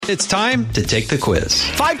It's time to take the quiz.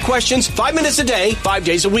 5 questions, 5 minutes a day, 5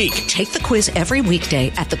 days a week. Take the quiz every weekday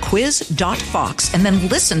at thequiz.fox and then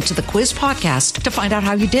listen to the quiz podcast to find out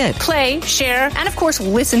how you did. Play, share, and of course,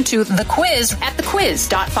 listen to the quiz at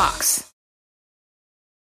thequiz.fox.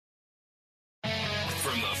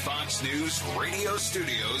 From the Fox News radio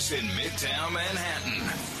studios in Midtown Manhattan,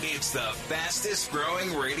 it's the fastest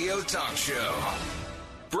growing radio talk show.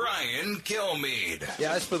 Brian Kilmeade.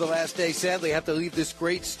 Yeah, as for the last day, sadly, I have to leave this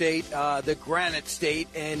great state, the Granite State,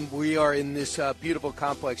 and we are in this beautiful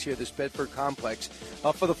complex here, this Bedford complex,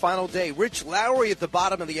 for the final day. Rich Lowry at the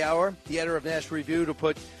bottom of the hour, the editor of National Review, to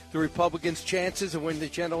put the Republicans' chances of winning the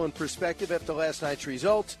general in perspective after last night's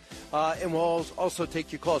results, and we'll also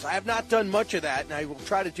take your calls. I have not done much of that, and I will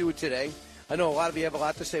try to do it today. I know a lot of you have a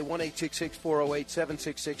lot to say,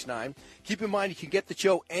 1-866-408-7669. Keep in mind, you can get the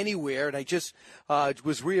show anywhere, and I just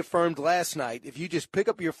was reaffirmed last night. If you just pick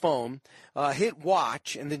up your phone, hit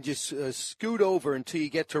watch, and then just scoot over until you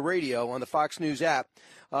get to radio on the Fox News app,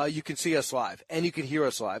 you can see us live, and you can hear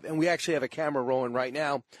us live. And we actually have a camera rolling right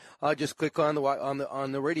now. Just click on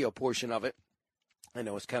the radio portion of it. I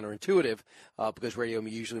know it's counterintuitive because radio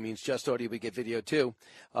usually means just audio, but get video too.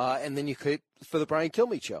 And then you click for the Brian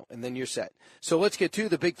Kilmeade Show, and then you're set. So let's get to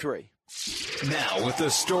the big three. Now with the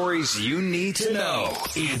stories you need to know,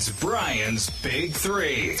 it's Brian's Big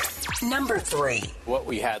Three. Number 3. What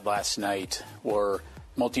we had last night were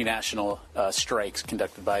multinational strikes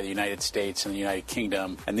conducted by the United States and the United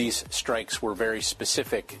Kingdom, and these strikes were very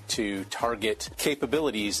specific to target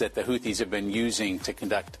capabilities that the Houthis have been using to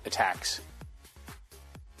conduct attacks.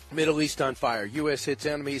 Middle East on fire. U.S. hits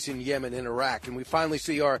enemies in Yemen and Iraq. And we finally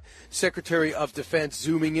see our Secretary of Defense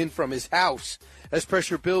zooming in from his house as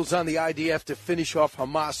pressure builds on the IDF to finish off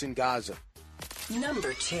Hamas in Gaza.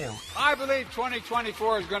 Number 2. I believe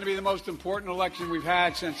 2024 is going to be the most important election we've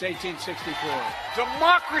had since 1864.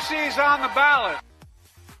 Democracy is on the ballot.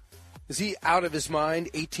 Is he out of his mind?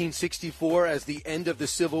 1864 as the end of the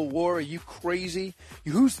Civil War? Are you crazy?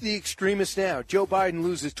 Who's the extremist now? Joe Biden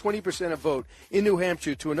loses 20% of vote in New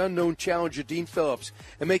Hampshire to an unknown challenger, Dean Phillips,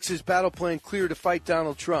 and makes his battle plan clear to fight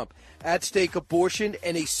Donald Trump. At stake, abortion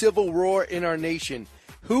and a civil war in our nation.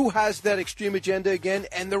 Who has that extreme agenda again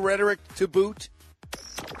and the rhetoric to boot?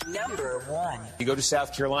 Number 1. You go to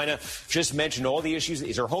South Carolina, just mention all the issues.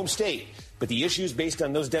 It's her home state. But the issues based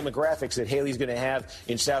on those demographics that Haley's going to have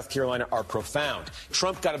in South Carolina are profound.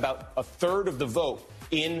 Trump got about a third of the vote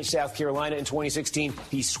in South Carolina in 2016.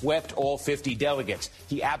 He swept all 50 delegates.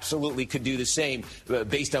 He absolutely could do the same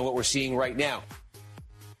based on what we're seeing right now.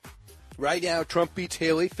 Right now, Trump beats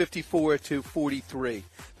Haley 54-43.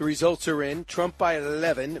 The results are in. Trump by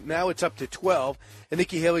 11. Now it's up to 12. And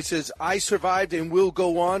Nikki Haley says, I survived and will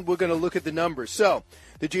go on. We're going to look at the numbers. So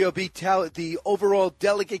the GOP, the overall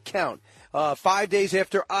delegate count 5 days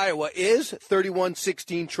after Iowa is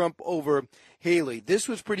 31-16 Trump over Haley. This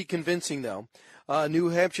was pretty convincing, though. New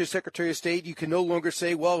Hampshire Secretary of State, you can no longer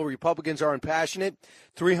say, well, Republicans are impassionate.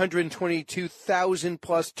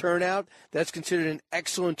 322,000-plus turnout. That's considered an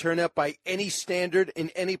excellent turnout by any standard in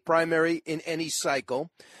any primary in any cycle.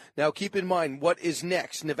 Now, keep in mind, what is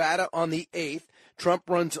next? Nevada on the 8th. Trump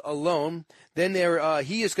runs alone. Then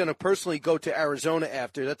he is going to personally go to Arizona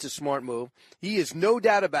after. That's a smart move. He is no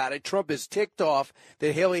doubt about it. Trump is ticked off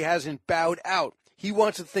that Haley hasn't bowed out. He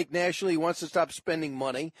wants to think nationally. He wants to stop spending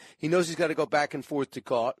money. He knows he's got to go back and forth to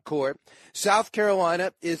court. South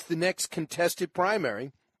Carolina is the next contested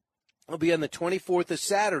primary. It'll be on the 24th of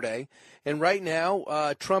Saturday. And right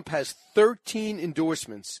now, Trump has 13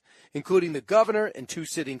 endorsements, including the governor and 2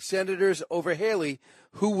 sitting senators over Haley,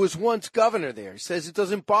 who was once governor there. He says it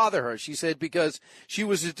doesn't bother her. She said because she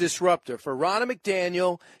was a disruptor. For Ronna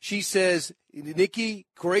McDaniel, she says, Nikki,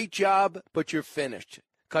 great job, but you're finished.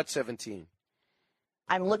 Cut 17.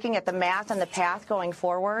 I'm looking at the math and the path going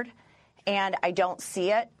forward, and I don't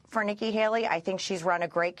see it for Nikki Haley. I think she's run a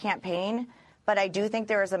great campaign, but I do think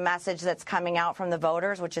there is a message that's coming out from the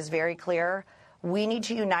voters, which is very clear. We need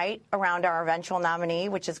to unite around our eventual nominee,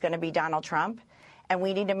 which is going to be Donald Trump, and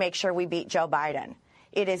we need to make sure we beat Joe Biden.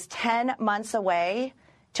 It is 10 months away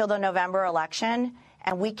till the November election,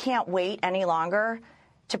 and we can't wait any longer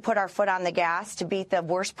to put our foot on the gas, to beat the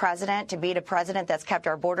worst president, to beat a president that's kept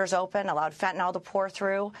our borders open, allowed fentanyl to pour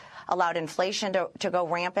through, allowed inflation to go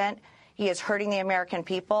rampant. He is hurting the American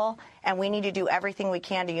people, and we need to do everything we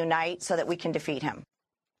can to unite so that we can defeat him.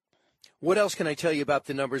 What else can I tell you about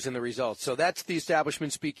the numbers and the results? So that's the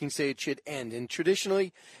establishment speaking, say it should end. And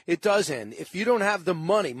traditionally, it does end. If you don't have the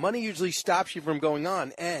money usually stops you from going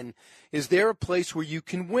on. And is there a place where you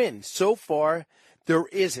can win? So far, there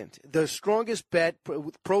isn't. The strongest bet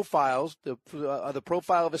profiles, the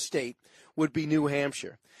profile of a state, would be New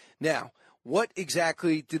Hampshire. Now, what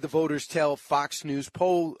exactly did the voters tell Fox News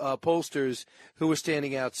pollsters who were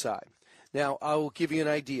standing outside? Now, I will give you an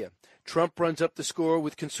idea. Trump runs up the score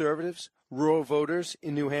with conservatives, rural voters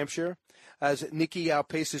in New Hampshire, as Nikki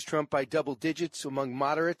outpaces Trump by double digits among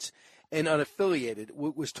moderates and unaffiliated.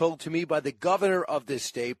 What was told to me by the governor of this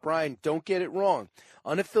state, Brian, don't get it wrong.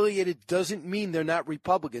 Unaffiliated doesn't mean they're not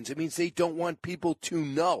Republicans. It means they don't want people to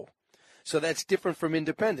know. So that's different from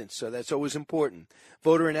independents. So that's always important.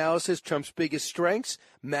 Voter analysis, Trump's biggest strengths,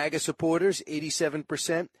 MAGA supporters,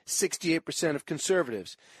 87%, 68% of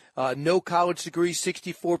conservatives. No college degrees,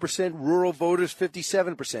 64%, rural voters,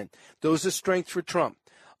 57%. Those are strengths for Trump.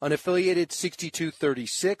 Unaffiliated,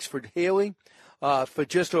 62-36 for Haley. For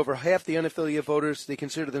just over half the unaffiliated voters, they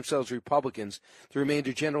consider themselves Republicans. The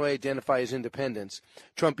remainder generally identify as independents.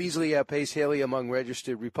 Trump easily outpaced Haley among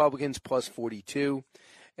registered Republicans, plus 42.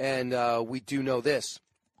 And we do know this.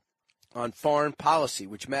 On foreign policy,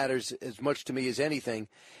 which matters as much to me as anything,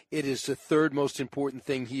 it is the third most important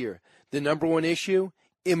thing here. The number one issue,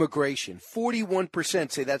 immigration.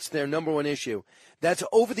 41% say that's their number one issue. That's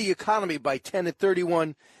over the economy by 10 at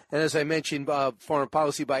 31. And as I mentioned, foreign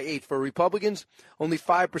policy by 8. For Republicans, only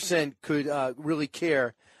 5% could really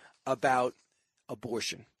care about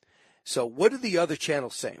abortion. So what are the other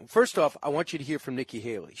channels saying? First off, I want you to hear from Nikki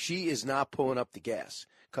Haley. She is not pulling up the gas.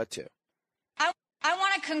 Cut 2. I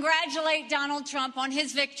want to congratulate Donald Trump on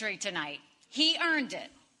his victory tonight. He earned it,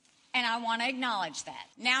 and I want to acknowledge that.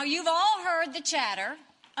 Now, you've all heard the chatter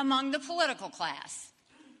among the political class.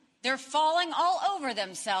 They're falling all over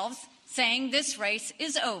themselves, saying this race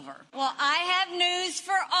is over. Well, I have news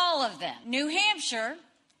for all of them. New Hampshire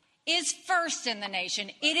is first in the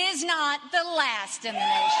nation. It is not the last in the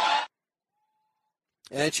nation.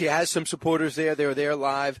 And she has some supporters there. They were there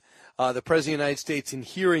live. The President of the United States, in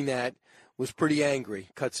hearing that, was pretty angry.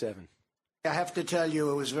 Cut 7. I have to tell you,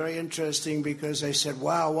 it was very interesting because I said,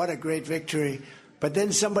 wow, what a great victory. But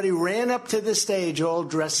then somebody ran up to the stage all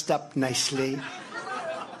dressed up nicely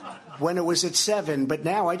when it was at 7. But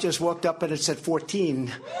now I just walked up and it's at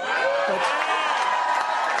 14.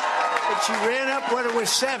 But she ran up when it was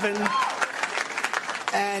 7.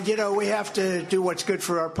 And, you know, we have to do what's good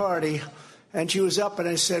for our party. And she was up and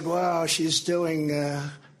I said, wow, she's doing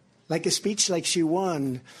like a speech like she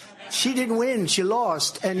won. She didn't win. She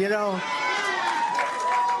lost. And, you know,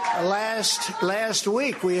 last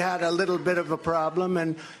week we had a little bit of a problem.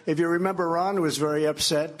 And if you remember, Ron was very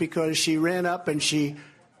upset because she ran up and she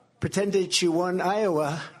pretended she won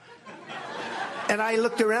Iowa. And I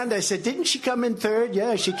looked around. I said, didn't she come in third?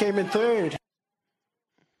 Yeah, she came in third.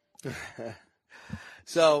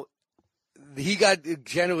 So he got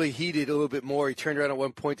generally heated a little bit more. He turned around at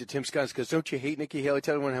one point to Tim Scott and goes, don't you hate Nikki Haley?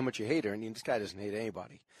 Tell everyone how much you hate her. And this guy doesn't hate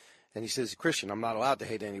anybody. And he says, Christian, I'm not allowed to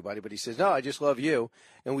hate anybody. But he says, no, I just love you.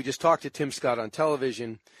 And we just talked to Tim Scott on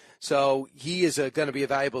television. So he is going to be a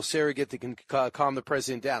valuable surrogate that can calm the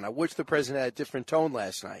president down. I wish the president had a different tone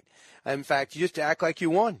last night. In fact, you just act like you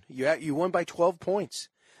won. You won by 12 points.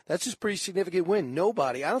 That's a pretty significant win.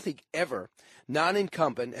 Nobody, I don't think ever,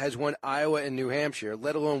 non-incumbent has won Iowa and New Hampshire,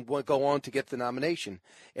 let alone go on to get the nomination.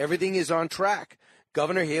 Everything is on track.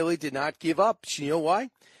 Governor Haley did not give up. You know why?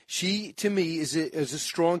 She, to me, is a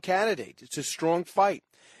strong candidate. It's a strong fight.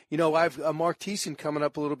 You know, I've Mark Thiessen coming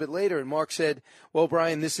up a little bit later, and Mark said, well,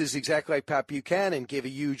 Brian, this is exactly like Pat Buchanan gave a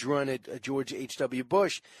huge run at George H.W.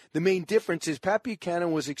 Bush. The main difference is Pat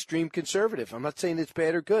Buchanan was extreme conservative. I'm not saying it's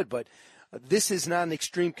bad or good, but this is not an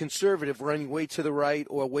extreme conservative running way to the right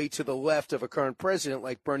or way to the left of a current president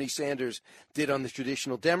like Bernie Sanders did on the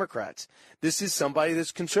traditional Democrats. This is somebody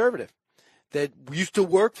that's conservative, that used to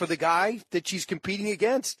work for the guy that she's competing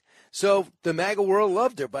against. So the MAGA world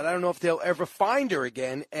loved her, but I don't know if they'll ever find her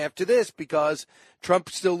again after this because Trump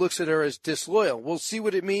still looks at her as disloyal. We'll see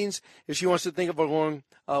what it means if she wants to think of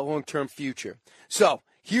a long-term future. So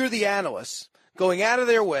here are the analysts going out of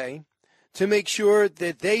their way to make sure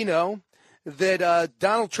that they know that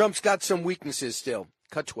Donald Trump's got some weaknesses still.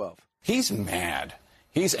 Cut 12. He's mad.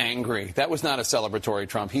 He's angry. That was not a celebratory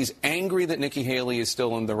Trump. He's angry that Nikki Haley is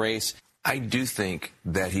still in the race. I do think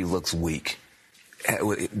that he looks weak.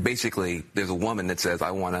 Basically, there's a woman that says,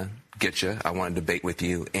 I want to get you, I want to debate with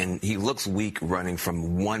you, and he looks weak running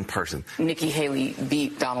from one person. Nikki Haley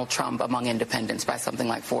beat Donald Trump among independents by something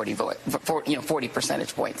like 40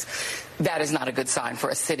 percentage points. That is not a good sign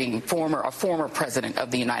for a former president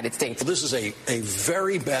of the United States. This is a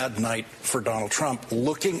very bad night for Donald Trump,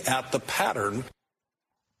 looking at the pattern.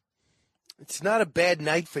 It's not a bad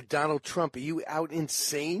night for Donald Trump. Are you out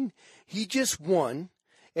insane? He just won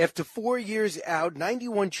After 4 years out,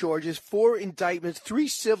 91 charges, 4 indictments, 3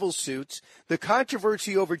 civil suits, the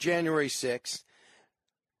controversy over January 6th,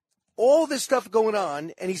 all this stuff going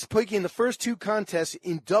on, and he's picking the first 2 contests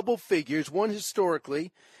in double figures, one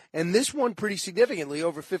historically, and this one pretty significantly,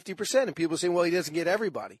 over 50%. And people say, well, he doesn't get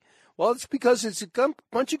everybody. Well, it's because it's a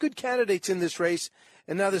bunch of good candidates in this race,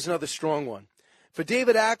 and now there's another strong one. For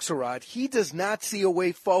David Axelrod, he does not see a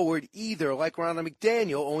way forward either, like Ronna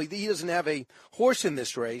McDaniel, only he doesn't have a horse in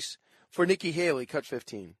this race. For Nikki Haley, cut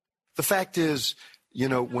 15. The fact is,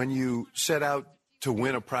 when you set out to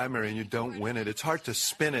win a primary and you don't win it, it's hard to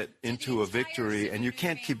spin it into a victory, and you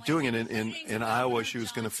can't keep doing it. In Iowa, she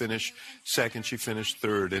was going to finish second. She finished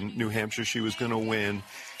third. In New Hampshire, she was going to win.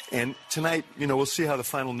 And tonight, we'll see how the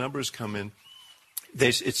final numbers come in.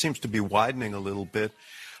 It seems to be widening a little bit.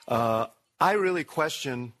 I really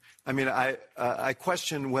question, I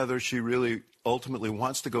question whether she really ultimately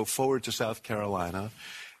wants to go forward to South Carolina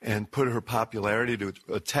and put her popularity to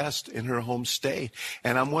a test in her home state.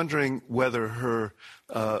 And I'm wondering whether her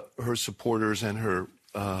supporters and her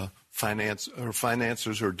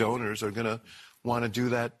financiers, her donors, are going to want to do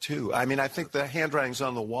that too. I think the handwriting's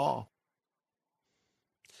on the wall.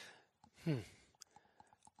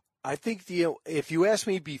 I think if you asked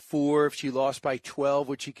me before if she lost by 12,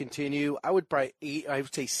 would she continue? I would say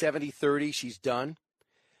 70-30, she's done.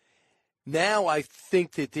 Now I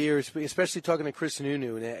think that there's, especially talking to Chris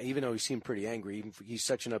Sununu, and even though he seemed pretty angry, he's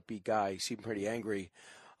such an upbeat guy, he seemed pretty angry,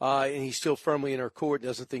 and he's still firmly in her court,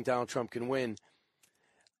 doesn't think Donald Trump can win.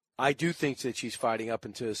 I do think that she's fighting up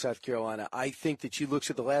into South Carolina. I think that she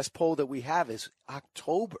looks at the last poll that we have is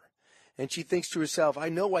October, and she thinks to herself, I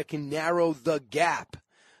know I can narrow the gap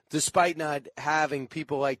despite not having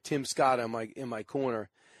people like Tim Scott in my corner.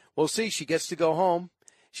 We'll see. She gets to go home.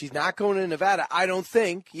 She's not going to Nevada, I don't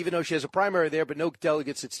think, even though she has a primary there, but no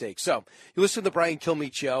delegates at stake. So you listen to the Brian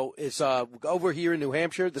Kilmeade Show. It's over here in New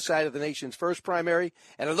Hampshire, the site of the nation's first primary,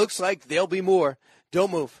 and it looks like there'll be more.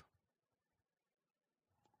 Don't move.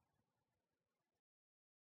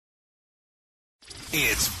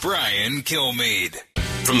 It's Brian Kilmeade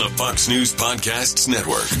from the Fox News Podcasts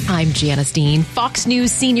Network. I'm Janice Dean, Fox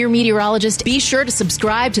News senior meteorologist. Be sure to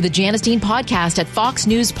subscribe to the Janice Dean podcast at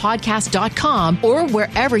foxnewspodcast.com or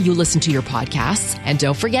wherever you listen to your podcasts. And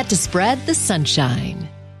don't forget to spread the sunshine.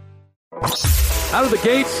 Out of the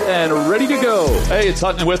gates and ready to go. Hey, it's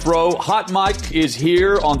Hutton and Withrow. Hot Mike is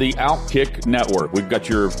here on the Outkick Network. We've got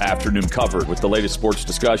your afternoon covered with the latest sports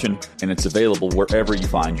discussion, and it's available wherever you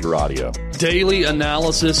find your audio. Daily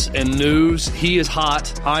analysis and news. He is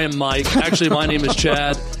hot. I am Mike. Actually, my name is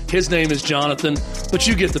Chad. His name is Jonathan, but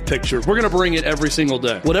you get the picture. We're going to bring it every single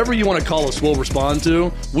day. Whatever you want to call us, we'll respond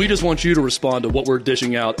to. We just want you to respond to what we're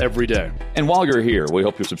dishing out every day. And while you're here, we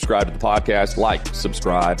hope you subscribe to the podcast, like,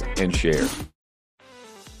 subscribe, and share.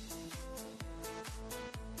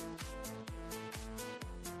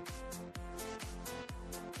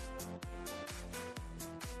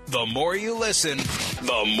 The more you listen,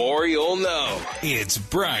 the more you'll know. It's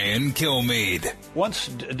Brian Kilmeade. Once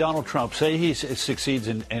Donald Trump, say he succeeds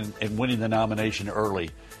in winning the nomination early,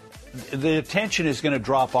 the attention is going to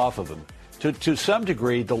drop off of him. To some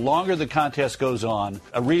degree, the longer the contest goes on,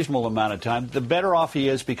 a reasonable amount of time, the better off he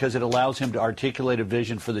is because it allows him to articulate a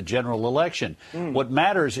vision for the general election. What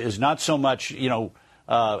matters is not so much,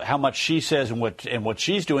 how much she says and what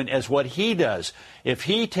she's doing as what he does. If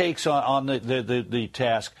he takes on the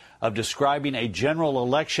task of describing a general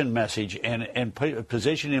election message and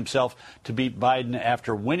positioning himself to beat Biden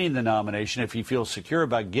after winning the nomination, if he feels secure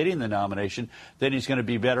about getting the nomination, then he's going to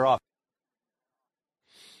be better off.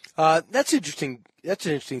 That's interesting. That's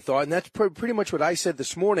an interesting thought, and that's pretty much what I said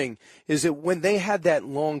this morning, is that when they had that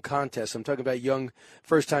long contest, I'm talking about young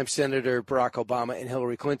first-time Senator Barack Obama and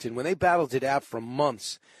Hillary Clinton, when they battled it out for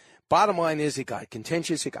months, bottom line is it got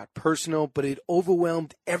contentious, it got personal, but it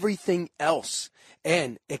overwhelmed everything else.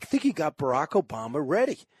 And I think it got Barack Obama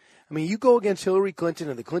ready. I mean, you go against Hillary Clinton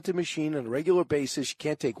and the Clinton machine on a regular basis. You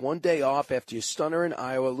can't take one day off after you stun her in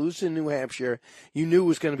Iowa, lose in New Hampshire. You knew it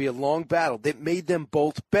was going to be a long battle. That made them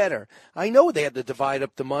both better. I know they had to divide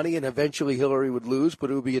up the money, and eventually Hillary would lose, but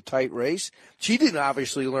it would be a tight race. She didn't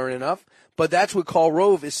obviously learn enough, but that's what Karl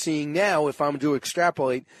Rove is seeing now, if I'm to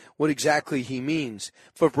extrapolate what exactly he means.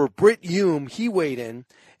 For Britt Hume, he weighed in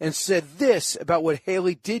and said this about what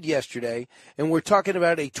Haley did yesterday, and we're talking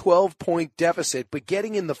about a 12-point deficit, but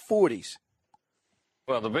getting in the 40s.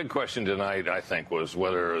 Well, the big question tonight, I think, was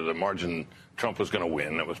whether the margin Trump was going to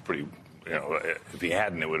win. That was pretty, if he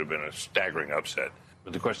hadn't, it would have been a staggering upset.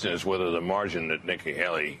 But the question is whether the margin that Nikki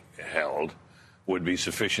Haley held would be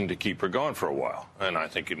sufficient to keep her going for a while. And I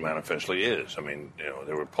think it manifestly is. I mean,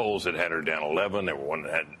 there were polls that had her down 11. There were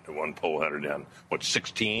one poll had her down,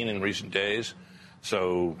 16 in recent days.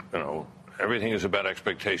 So, everything is about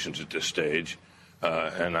expectations at this stage.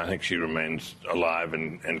 And I think she remains alive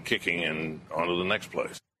and kicking and on to the next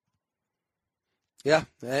place. Yeah,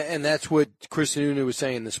 and that's what Chris Sununu was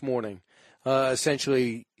saying this morning.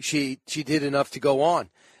 Essentially, she did enough to go on.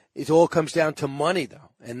 It all comes down to money, though,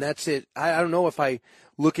 and that's it. I don't know if I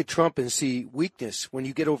look at Trump and see weakness when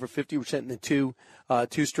you get over 50% in the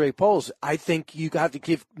two straight polls. I think you have to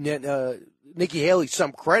give Nikki Haley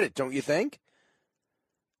some credit, don't you think?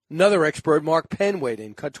 Another expert, Mark Penn, weighed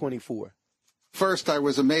in, Cut 24. First, I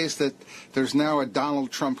was amazed that there's now a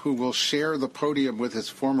Donald Trump who will share the podium with his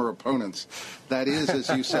former opponents. That is, as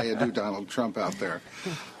you say, a new Donald Trump out there.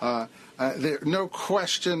 No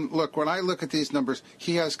question. Look, when I look at these numbers,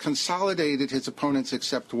 he has consolidated his opponents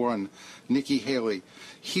except one, Nikki Haley.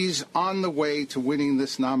 He's on the way to winning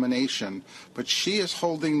this nomination, but she is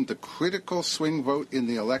holding the critical swing vote in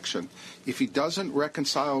the election. If he doesn't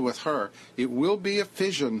reconcile with her, it will be a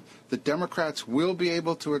fission the Democrats will be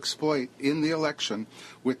able to exploit in the election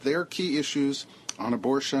with their key issues on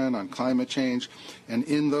abortion, on climate change, and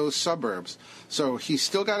in those suburbs. So he's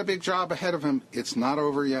still got a big job ahead of him. It's not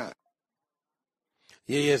over yet.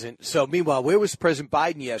 He isn't. So, meanwhile, where was President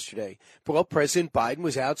Biden yesterday? Well, President Biden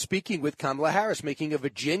was out speaking with Kamala Harris, making a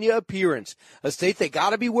Virginia appearance, a state they got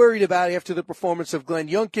to be worried about after the performance of Glenn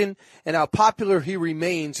Youngkin and how popular he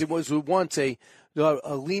remains. It was once a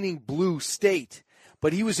leaning blue state.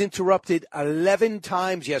 But he was interrupted 11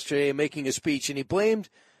 times yesterday in making a speech, and he blamed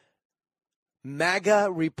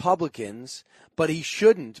MAGA Republicans, but he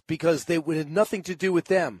shouldn't because they had nothing to do with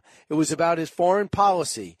them. It was about his foreign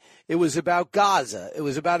policy. It was about Gaza. It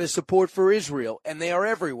was about his support for Israel, and they are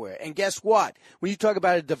everywhere. And guess what? When you talk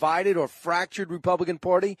about a divided or fractured Republican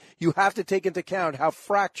Party, you have to take into account how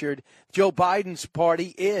fractured Joe Biden's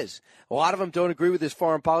party is. A lot of them don't agree with his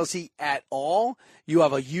foreign policy at all. You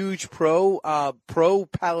have a huge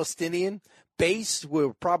pro-Palestinian base who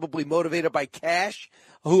are probably motivated by cash,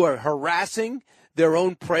 who are harassing their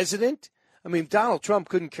own president. I mean, Donald Trump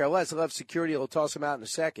couldn't care less. He'll have security. He'll toss him out in a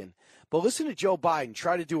second. But listen to Joe Biden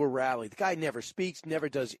try to do a rally. The guy never speaks, never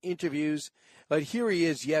does interviews. But here he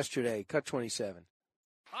is yesterday, Cut 27.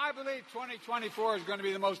 I believe 2024 is going to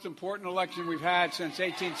be the most important election we've had since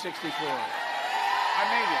 1864. I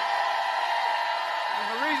mean it. And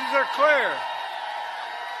the reasons are clear.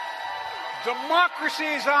 Democracy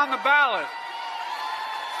is on the ballot.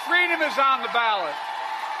 Freedom is on the ballot.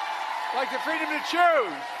 Like the freedom to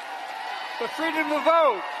choose, the freedom to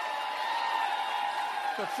vote,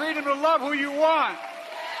 the freedom to love who you want,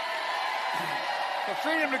 the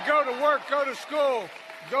freedom to go to work, go to school,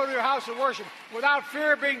 go to your house of worship without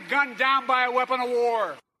fear of being gunned down by a weapon of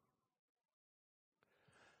war.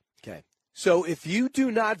 Okay. So if you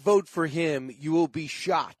do not vote for him, you will be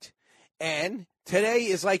shot. And today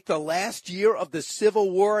is like the last year of the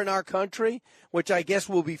Civil War in our country, which I guess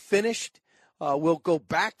will be finished. We'll go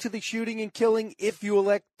back to the shooting and killing if you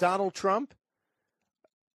elect Donald Trump.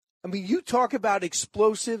 I mean, you talk about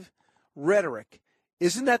explosive rhetoric.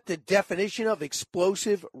 Isn't that the definition of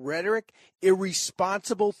explosive rhetoric?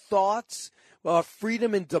 Irresponsible thoughts.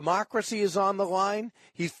 Freedom and democracy is on the line.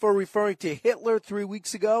 He's referring to Hitler 3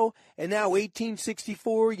 weeks ago, and now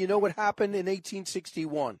 1864. You know what happened in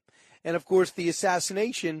 1861. And, of course, the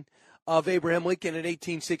assassination of Abraham Lincoln in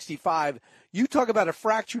 1865. You talk about a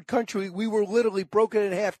fractured country. We were literally broken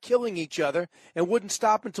in half, killing each other, and wouldn't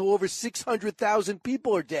stop until over 600,000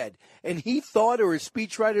 people are dead. And he thought, or his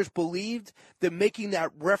speechwriters believed, that making that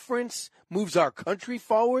reference moves our country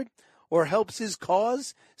forward or helps his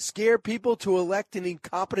cause, scare people to elect an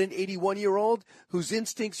incompetent 81-year-old whose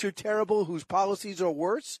instincts are terrible, whose policies are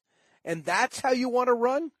worse. And that's how you want to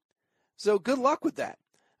run? So good luck with that.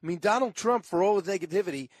 I mean, Donald Trump, for all his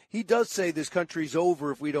negativity, he does say this country's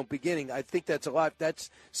over if we don't begin. I think that's a lot. That's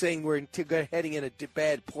saying we're heading in a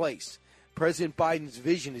bad place. President Biden's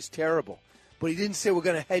vision is terrible. But he didn't say we're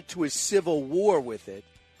going to head to a civil war with it.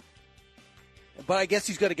 But I guess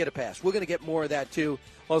he's going to get a pass. We're going to get more of that, too.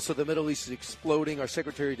 Also, the Middle East is exploding. Our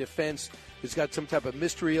Secretary of Defense has got some type of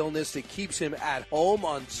mystery illness that keeps him at home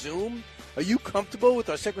on Zoom. Are you comfortable with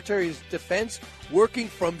our Secretary of Defense working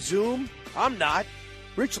from Zoom? I'm not.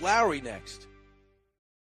 Rich Lowry next.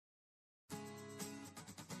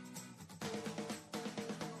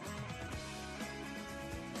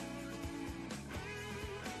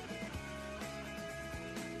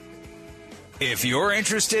 If you're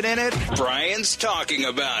interested in it, Brian's talking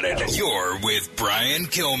about it. You're with Brian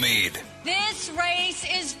Kilmeade. This race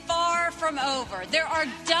is far from over. There are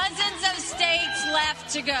dozens of states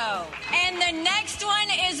to go. And the next one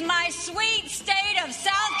is my sweet state of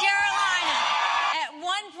South Carolina. At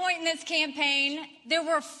one point in this campaign, there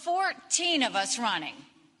were 14 of us running,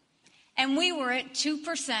 and we were at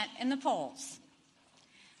 2% in the polls.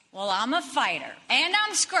 Well, I'm a fighter, and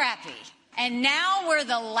I'm scrappy. And now we're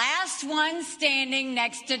the last one standing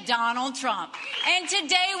next to Donald Trump. And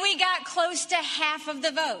today we got close to half of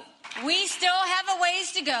the vote. We still have a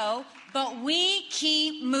ways to go, but we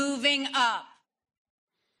keep moving up.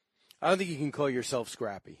 I don't think you can call yourself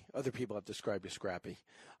scrappy. Other people have described you scrappy.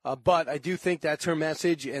 But I do think that's her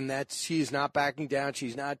message, and that she's not backing down.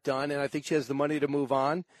 She's not done, and I think she has the money to move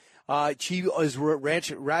on. She is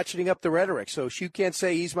ratcheting up the rhetoric, so she can't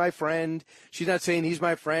say he's my friend. She's not saying he's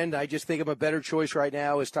my friend. I just think I'm a better choice right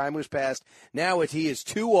now as time was passed. Now he is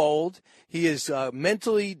too old. He is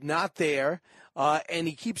mentally not there, and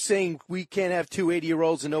he keeps saying we can't have two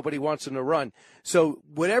 80-year-olds and nobody wants them to run. So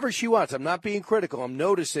whatever she wants, I'm not being critical. I'm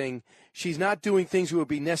noticing she's not doing things that would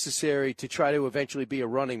be necessary to try to eventually be a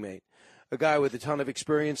running mate. A guy with a ton of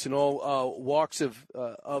experience in all walks of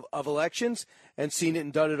elections and seen it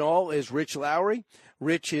and done it all is Rich Lowry.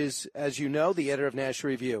 Rich is, as you know, the editor of National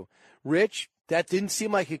Review. Rich, that didn't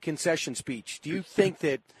seem like a concession speech. Do you think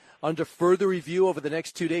that under further review over the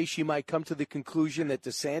next 2 days she might come to the conclusion that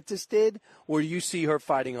DeSantis did, or do you see her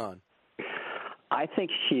fighting on? I think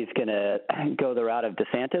she's going to go the route of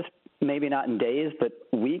DeSantis, maybe not in days, but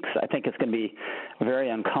weeks. I think it's going to be very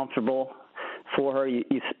uncomfortable for her. You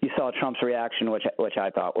saw Trump's reaction, which I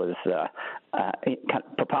thought was kind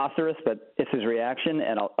of preposterous, but it's his reaction,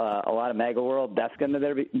 and a lot of MAGA world, that's going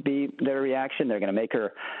to be their reaction. They're going to make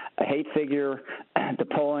her a hate figure. The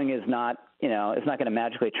polling is not, it's not going to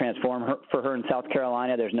magically transform her for her in South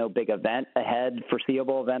Carolina. There's no big event ahead,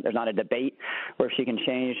 foreseeable event. There's not a debate where she can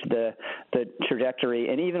change the trajectory.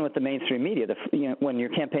 And even with the mainstream media, when your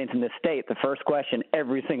campaign's in this state, the first question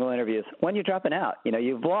every single interview is, when you dropping out?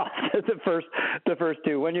 You've lost the first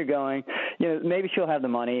two. When you're going, maybe she'll have the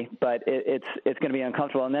money, but it's going to be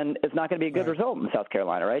uncomfortable. And then it's not going to be a good result in South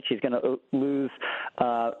Carolina, right? She's going to lose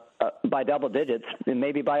by double digits, and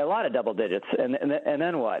maybe by a lot of double digits, and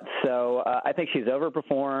then what? So I think she's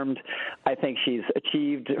overperformed. I think she's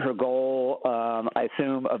achieved her goal, I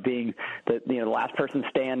assume, of being the last person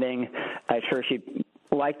standing. I'm sure she'd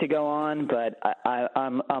like to go on, but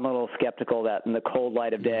I'm a little skeptical that in the cold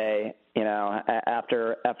light of day,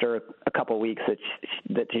 after a couple of weeks,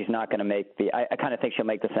 that she's not going to make I kind of think she'll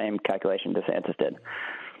make the same calculation DeSantis did.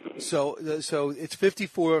 So it's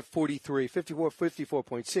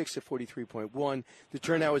 54.6 to 43.1. The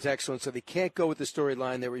turnout was excellent, so they can't go with the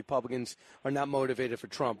storyline that Republicans are not motivated for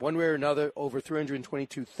Trump. One way or another, over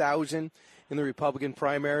 322,000 in the Republican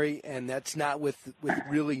primary, and that's not with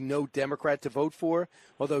really no Democrat to vote for,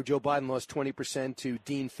 although Joe Biden lost 20% to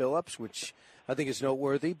Dean Phillips, which I think is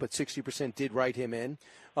noteworthy, but 60% did write him in.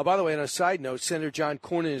 By the way, on a side note, Senator John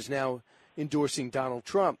Cornyn is now endorsing Donald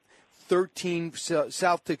Trump. 13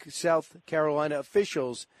 South Carolina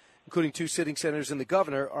officials, including 2 sitting senators and the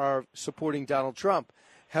governor, are supporting Donald Trump.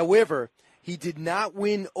 However, he did not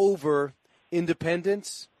win over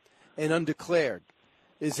independents and undeclared.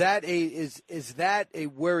 Is that a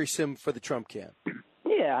worrisome for the Trump camp?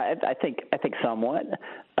 Yeah, I think somewhat.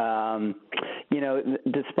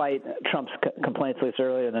 Despite Trump's complaints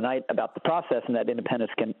earlier in the night about the process and that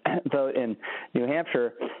independents can vote in New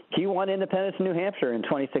Hampshire, he won independents in New Hampshire in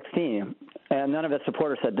 2016, and none of his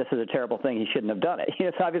supporters said this is a terrible thing. He shouldn't have done it.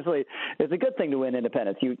 It's obviously it's a good thing to win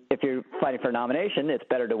independents. If you're fighting for a nomination, it's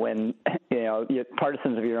better to win.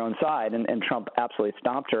 Partisans of your own side, and Trump absolutely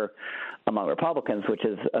stomped her among Republicans, which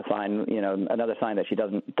is a sign, another sign that she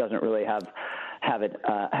doesn't really have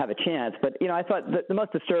a chance. But I thought the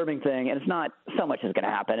most disturbing thing, and it's not so much is going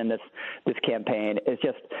to happen in this campaign, is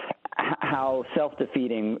just how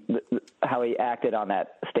self-defeating how he acted on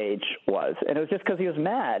that stage was, and it was just because he was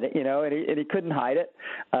mad, and he couldn't hide it,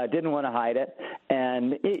 didn't want to hide it,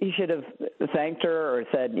 and he should have thanked her or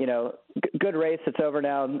said, good race, it's over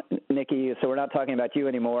now, Nikki, so we're not talking about you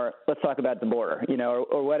anymore. Let's talk about the border,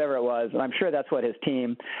 or whatever it was. And I'm sure that's what his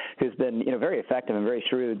team, who's been, very effective and very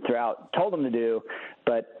shrewd throughout, told him to do,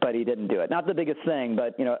 but he didn't do it. Not the biggest thing,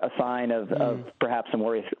 but, a sign of perhaps some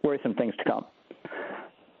worrisome things to come.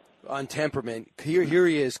 On temperament, here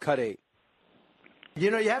he is, cut 8.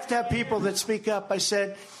 You have to have people that speak up. I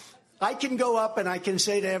said, I can go up and I can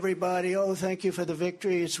say to everybody, oh, thank you for the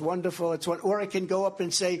victory. It's wonderful. Or I can go up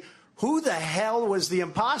and say, who the hell was the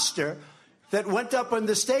imposter that went up on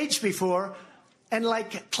the stage before and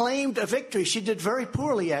claimed a victory? She did very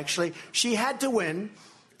poorly, actually. She had to win.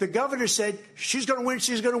 The governor said, she's going to win,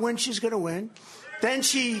 she's going to win, she's going to win. Then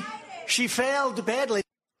she failed badly.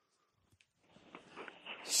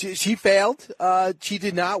 She failed. She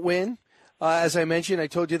did not win. As I mentioned, I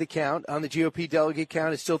told you the count. On the GOP delegate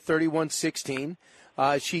count, it's still 31-16.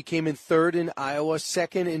 She came in third in Iowa,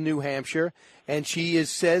 second in New Hampshire, and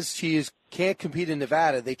says she can't compete in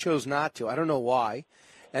Nevada. They chose not to. I don't know why.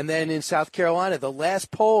 And then in South Carolina, the last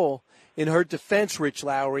poll in her defense, Rich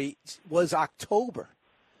Lowry, was October.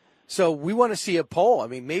 So we want to see a poll. I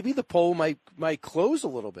mean, maybe the poll might close a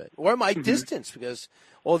little bit, or it might distance, because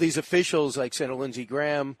all these officials like Senator Lindsey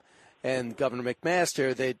Graham and Governor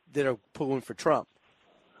McMaster, that are pulling for Trump.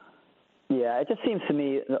 Yeah, it just seems to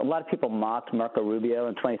me a lot of people mocked Marco Rubio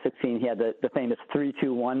in 2016. He had the famous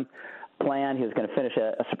 3-2-1 plan. He was going to finish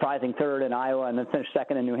a surprising third in Iowa and then finish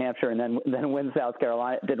second in New Hampshire and then win South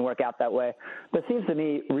Carolina. It didn't work out that way. But it seems to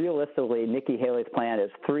me, realistically, Nikki Haley's plan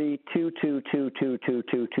is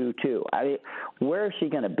 3-2-2-2-2-2-2-2-2-2. I mean, where is she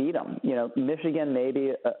going to beat them? You know, Michigan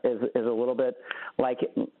maybe is a little bit like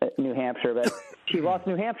New Hampshire, but she lost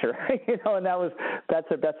New Hampshire, you know, and that's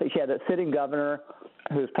her best. She had a sitting governor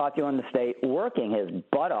who's popular in the state, working his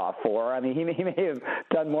butt off for her. I mean, he may have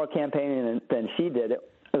done more campaigning than she did.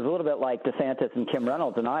 It was a little bit like DeSantis and Kim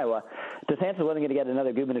Reynolds in Iowa. DeSantis wasn't going to get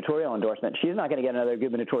another gubernatorial endorsement. She's not going to get another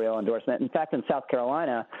gubernatorial endorsement. In fact, in South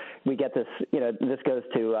Carolina, we get this, you know, this goes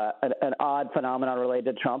to an odd phenomenon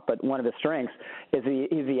related to Trump, but one of his strengths is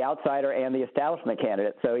he's the outsider and the establishment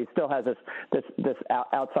candidate. So he still has this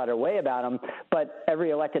outsider way about him, but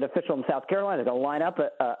every elected official in South Carolina is going to line up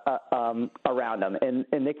around him. And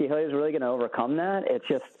Nikki Haley is really going to overcome that. It's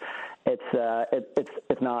just,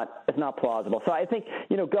 it's not plausible. So I think,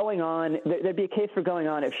 you know, going on, there'd be a case for going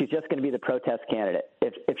on if she's just going to be the protest candidate.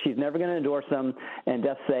 If she's never going to endorse them and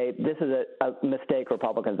just say, this is a mistake,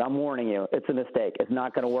 Republicans, I'm warning you, it's a mistake, it's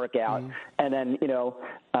not going to work out. And then, you know,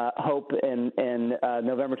 hope in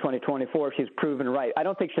November 2024 she's proven right. I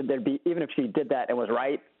don't think there'd be, even if she did that and was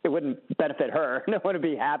right, it wouldn't benefit her. No one would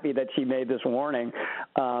be happy that she made this warning.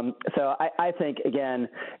 So I think, again,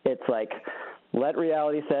 it's like, let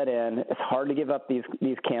reality set in. It's hard to give up these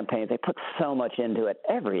campaigns. They put so much into it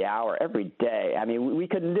every hour, every day. I mean, we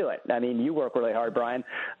couldn't do it. I mean, you work really hard, Brian,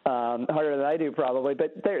 harder than I do probably,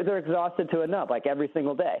 but they're exhausted to a nub, like every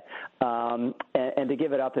single day. And to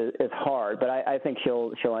give it up is hard. But I think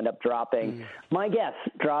she'll end up dropping. My guess,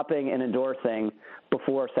 dropping and endorsing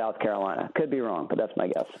before South Carolina. Could be wrong, but that's my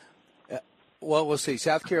guess. Well, we'll see.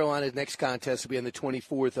 South Carolina's next contest will be on the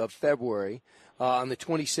 24th of February. On the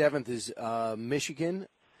 27th is Michigan.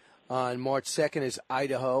 On March 2nd is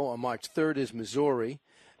Idaho. On March 3rd is Missouri.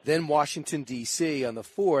 Then Washington, D.C. on the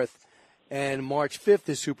 4th. And March 5th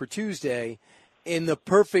is Super Tuesday. In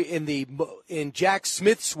Jack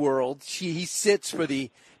Smith's world, he sits for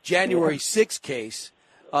the January 6th case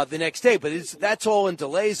the next day. But that's all in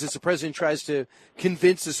delays as the president tries to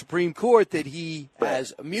convince the Supreme Court that he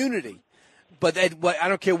has immunity. But I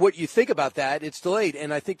don't care what you think about that. It's delayed.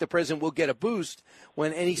 And I think the president will get a boost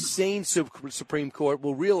when any sane Supreme Court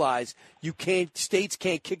will realize states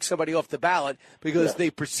can't kick somebody off the ballot because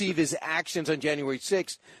they perceive his actions on January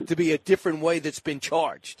 6th to be a different way that's been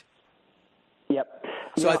charged. Yep.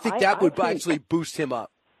 So I think that would actually boost him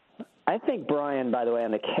up. I think, Brian, by the way,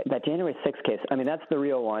 on that January 6th case, I mean, that's the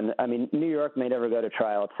real one. I mean, New York may never go to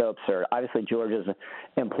trial. It's so absurd. Obviously, Georgia's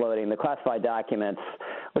imploding. The classified documents,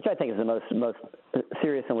 which I think is the most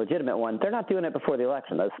serious and legitimate one, they're not doing it before the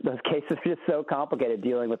election. Those cases are just so complicated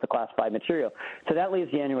dealing with the classified material. So that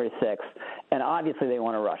leaves January 6th, and obviously they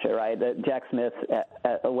want to rush it, right? Jack Smith,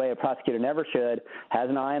 a way a prosecutor never should, has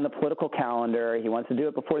an eye on the political calendar. He wants to do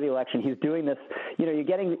it before the election. He's doing this, you know,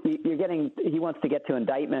 he wants to get to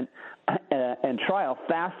indictment and trial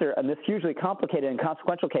faster, and this hugely complicated and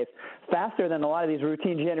consequential case, faster than a lot of these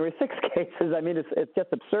routine January 6th cases. I mean, it's just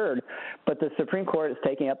absurd. But the Supreme Court is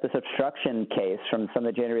taking up this obstruction case from some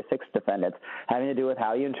of the January 6th defendants, having to do with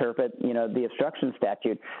how you interpret, you know, the obstruction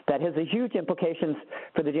statute. That has a huge implications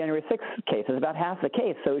for the January 6th case. It's about half the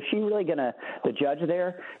case. So is she really going to, the judge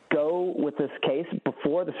there, go with this case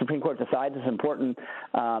before the Supreme Court decides this important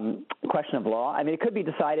question of law? I mean, it could be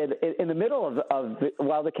decided in the middle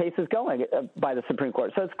while the case is going by the Supreme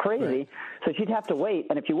Court. So it's crazy. Right. So she'd have to wait.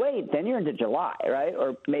 And if you wait, then you're into July, right?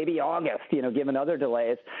 Or maybe August, you know, given other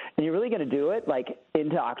delays. And you're really going to do it like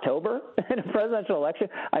into October in a presidential election?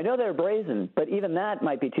 I know they're brazen, but even that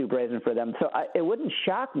might be too brazen for them. So it wouldn't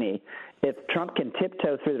shock me if Trump can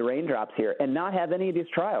tiptoe through the raindrops here and not have any of these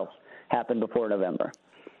trials happen before November.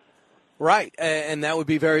 Right, and that would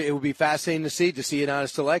be it would be fascinating to see an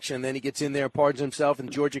honest election. And then he gets in there, pardons himself, and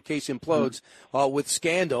the Georgia case implodes with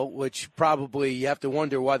scandal, which probably you have to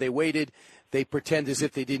wonder why they waited They pretend as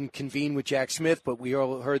if they didn't convene with Jack Smith, but we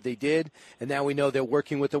all heard they did. And now we know they're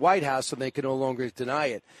working with the White House, so they can no longer deny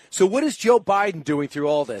it. So what is Joe Biden doing through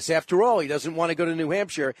all this? After all, he doesn't want to go to New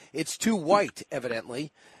Hampshire. It's too white,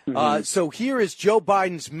 evidently. So here is Joe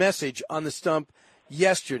Biden's message on the stump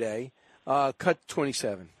yesterday. Cut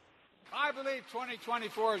 27. I believe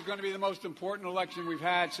 2024 is going to be the most important election we've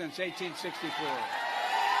had since 1864.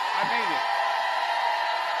 I mean it.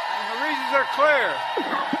 And the reasons are clear.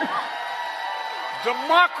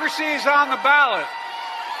 Democracy is on the ballot.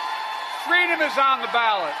 Freedom is on the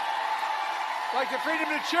ballot. Like the freedom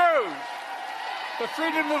to choose, the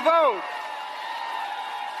freedom to vote,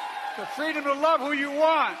 the freedom to love who you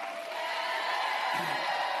want,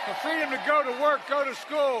 the freedom to go to work, go to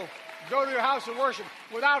school, go to your house of worship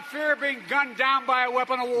without fear of being gunned down by a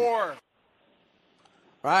weapon of war.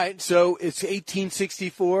 All right, so it's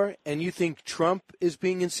 1864, and you think Trump is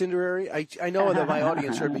being incendiary? I know that my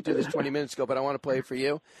audience heard me do this 20 minutes ago, but I want to play it for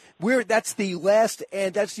you. That's the last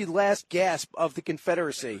gasp of the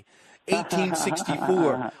Confederacy.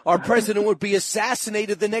 1864. Our president would be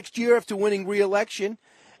assassinated the next year after winning re-election.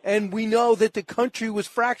 And we know that the country was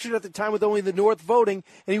fractured at the time with only the North voting,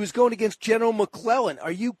 and he was going against General McClellan.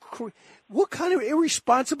 What kind of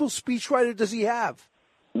irresponsible speechwriter does he have?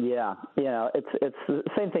 Yeah, it's the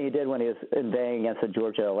same thing he did when he was inveighing against the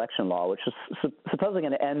Georgia election law, which was supposedly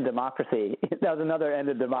going to end democracy. That was another end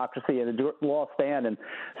of democracy, and the law stand, and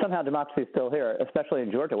somehow democracy is still here, especially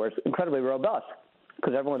in Georgia, where it's incredibly robust,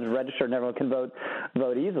 because everyone's registered and everyone can vote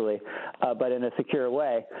easily, but in a secure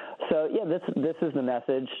way. So, yeah, this is the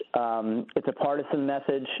message. It's a partisan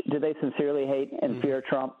message. Do they sincerely hate and fear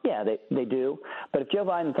Trump? Yeah, they do. But if Joe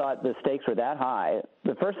Biden thought the stakes were that high,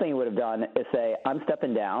 the first thing he would have done is say, I'm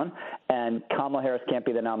stepping down, and Kamala Harris can't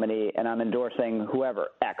be the nominee, and I'm endorsing whoever,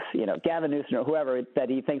 X, Gavin Newsom or whoever that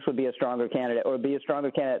he thinks would be a stronger candidate or be a stronger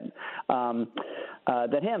candidate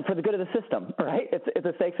than him for the good of the system, right? If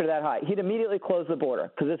the stakes are that high. He'd immediately close the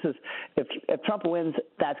border, because this is, if Trump wins,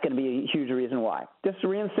 that's going to be a huge reason why. Just to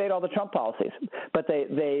reinstate all the Trump policies. But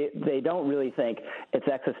they don't really think it's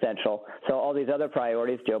existential. So all these other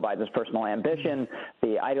priorities, Joe Biden's personal ambition,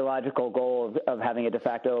 the ideological goal of having a de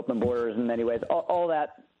facto open borders in many ways, all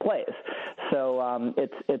that plays. So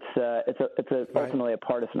it's ultimately a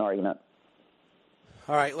partisan argument.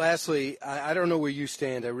 All right, lastly, I don't know where you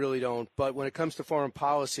stand. I really don't. But when it comes to foreign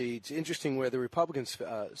policy, it's interesting where the Republicans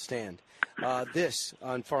stand. This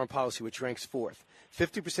on foreign policy, which ranks fourth.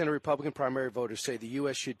 50% of Republican primary voters say the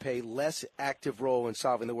U.S. should play less active role in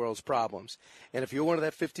solving the world's problems. And if you're one of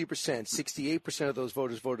that 50%, 68% of those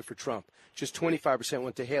voters voted for Trump. Just 25%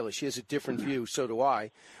 went to Haley. She has a different view. So do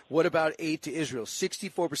I. What about aid to Israel?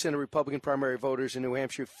 64% of Republican primary voters in New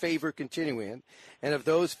Hampshire favor continuing it. And of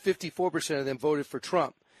those, 54% of them voted for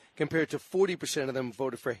Trump, compared to 40% of them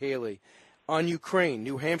voted for Haley. On Ukraine,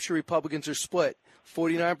 New Hampshire Republicans are split.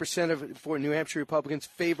 49% of New Hampshire Republicans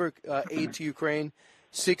favor aid to Ukraine.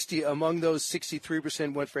 Among those,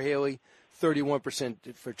 63% went for Haley,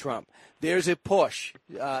 31% for Trump. There's a push,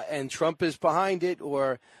 and Trump is behind it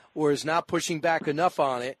or is not pushing back enough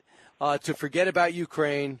on it to forget about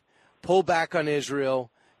Ukraine, pull back on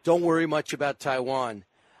Israel, don't worry much about Taiwan.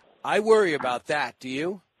 I worry about that. Do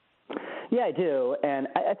you? Yeah, I do, and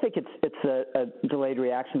I think it's a delayed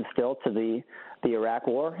reaction still to the Iraq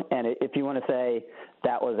war. And if you want to say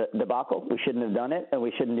that was a debacle, we shouldn't have done it, and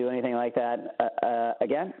we shouldn't do anything like that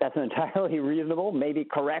again, that's an entirely reasonable, maybe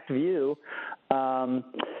correct view.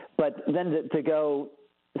 But then to go.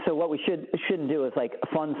 So what we shouldn't do is like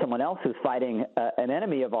fund someone else who's fighting an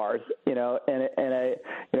enemy of ours, in a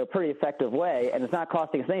pretty effective way, and it's not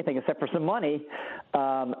costing us anything except for some money.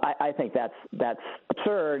 I think that's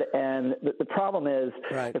absurd. And the problem is,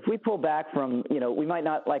 if we pull back from, we might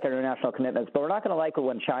not like our international commitments, but we're not going to like it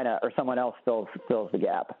when China or someone else fills the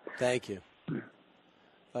gap. Thank you.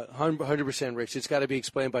 100%, Rich. It's got to be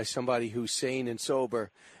explained by somebody who's sane and sober,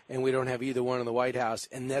 and we don't have either one in the White House,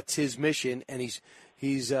 and that's his mission. And he's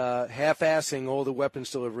half-assing all the weapons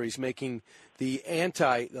deliveries, making the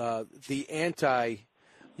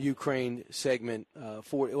anti-Ukraine segment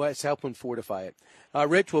it's helping fortify it.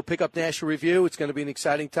 Rich, we'll pick up National Review. It's going to be an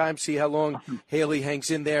exciting time. See how long Haley hangs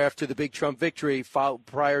in there after the big Trump victory,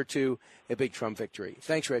 prior to a big Trump victory.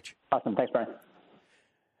 Thanks, Rich. Awesome. Thanks, Brian.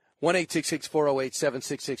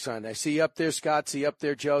 1-866-408-7669. I see you up there, Scott. See you up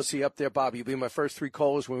there, Joe. See you up there, Bob. You'll be my first three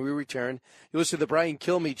callers when we return. You listen to the Brian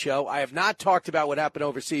Kilmeade Show. I have not talked about what happened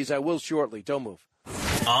overseas. I will shortly. Don't move.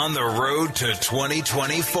 On the road to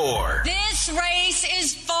 2024. This race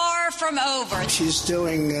is far far from over. She's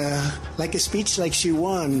doing like a speech like she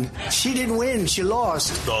won. She didn't win, she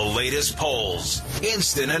lost. The latest polls,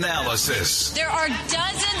 instant analysis. There are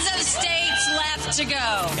dozens of states left to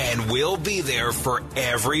go. And we'll be there for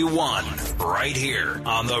everyone right here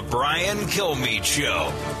on the Brian Kilmeade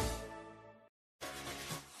Show.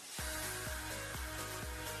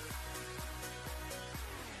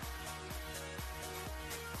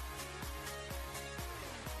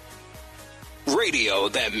 Radio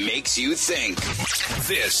that makes you think.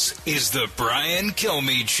 This is the Brian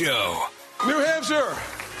Kilmeade Show. New Hampshire.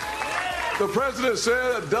 The president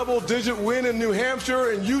said a double-digit win in New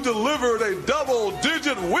Hampshire, and you delivered a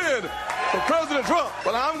double-digit win for President Trump.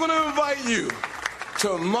 But I'm going to invite you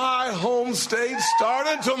to my home state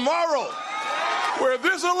starting tomorrow, where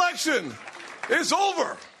this election is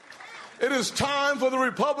over. It is time for the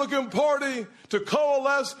Republican Party to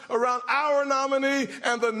coalesce around our nominee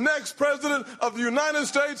and the next president of the United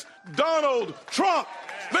States, Donald Trump.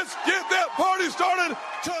 Let's get that party started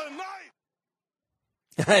tonight.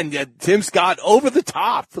 And Tim Scott over the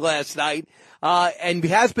top last night, and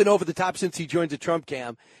has been over the top since he joined the Trump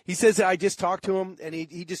camp. He says that I just talked to him, and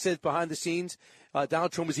he just says behind the scenes,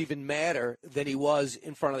 Donald Trump was even madder than he was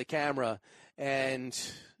in front of the camera. And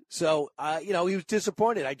so, he was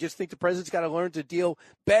disappointed. I just think the president's got to learn to deal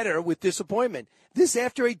better with disappointment. This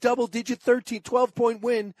after a double-digit 12-point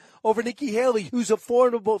win over Nikki Haley, who's a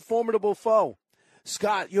formidable foe.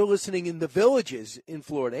 Scott, you're listening in the Villages in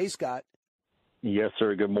Florida. Hey, Scott. Yes,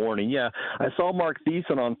 sir. Good morning. Yeah, I saw Mark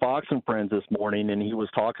Thiessen on Fox and Friends this morning, and he was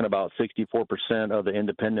talking about 64% of the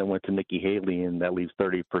independent went to Nikki Haley, and that leaves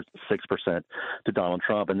 36% to Donald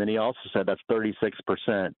Trump. And then he also said that's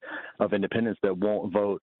 36% of independents that won't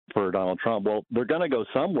vote for Donald Trump. Well, they're going to go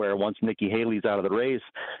somewhere once Nikki Haley's out of the race.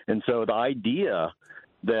 And so the idea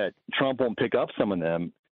that Trump won't pick up some of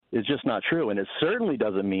them is just not true. And it certainly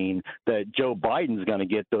doesn't mean that Joe Biden's going to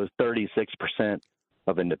get those 36%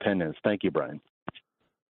 of independents. Thank you, Brian.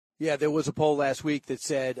 Yeah, there was a poll last week that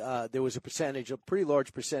said there was a pretty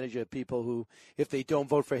large percentage of people who, if they don't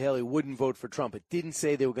vote for Haley, wouldn't vote for Trump. It didn't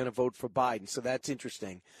say they were going to vote for Biden, so that's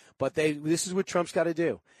interesting. But this is what Trump's got to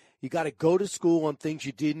do. You got to go to school on things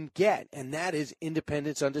you didn't get, and that is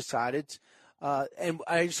independents, undecideds. And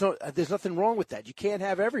there's nothing wrong with that. You can't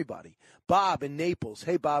have everybody. Bob in Naples.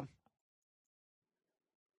 Hey, Bob.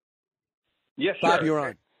 Yes, Bob, sir. You're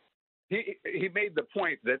on. He made the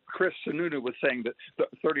point that Chris Sununu was saying that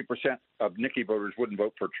 30% of Nikki voters wouldn't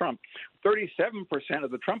vote for Trump. 37%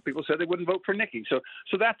 of the Trump people said they wouldn't vote for Nikki. So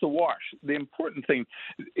that's a wash. The important thing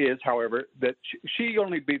is, however, that she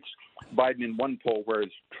only beats Biden in one poll, whereas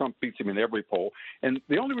Trump beats him in every poll. And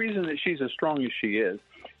the only reason that she's as strong as she is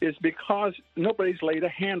because nobody's laid a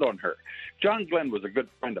hand on her. John Glenn was a good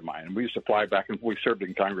friend of mine, and we used to fly back, and we served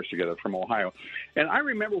in Congress together from Ohio. And I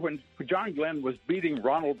remember when John Glenn was beating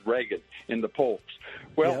Ronald Reagan in the polls.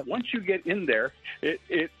 Well, Once you get in there,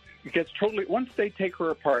 it gets totally – once they take her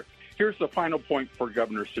apart, here's the final point for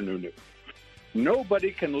Governor Sununu. Nobody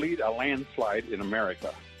can lead a landslide in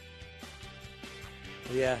America.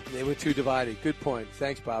 Yeah, they were too divided. Good point.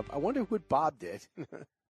 Thanks, Bob. I wonder what Bob did.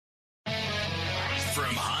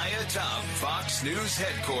 From high atop Fox News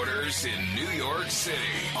headquarters in New York City,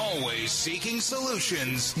 always seeking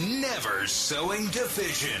solutions, never sowing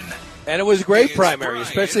division. And it was a great primary, Brian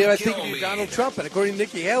especially I think Kilmeade. of Donald Trump. And according to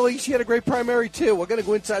Nikki Haley, she had a great primary, too. We're going to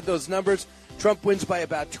go inside those numbers. Trump wins by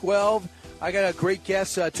about 12. I got a great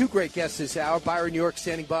guest, two great guests this hour. Byron York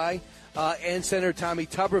standing by, and Senator Tommy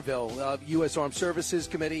Tuberville, U.S. Armed Services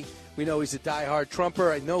Committee. We know he's a diehard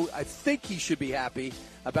Trumper. I think he should be happy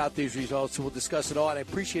about these results, so we'll discuss it all. And I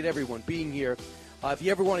appreciate everyone being here. If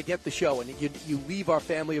you ever want to get the show and you leave our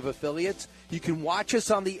family of affiliates, you can watch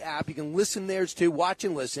us on the app. You can listen there too, watch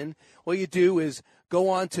and listen. All you do is go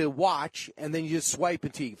on to watch, and then you just swipe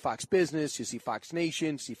into Fox Business. You see Fox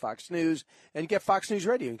Nation, see Fox News, and get Fox News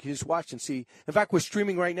Radio. You can just watch and see. In fact, we're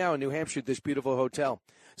streaming right now in New Hampshire, this beautiful hotel.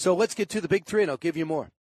 So let's get to the big three, and I'll give you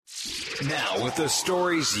more. Now, with the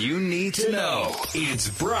stories you need to know, it's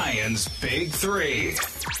Brian's Big Three.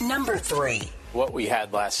 Number 3. What we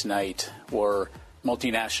had last night were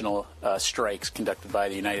multinational strikes conducted by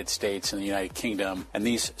the United States and the United Kingdom, and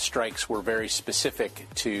these strikes were very specific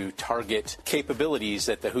to target capabilities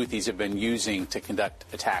that the Houthis have been using to conduct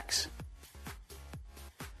attacks.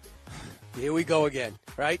 Here we go again,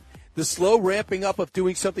 right? The slow ramping up of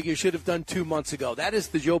doing something you should have done 2 months ago. That is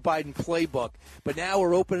the Joe Biden playbook. But now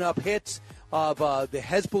we're opening up hits of the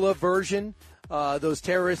Hezbollah version. Those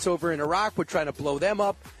terrorists over in Iraq, we're trying to blow them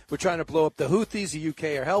up. We're trying to blow up the Houthis. The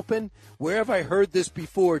UK are helping. Where have I heard this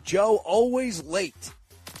before? Joe, always late.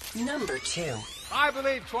 Number 2. I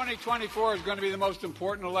believe 2024 is going to be the most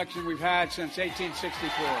important election we've had since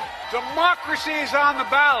 1864. Democracy is on the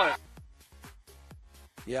ballot.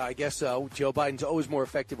 Yeah, I guess so. Joe Biden's always more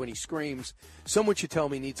effective when he screams. Someone should tell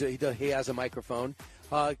me he has a microphone.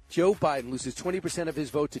 Joe Biden loses 20% of his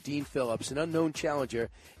vote to Dean Phillips, an unknown challenger,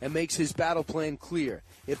 and makes his battle plan clear.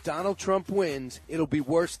 If Donald Trump wins, it'll be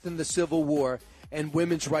worse than the Civil War, and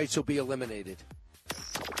women's rights will be eliminated.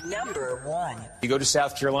 Number 1. You go to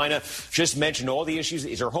South Carolina, just mentioned all the issues.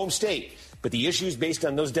 It's her home state. But the issues based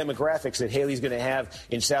on those demographics that Haley's going to have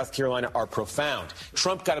in South Carolina are profound.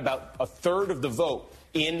 Trump got about a third of the vote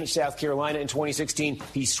in South Carolina in 2016.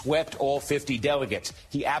 He swept all 50 delegates.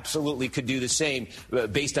 He absolutely could do the same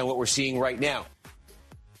based on what we're seeing right now.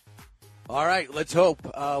 All right, let's hope.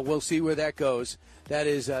 We'll see where that goes. That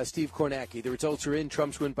is Steve Kornacki. The results are in.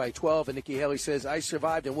 Trump's win by 12, and Nikki Haley says, I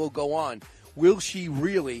survived and we'll go on. Will she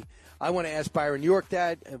really? I want to ask Byron York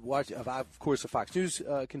that, of course, a Fox News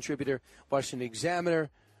contributor, Washington Examiner.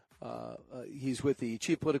 He's with the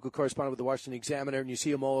chief political correspondent with the Washington Examiner, and you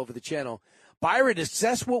see him all over the channel. Byron, is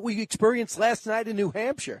that what we experienced last night in New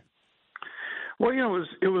Hampshire? Well,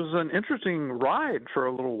 it was an interesting ride for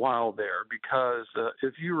a little while there because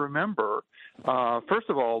if you remember, first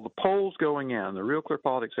of all, the polls going in, the Real Clear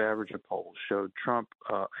Politics average of polls showed Trump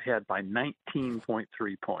ahead by 19.3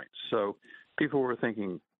 points. So people were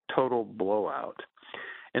thinking total blowout.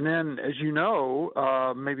 And then, as you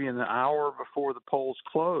know, maybe in the hour before the polls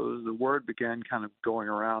closed, the word began kind of going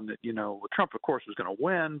around that, Trump, of course, was going to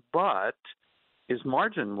win, but his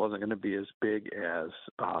margin wasn't going to be as big as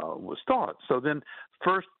was thought. So then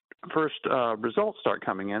first results start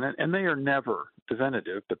coming in, and they are never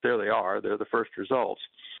definitive, but there they are. They're the first results.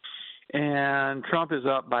 And Trump is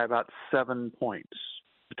up by about 7 points,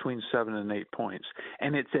 between 7 and 8 points.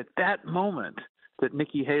 And it's at that moment that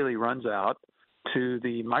Nikki Haley runs out to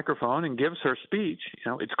the microphone and gives her speech.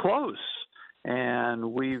 It's close.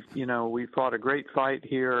 And we've fought a great fight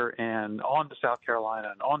here and on to South Carolina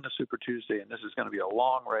and on to Super Tuesday, and this is going to be a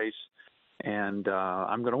long race, and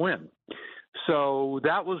I'm going to win. So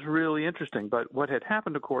that was really interesting. But what had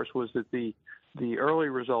happened, of course, was that the early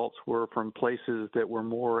results were from places that were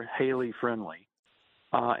more Haley-friendly.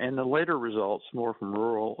 And the later results, more from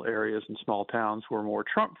rural areas and small towns, were more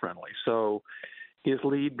Trump-friendly. So his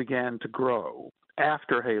lead began to grow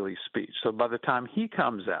after Haley's speech. So by the time he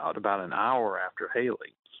comes out, about an hour after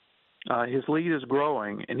Haley, his lead is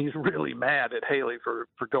growing, and he's really mad at Haley for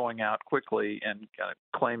going out quickly and kind of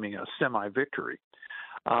claiming a semi-victory.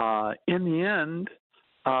 In the end,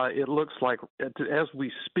 it looks like, as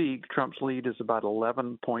we speak, Trump's lead is about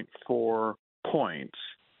 11.4 points.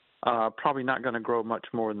 Probably not going to grow much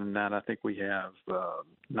more than that. I think we have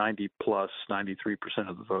 93%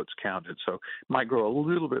 of the votes counted. So might grow a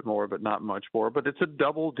little bit more, but not much more. But it's a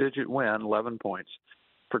double-digit win, 11 points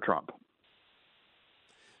for Trump.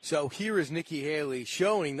 So here is Nikki Haley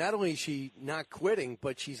showing not only is she not quitting,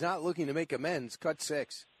 but she's not looking to make amends. Cut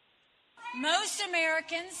 6. Most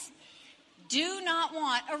Americans do not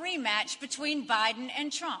want a rematch between Biden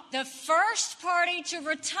and Trump. The first party to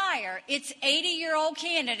retire its 80-year-old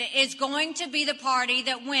candidate is going to be the party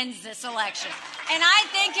that wins this election. And I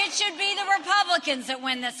think it should be the Republicans that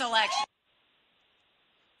win this election.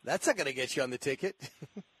 That's not going to get you on the ticket.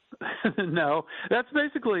 No, that's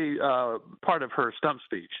basically part of her stump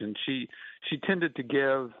speech. And she tended to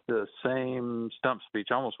give the same stump speech,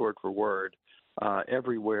 almost word for word,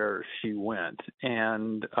 everywhere she went.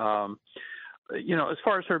 And as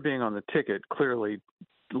far as her being on the ticket, clearly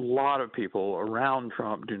a lot of people around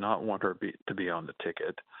Trump do not want her to be on the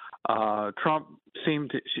ticket. Trump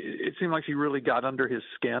it seemed like she really got under his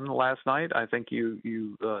skin last night. I think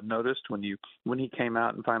you noticed when he came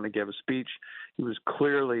out and finally gave a speech, he was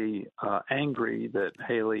clearly angry that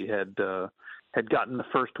Haley had gotten the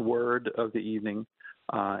first word of the evening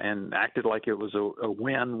and acted like it was a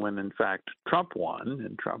win when in fact Trump won,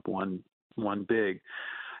 and Trump won big.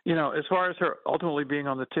 As far as her ultimately being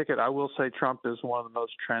on the ticket, I will say Trump is one of the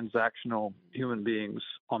most transactional human beings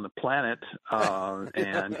on the planet,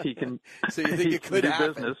 and he can. So you think it could do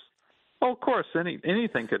happen? Business. Oh, of course,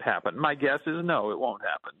 anything could happen. My guess is no, it won't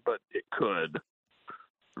happen, but it could.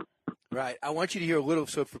 Right. I want you to hear a little.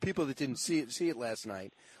 So for people that didn't see it last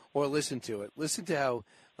night or listen to it, listen to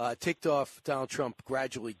how ticked off Donald Trump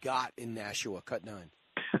gradually got in Nashua. Cut 9.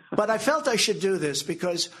 But I felt I should do this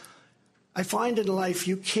because I find in life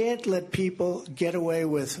you can't let people get away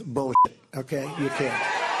with bullshit, okay? You can't.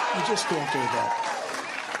 You just can't do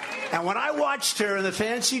that. And when I watched her in the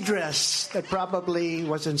fancy dress that probably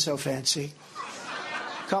wasn't so fancy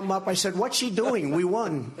come up, I said, what's she doing? We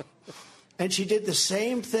won. And she did the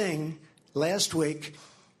same thing last week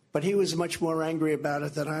But he was much more angry about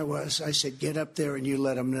it than I was. I said, get up there and you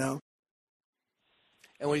let him know.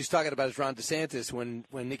 And what he's talking about is Ron DeSantis when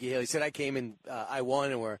Nikki Haley said, I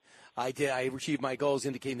won, or I achieved my goals,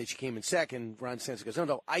 indicating that she came in second. Ron DeSantis goes,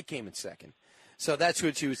 no, I came in second. So that's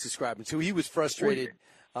what she was describing. So he was frustrated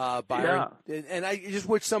by her. And I just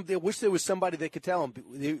wish there was somebody that could tell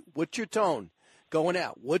him, what's your tone going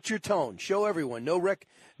out? What's your tone? Show everyone.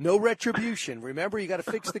 No retribution. Remember, you got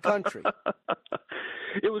to fix the country.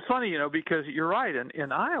 It was funny, because you're right.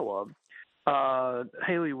 In Iowa,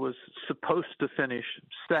 Haley was supposed to finish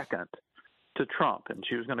second to Trump, and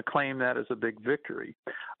she was going to claim that as a big victory.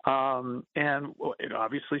 And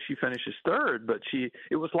obviously she finishes third, but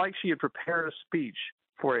it was like she had prepared a speech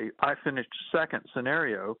for a I finished second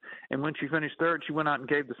scenario, and when she finished third, she went out and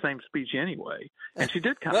gave the same speech anyway. And she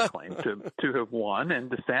did kind of claim to have won,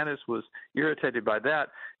 and DeSantis was irritated by that.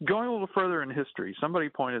 Going a little further in history, somebody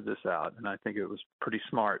pointed this out, and I think it was pretty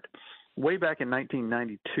smart. Way back in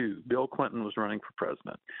 1992, Bill Clinton was running for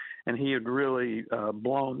president, and he had really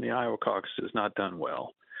blown the Iowa caucuses, not done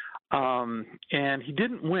well. And he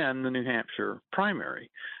didn't win the New Hampshire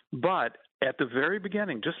primary, but at the very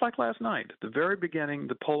beginning, just like last night, at the very beginning,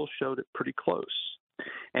 the polls showed it pretty close.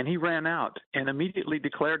 And he ran out and immediately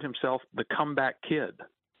declared himself the comeback kid.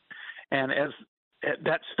 And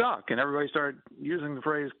that stuck, and everybody started using the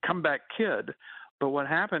phrase comeback kid. But what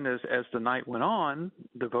happened is, as the night went on,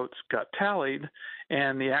 the votes got tallied,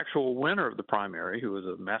 and the actual winner of the primary, who was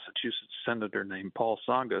a Massachusetts senator named Paul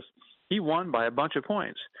Tsongas, he won by a bunch of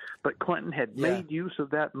points. But Clinton had made use of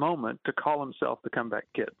that moment to call himself the comeback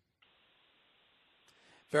kid.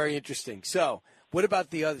 Very interesting. So what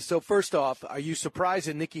about the other? So first off, are you surprised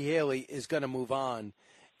that Nikki Haley is going to move on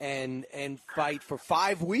and fight for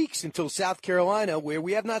 5 weeks until South Carolina, where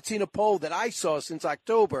we have not seen a poll that I saw since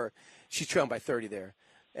October? She's trailing by 30 there,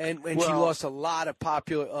 and she lost a lot of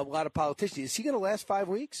politicians. Is she going to last 5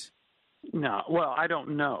 weeks? No, well, I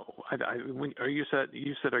don't know. You said,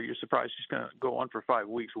 are you surprised she's going to go on for 5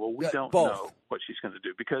 weeks? Well, we don't know what she's going to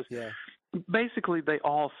do, because basically they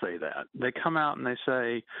all say that. They come out and they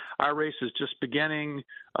say, our race is just beginning.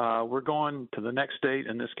 We're going to the next state.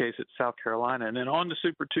 In this case, it's South Carolina, and then on to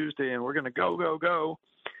Super Tuesday, and we're going to go.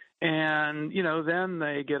 And, then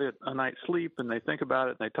they get a night's sleep and they think about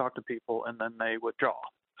it and they talk to people and then they withdraw.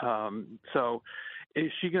 So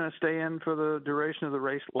is she going to stay in for the duration of the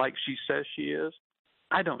race like she says she is?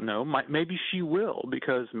 I don't know. Maybe she will,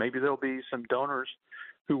 because maybe there'll be some donors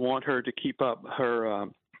who want her to keep up her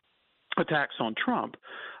attacks on Trump.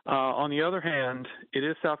 On the other hand, it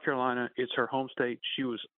is South Carolina. It's her home state. She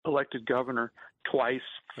was elected governor twice.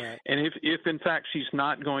 Right. And if in fact she's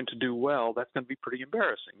not going to do well, that's going to be pretty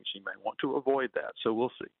embarrassing. She may want to avoid that. So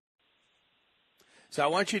we'll see. So I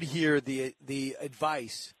want you to hear the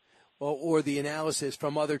advice or the analysis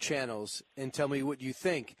from other channels and tell me what you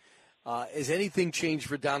think. Has anything changed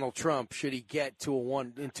for Donald Trump should he get to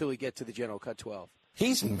until he gets to the general cut 12?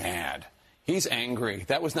 He's mad. He's angry.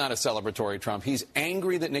 That was not a celebratory Trump. He's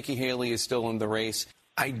angry that Nikki Haley is still in the race.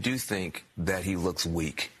 I do think that he looks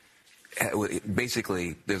weak.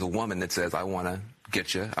 Basically, there's a woman that says, I want to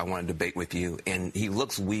get you, I want to debate with you, and he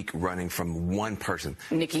looks weak running from one person.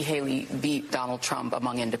 Nikki Haley beat Donald Trump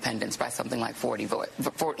among independents by something like 40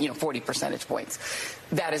 percentage points.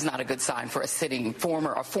 That is not a good sign for a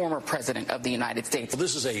former president of the United States.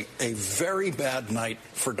 This is a very bad night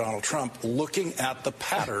for Donald Trump, looking at the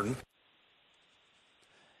pattern.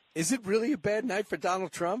 Is it really a bad night for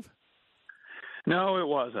Donald Trump? No, it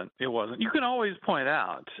wasn't. It wasn't. You can always point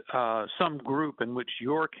out some group in which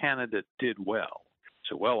your candidate did well.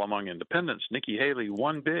 So, well, among independents, Nikki Haley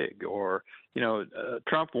won big, or,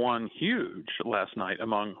 Trump won huge last night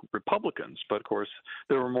among Republicans. But, of course,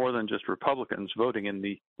 there were more than just Republicans voting in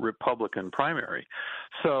the Republican primary.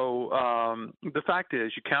 So the fact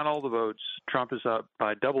is, you count all the votes, Trump is up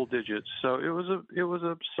by double digits. So it was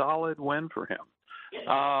a solid win for him.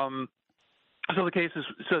 So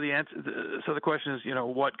the question is,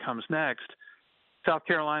 what comes next? South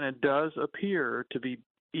Carolina does appear to be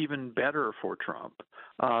even better for Trump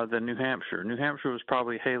than New Hampshire. New Hampshire was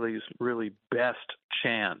probably Haley's really best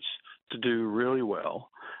chance to do really well.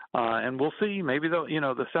 And we'll see. Maybe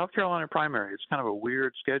the South Carolina primary, it's kind of a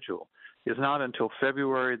weird schedule, is not until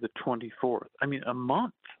February the 24th. I mean, a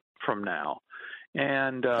month from now.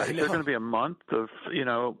 And is there going to be a month of,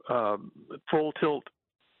 full tilt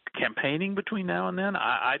campaigning between now and then?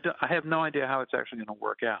 I have no idea how it's actually going to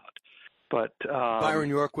work out. But Byron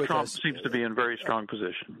York with Trump us. seems to be in very strong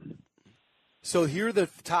position. So here are the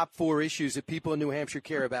top 4 issues that people in New Hampshire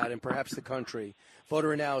care about and perhaps the country.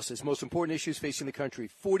 Voter analysis, most important issues facing the country.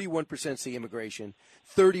 41% say immigration,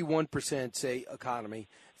 31% say economy.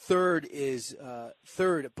 Third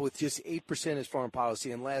with just 8% is foreign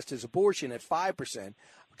policy, and last is abortion at 5%.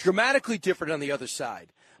 Dramatically different on the other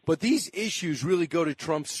side. But these issues really go to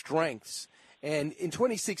Trump's strengths. And in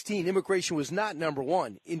 2016, immigration was not number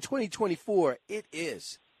one. In 2024, it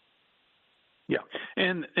is. Yeah,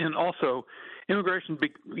 and also immigration,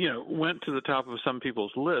 went to the top of some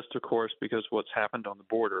people's list, of course, because what's happened on the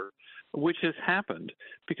border, which has happened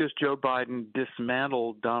because Joe Biden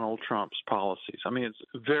dismantled Donald Trump's policies. I mean,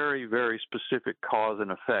 it's very, very specific cause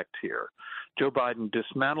and effect here. Joe Biden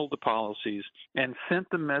dismantled the policies and sent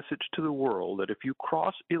the message to the world that if you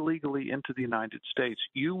cross illegally into the United States,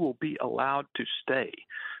 you will be allowed to stay.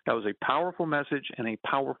 That was a powerful message and a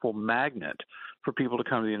powerful magnet for people to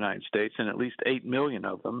come to the United States, and at least 8 million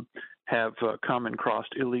of them have come and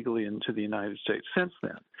crossed illegally into the United States since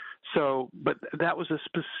then. So, but that was a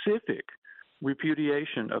specific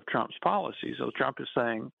repudiation of Trump's policies. So Trump is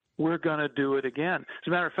saying, we're going to do it again. As a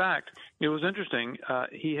matter of fact, it was interesting.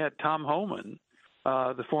 He had Tom Homan,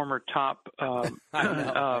 the former top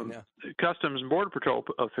Customs and Border Patrol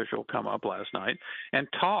official, come up last night and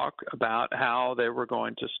talk about how they were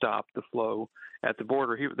going to stop the flow at the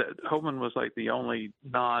border. Homan was like the only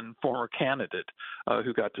non-former candidate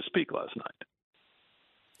who got to speak last night.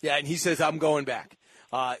 Yeah, and he says, I'm going back.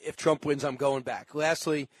 If Trump wins, I'm going back.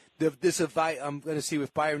 Lastly, this advice, I'm going to see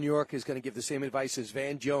if Byron York is going to give the same advice as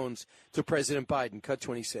Van Jones to President Biden. Cut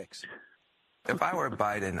 26. If I were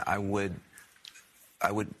Biden, I would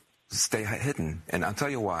stay hidden, and I'll tell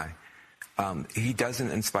you why. He doesn't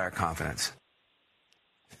inspire confidence.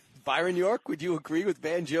 Byron York, would you agree with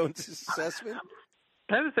Van Jones' assessment?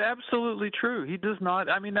 That is absolutely true. He does not.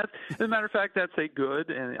 I mean, as a matter of fact, that's a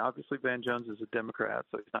good, and obviously Van Jones is a Democrat,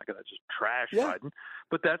 so he's not going to just trash Biden.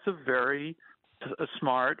 But that's a very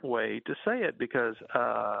smart way to say it because,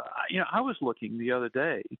 I was looking the other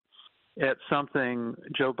day at something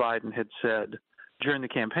Joe Biden had said during the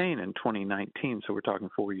campaign in 2019, so we're talking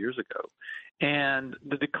 4 years ago. And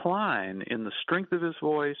the decline in the strength of his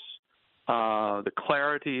voice, the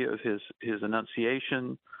clarity of his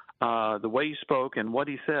enunciation, the way he spoke and what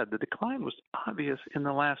he said, the decline was obvious in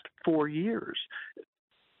the last 4 years.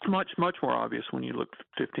 It's much, much more obvious when you look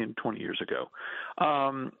 15, 20 years ago.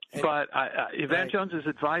 But Van Jones's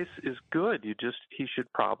advice is good. He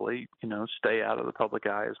should probably, stay out of the public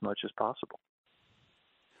eye as much as possible.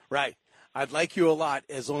 Right. I'd like you a lot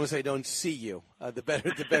as long as I don't see you. The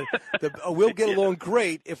better. We'll get along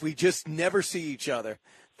great if we just never see each other.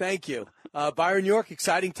 Thank you. Byron York,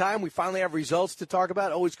 exciting time. We finally have results to talk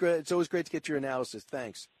about. Always great. It's always great to get your analysis.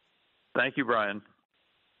 Thanks. Thank you, Brian.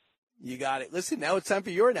 You got it. Listen, now it's time for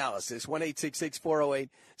your analysis.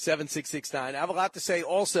 1-866-408-7669. I have a lot to say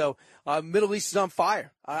also. Middle East is on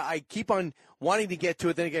fire. I keep on wanting to get to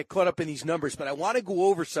it, then I get caught up in these numbers. But I want to go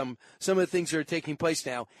over some of the things that are taking place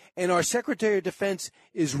now. And our Secretary of Defense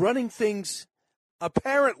is running things,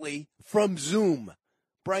 apparently, from Zoom.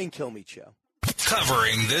 Brian Kilmeade Show.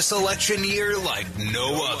 Covering this election year like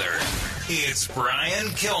no other. It's Brian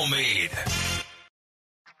Kilmeade.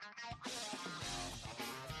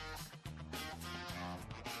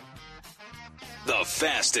 The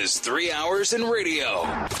fastest 3 hours in radio.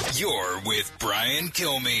 You're with Brian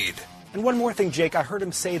Kilmeade. And one more thing, Jake. I heard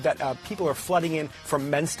him say that people are flooding in from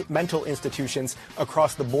mental institutions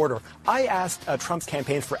across the border. I asked Trump's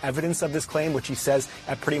campaign for evidence of this claim, which he says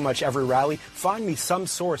at pretty much every rally. Find me some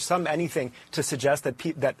source, anything to suggest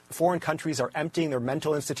that foreign countries are emptying their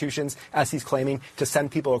mental institutions, as he's claiming, to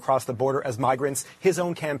send people across the border as migrants. His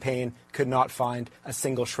own campaign could not find a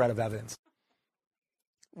single shred of evidence.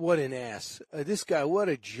 What an ass. This guy, what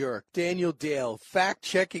a jerk. Daniel Dale,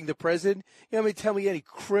 fact-checking the president. Tell me any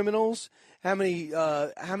criminals? How many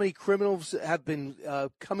criminals have been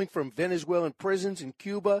coming from Venezuelan prisons in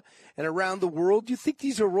Cuba and around the world? Do you think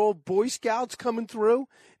these are all Boy Scouts coming through?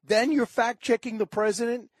 Then you're fact-checking the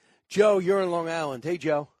president? Joe, you're in Long Island. Hey,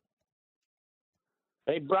 Joe.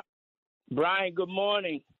 Hey, Brian, good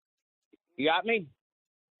morning. You got me?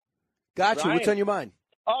 Got you. Brian? What's on your mind?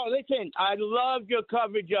 Oh, listen, I loved your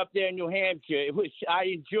coverage up there in New Hampshire. I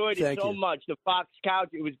enjoyed it so much. The Fox Couch,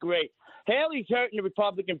 it was great. Haley's hurting the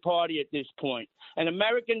Republican Party at this point, and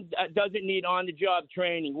America doesn't need on-the-job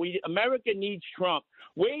training. America needs Trump.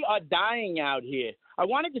 We are dying out here. I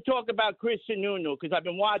wanted to talk about Chris Sununu because I've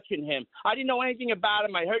been watching him. I didn't know anything about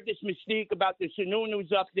him. I heard this mystique about the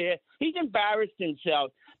Sununus up there. He's embarrassed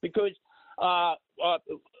himself because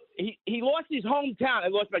he lost his hometown. I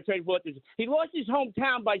lost my train of thought. He lost his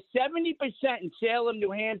hometown by 70% in Salem,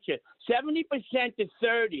 New Hampshire. 70% to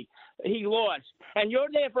 30 he lost. And you're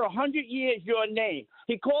there for 100 years, your name.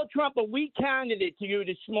 He called Trump a weak candidate to you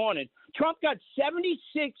this morning. Trump got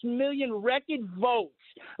 76 million record votes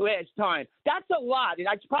last time. That's a lot.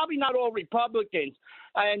 That's probably not all Republicans.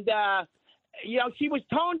 And, she was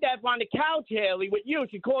tone deaf on the couch, Haley, with you.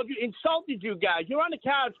 She called you, insulted you guys. You're on the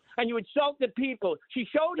couch and you insulted people. She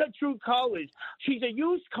showed her true colors. She's a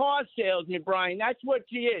used car salesman, Brian. That's what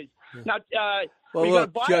she is. Now, well,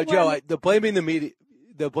 look, Joe, the blaming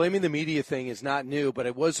the media thing is not new, but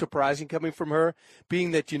it was surprising coming from her,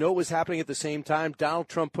 being that what was happening at the same time. Donald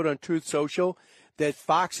Trump put on Truth Social that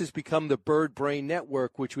Fox has become the Bird Brain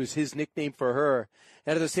Network, which was his nickname for her.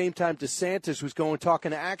 And at the same time, DeSantis was talking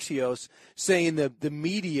to Axios, saying the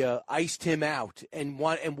media iced him out and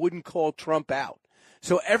wouldn't call Trump out.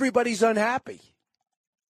 So everybody's unhappy.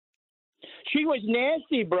 She was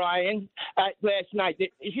nasty, Brian, last night.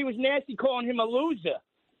 She was nasty calling him a loser.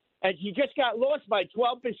 And he just got lost by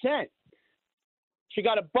 12%. She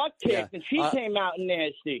got a butt kicked, and she came out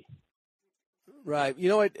nasty. Right. You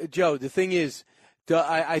know what, Joe, the thing is,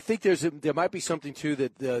 I think there might be something to the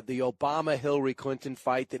Obama-Hillary Clinton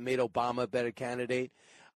fight that made Obama a better candidate.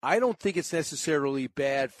 I don't think it's necessarily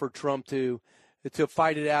bad for Trump to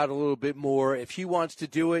fight it out a little bit more. If she wants to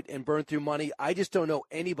do it and burn through money, I just don't know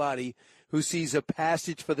anybody who sees a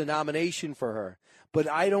passage for the nomination for her. But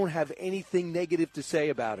I don't have anything negative to say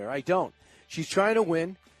about her. I don't. She's trying to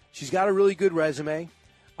win. She's got a really good resume.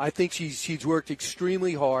 I think she's worked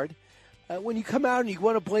extremely hard. When you come out and you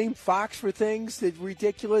want to blame Fox for things that are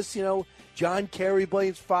ridiculous, John Kerry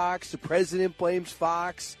blames Fox, the president blames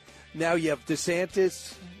Fox. Now you have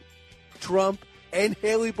DeSantis, Trump, and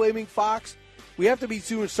Haley blaming Fox. We have to be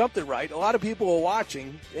doing something right. A lot of people are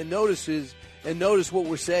watching and notice what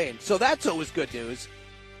we're saying. So that's always good news.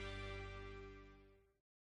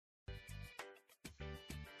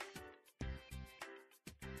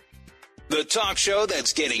 The talk show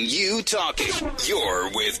that's getting you talking. You're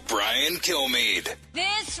with Brian Kilmeade.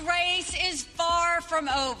 This race is far from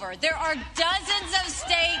over. There are dozens of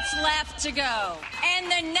states left to go. And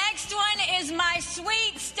the next one is my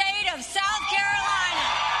sweet state of South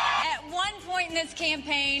Carolina. At one point in this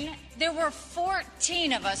campaign, there were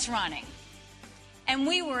 14 of us running. And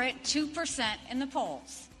we were at 2% in the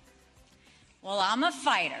polls. Well, I'm a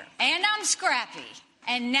fighter, and I'm scrappy.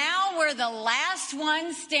 And now we're the last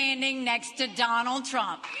one standing next to Donald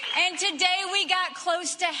Trump. And today we got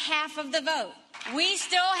close to half of the vote. We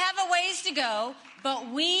still have a ways to go, but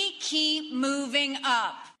we keep moving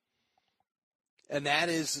up. And that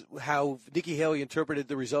is how Nikki Haley interpreted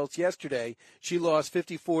the results yesterday. She lost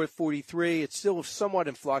 54-43. It's still somewhat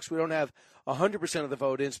in flux. We don't have 100% of the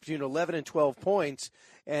vote in. It's between 11 and 12 points.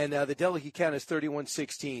 And the delegate count is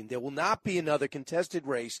 31-16. There will not be another contested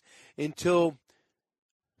race until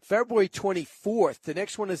February 24th. The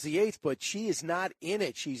next one is the 8th, but she is not in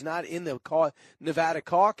it. She's not in the Nevada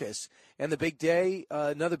caucus. And the big day,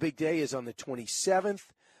 another big day is on the 27th.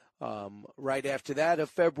 Right after that of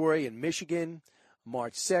February in Michigan,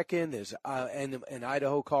 March 2nd. There's an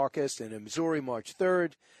Idaho caucus, and in Missouri, March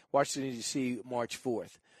 3rd. Washington, D.C., March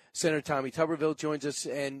 4th. Senator Tommy Tuberville joins us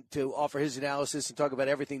and to offer his analysis and talk about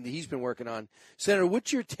everything that he's been working on. Senator,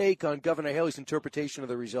 what's your take on Governor Haley's interpretation of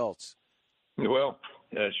the results? Well,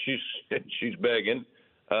 she's begging,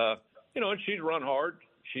 and she's run hard.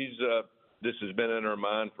 This has been in her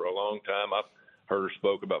mind for a long time. I've heard her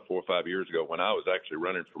spoke about 4 or 5 years ago when I was actually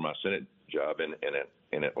running for my Senate job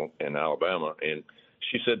in Alabama, and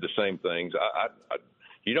she said the same things.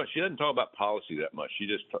 She doesn't talk about policy that much. She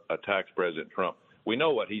just attacks President Trump. We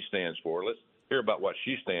know what he stands for. Let's hear about what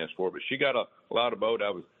she stands for. But she got a lot of vote.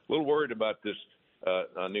 I was a little worried about this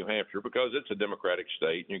New Hampshire because it's a Democratic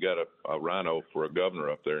state, and you got a rhino for a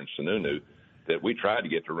governor up there in Sununu that we tried to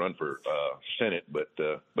get to run for Senate, but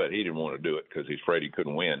he didn't want to do it because he's afraid he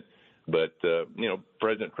couldn't win. But,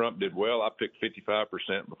 President Trump did well. I picked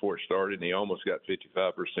 55% before it started, and he almost got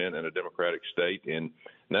 55% in a Democratic state. And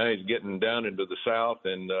now he's getting down into the South,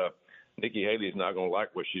 and Nikki Haley is not going to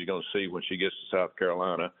like what she's going to see when she gets to South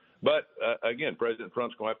Carolina. But, again, President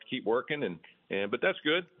Trump's going to have to keep working, but that's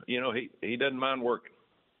good. He doesn't mind working.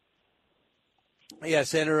 Yeah,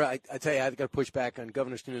 Senator, I tell you, I've got to push back on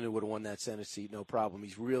Governor Sununu would have won that Senate seat, no problem.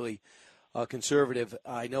 He's really conservative.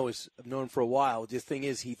 I've known for a while. The thing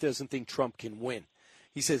is, he doesn't think Trump can win.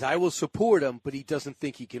 He says, I will support him, but he doesn't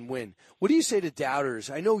think he can win. What do you say to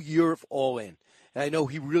doubters? I know you're all in, and I know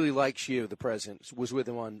he really likes you, the president, was with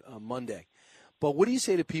him on Monday. But what do you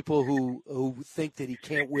say to people who think that he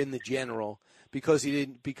can't win the general because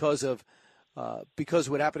of because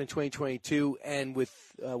of what happened in 2022 and with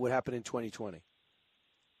what happened in 2020?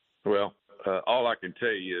 Well, all I can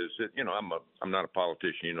tell you is that, I'm not a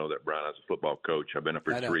politician. You know that, Brian. I was a football coach. I've been up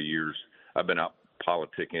here 3 years. I've been out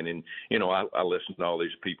politicking, and I listen to all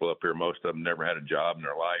these people up here. Most of them never had a job in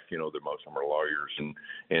their life. Most of them are lawyers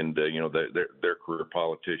and they're career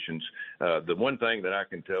politicians. The one thing that I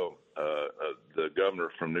can tell the governor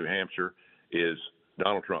from New Hampshire is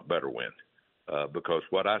Donald Trump better win, because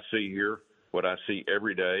what I see here, what I see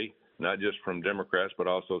every day, not just from Democrats but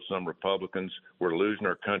also some Republicans, we're losing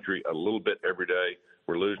our country a little bit every day.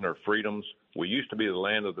 We're losing our freedoms. We used to be the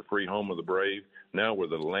land of the free, home of the brave. Now we're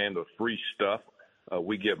the land of free stuff.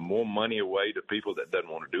 We give more money away to people that doesn't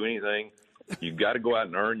want to do anything. You've got to go out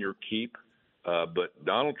and earn your keep. But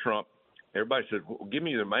Donald Trump, everybody says, well, give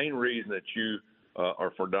me the main reason that you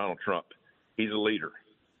are for Donald Trump. He's a leader.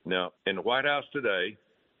 Now, in the White House today,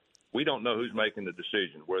 we don't know who's making the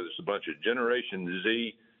decision, whether it's a bunch of Generation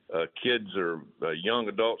Z kids or young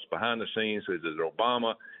adults behind the scenes. Is it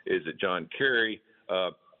Obama? Is it John Kerry?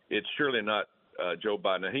 It's surely not Joe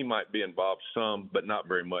Biden. Now, he might be involved some, but not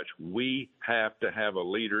very much. We have to have a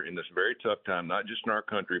leader in this very tough time, not just in our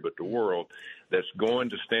country, but the world, that's going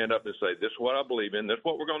to stand up and say, this is what I believe in, this is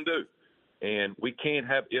what we're going to do. And we can't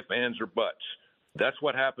have ifs, ands, or buts. That's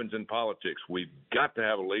what happens in politics. We've got to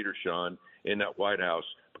have a leader, Sean, in that White House,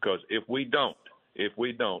 because if we don't,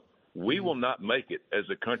 we will not make it as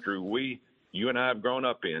a country you and I have grown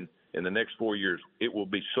up in the next 4 years. It will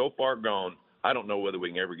be so far gone, I don't know whether we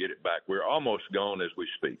can ever get it back. We're almost gone as we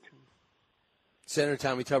speak. Senator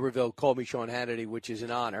Tommy Tuberville called me Sean Hannity, which is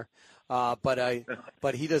an honor. But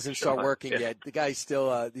he doesn't start working yet. The guy's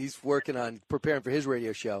still he's working on preparing for his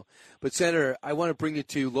radio show. But, Senator, I want to bring you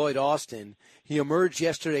to Lloyd Austin. He emerged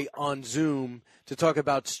yesterday on Zoom to talk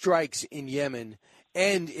about strikes in Yemen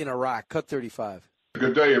and in Iraq. Cut 35.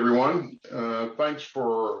 Good day, everyone. Thanks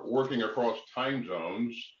for working across time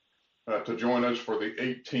zones to join us for the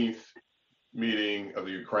 18th meeting of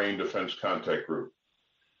the Ukraine Defense Contact Group.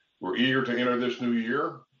 We're eager to enter this new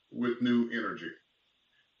year with new energy.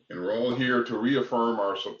 And we're all here to reaffirm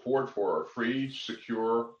our support for a free,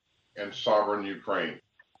 secure, and sovereign Ukraine.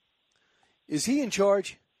 Is he in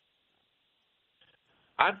charge?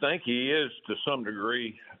 I think he is to some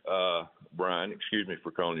degree, Brian. Excuse me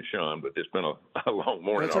for calling you Sean, but it's been a long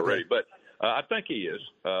morning already. But I think he is.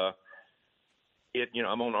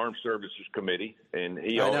 I'm on Armed Services Committee, and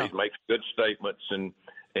he always makes good statements,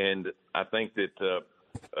 and I think that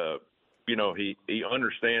he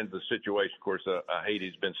understands the situation. Of course, I hate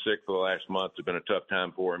he's been sick for the last month. It's been a tough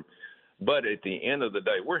time for him. But at the end of the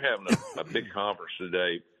day, we're having a big conference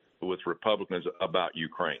today with Republicans about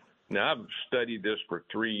Ukraine. Now, I've studied this for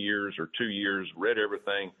 3 years or 2 years, read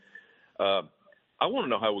everything. I want to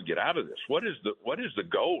know how we get out of this. What is the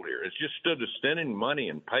goal here? It's just instead of spending money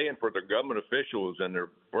and paying for their government officials and their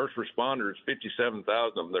first responders, 57,000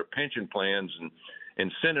 of them, their pension plans,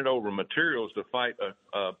 and sending over materials to fight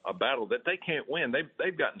a battle that they can't win.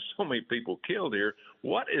 They've gotten so many people killed here.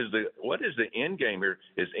 What is the end game here?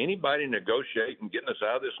 Is anybody negotiating getting us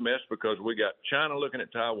out of this mess? Because we got China looking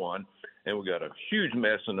at Taiwan, and we got a huge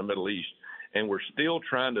mess in the Middle East, and we're still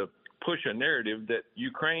trying to push a narrative that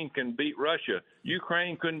Ukraine can beat Russia.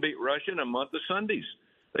 Ukraine couldn't beat Russia in a month of Sundays.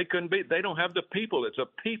 They couldn't beat. They don't have the people. It's a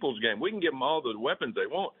people's game. We can give them all the weapons they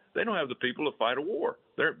want. They don't have the people to fight a war.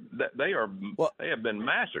 They have been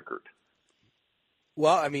massacred.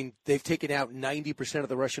 Well, I mean, they've taken out 90% of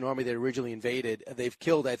the Russian army that originally invaded. They've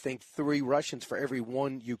killed, I think, 3 Russians for every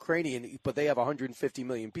 1 Ukrainian, but they have 150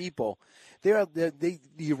 million people. The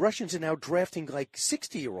Russians are now drafting like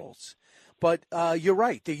 60-year-olds. But you're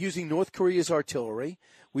right. They're using North Korea's artillery.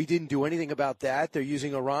 We didn't do anything about that. They're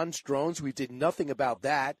using Iran's drones. We did nothing about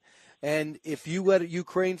that. And if you let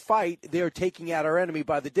Ukraine fight, they're taking out our enemy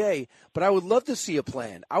by the day. But I would love to see a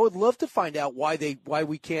plan. I would love to find out why the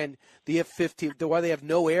F-15, why they have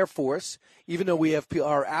no Air Force, even though we have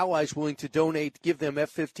our allies willing to donate, give them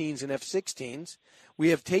F-15s and F-16s. We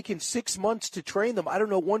have taken 6 months to train them. I don't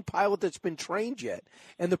know one pilot that's been trained yet.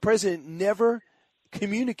 And the president never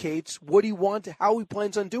communicates what he wants, how he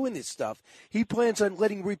plans on doing this stuff. He plans on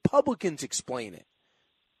letting Republicans explain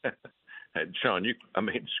it. Sean,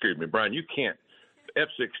 excuse me, Brian, you can't.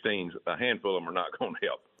 F-16s, a handful of them are not going to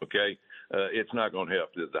help, okay? It's not going to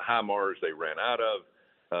help. The HIMARS they ran out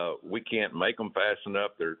of, we can't make them fast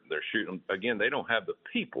enough. They're shooting. Again, they don't have the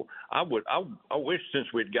people. I wish since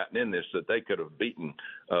we'd gotten in this that they could have beaten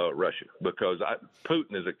Russia, because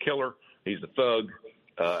Putin is a killer. He's a thug.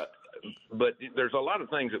 But there's a lot of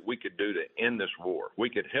things that we could do to end this war. We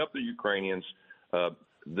could help the Ukrainians.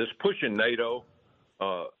 This pushing NATO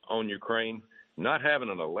on Ukraine, not having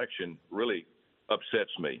an election really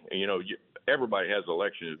upsets me. And, everybody has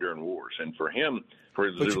elections during wars. And for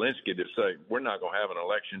Zelensky to say, we're not going to have an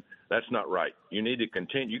election, that's not right. You need to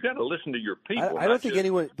continue. You got to listen to your people. I don't think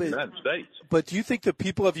anyone – the United States. But do you think the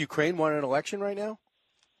people of Ukraine want an election right now?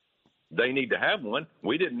 They need to have one.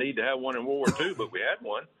 We didn't need to have one in World War II, but we had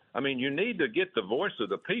one. I mean, you need to get the voice of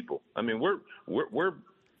the people. I mean, we're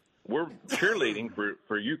cheerleading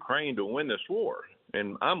for Ukraine to win this war,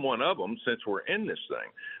 and I'm one of them since we're in this thing.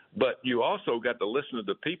 But you also got to listen to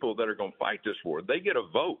the people that are going to fight this war. They get a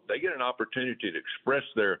vote. They get an opportunity to express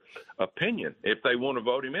their opinion. If they want to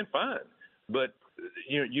vote him in, fine. But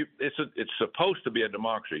it's supposed to be a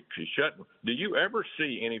democracy. Do you ever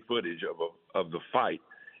see any footage of the fight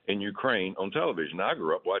in Ukraine on television? I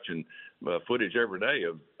grew up watching footage every day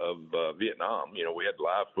of Vietnam. We had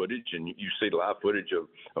live footage, and you see live footage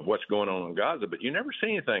of what's going on in Gaza, but you never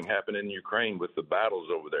see anything happen in Ukraine with the battles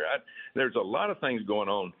over there. There's a lot of things going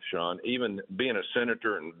on, Sean, even being a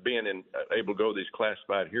senator and being able to go to these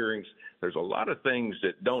classified hearings. There's a lot of things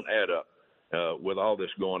that don't add up with all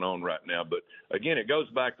this going on right now. But, again, it goes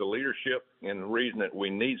back to leadership, and the reason that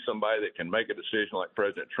we need somebody that can make a decision like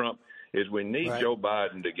President Trump is we need Joe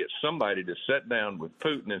Biden to get somebody to sit down with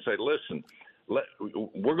Putin and say, listen,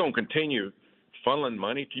 we're going to continue funneling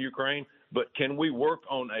money to Ukraine, but can we work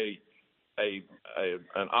on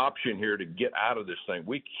an option here to get out of this thing?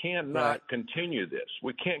 We cannot continue this.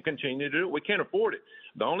 We can't continue to do it. We can't afford it.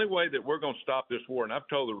 The only way that we're going to stop this war, and I've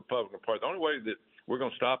told the Republican Party, the only way that we're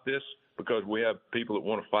going to stop this, because we have people that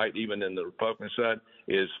want to fight even in the Republican side,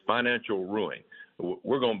 is financial ruin.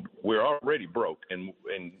 We're already broke, and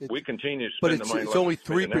we continue to spend the money. It's only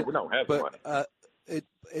 3%. We don't have the money.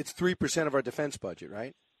 It's 3% of our defense budget,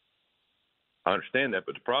 right? I understand that,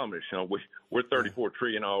 but the problem is, we're $34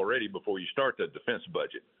 trillion already before you start the defense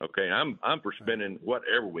budget. Okay, I'm for spending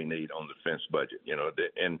whatever we need on the defense budget.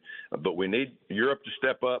 But we need Europe to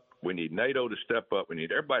step up. We need NATO to step up. We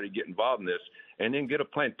need everybody to get involved in this, and then get a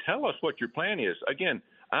plan. Tell us what your plan is. Again,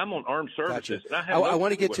 I'm on armed services. Gotcha. And I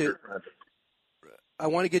want to get to. I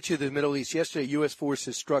want to get you to the Middle East. Yesterday, U.S.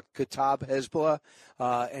 forces struck Kataib Hezbollah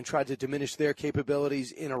and tried to diminish their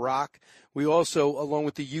capabilities in Iraq. We also, along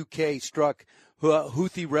with the U.K., struck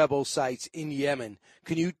Houthi rebel sites in Yemen.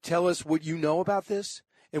 Can you tell us what you know about this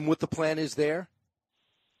and what the plan is there?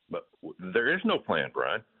 But there is no plan,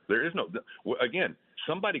 Brian. There is no. Again,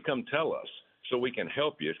 somebody come tell us so we can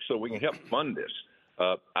help you, so we can help fund this.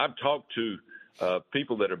 I've talked to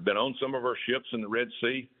people that have been on some of our ships in the Red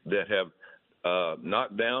Sea that have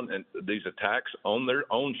knocked down these attacks on their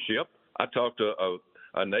own ship. I talked to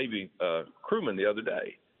a Navy crewman the other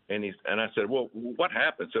day, and I said, well, what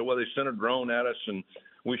happened? So, well, they sent a drone at us, and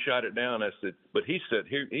we shot it down. I said, but he said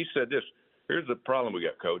this. Here's the problem we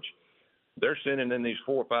got, Coach. They're sending in these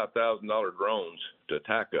 $4,000 or $5,000 drones to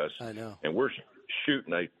attack us. I know. And we're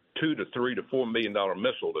shooting a $2 to $3 to $4 million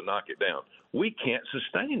missile to knock it down. We can't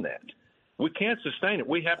sustain that. We can't sustain it.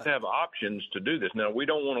 We have to have options to do this. Now, we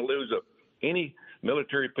don't want to lose any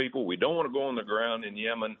military people. We don't want to go on the ground in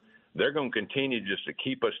Yemen. They're going to continue just to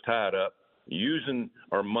keep us tied up, using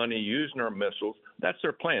our money, using our missiles. That's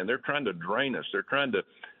their plan. They're trying to drain us. They're trying to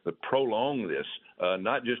prolong this,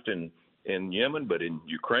 not just in Yemen, but in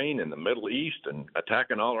Ukraine and the Middle East, and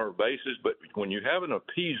attacking all our bases. But when you have an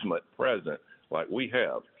appeasement president like we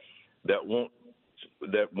have, that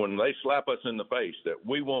when they slap us in the face, that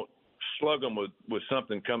we won't slug them with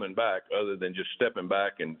something coming back other than just stepping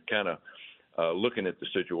back and kind of looking at the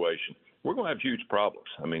situation, we're going to have huge problems.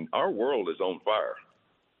 I mean, our world is on fire.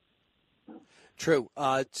 True.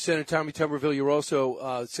 Senator Tommy Tuberville, you're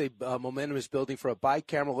also momentum is building for a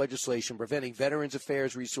bicameral legislation preventing Veterans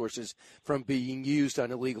Affairs resources from being used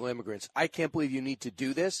on illegal immigrants. I can't believe you need to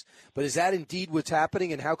do this, but is that indeed what's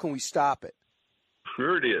happening, and how can we stop it?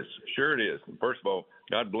 Sure it is. Sure it is. First of all,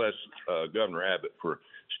 God bless Governor Abbott for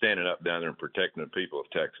standing up down there and protecting the people of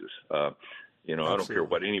Texas. I don't care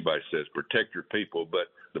what anybody says, protect your people, but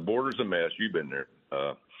the border's a mess. You've been there,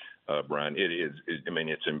 Brian. It is.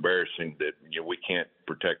 It's embarrassing that we can't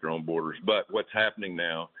protect our own borders. But what's happening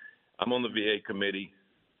now, I'm on the VA committee.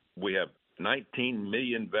 We have 19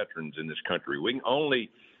 million veterans in this country. We can only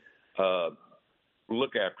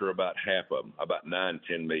look after about half of them, about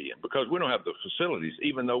 9-10 million, because we don't have the facilities.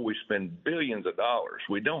 Even though we spend billions of dollars,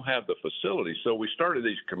 we don't have the facilities. So we started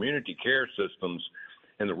these community care systems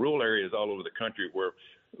in the rural areas all over the country, where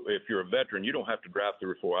if you're a veteran, you don't have to drive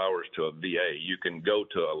 3 or 4 hours to a VA. You can go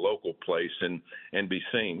to a local place and be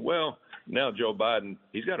seen. Well, now Joe Biden,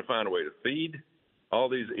 he's got to find a way to feed all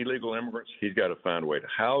these illegal immigrants. He's got to find a way to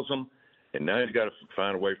house them. And now he's got to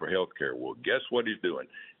find a way for health care. Well, guess what he's doing?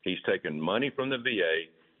 He's taking money from the VA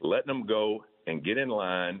letting them go and get in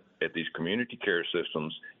line at these community care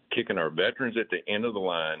systems, kicking our veterans at the end of the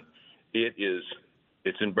line.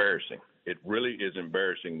 It's embarrassing. It really is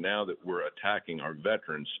embarrassing now that we're attacking our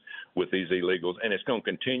veterans with these illegals, and it's going to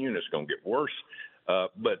continue and it's going to get worse.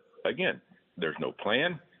 But again, there's no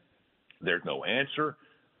plan. There's no answer.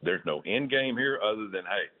 There's no end game here other than,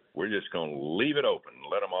 hey, we're just going to leave it open and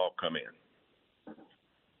let them all come in.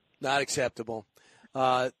 Not acceptable.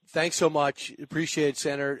 Thanks so much. Appreciate it,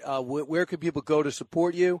 Senator. Where can people go to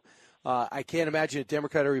support you? I can't imagine a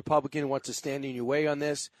Democrat or Republican wants to stand in your way on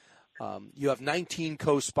this. You have 19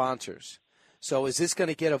 co-sponsors. So is this going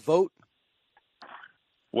to get a vote?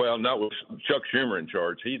 Well, not with Chuck Schumer in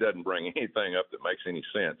charge. He doesn't bring anything up that makes any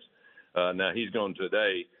sense. Now, he's going to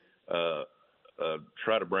today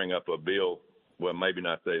try to bring up a bill, well, maybe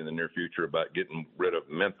not today, in the near future, about getting rid of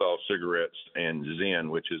menthol cigarettes and Zen,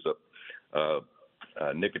 which is a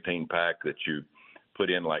nicotine pack that you put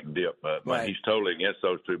in like dip. Right. He's totally against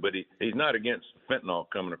those two. But he's not against fentanyl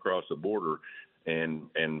coming across the border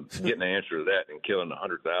and getting the answer to that and killing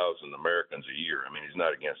 100,000 Americans a year. I mean, he's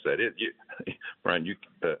not against that. Brian, you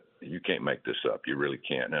can't make this up. You really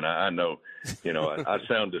can't. And I know, I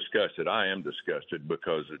sound disgusted. I am disgusted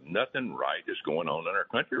because nothing right is going on in our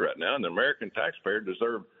country right now, and the American taxpayer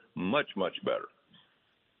deserve much, much better.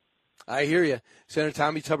 I hear you. Senator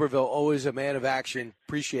Tommy Tuberville, always a man of action.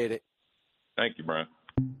 Appreciate it. Thank you, Brian.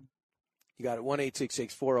 You got it,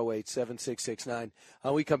 1-866-408-7669.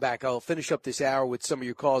 When we come back, I'll finish up this hour with some of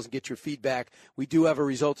your calls and get your feedback. We do have a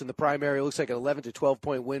result in the primary. It looks like an 11 to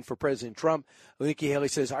 12-point win for President Trump. Nikki Haley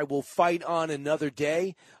says, I will fight on another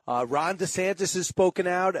day. Ron DeSantis has spoken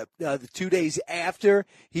out the 2 days after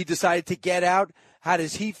he decided to get out. How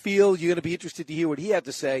does he feel? You're going to be interested to hear what he had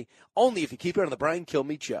to say, only if you keep it on the Brian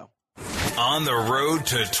Kilmeade Show. On the road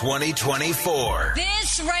to 2024.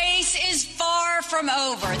 This race is far from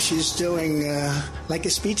over. She's doing like a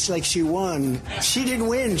speech like she won. She didn't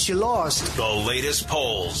win. She lost. The latest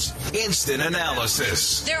polls, instant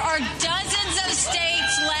analysis. There are dozens of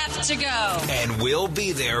states left to go. And we'll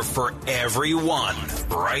be there for everyone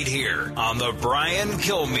right here on the Brian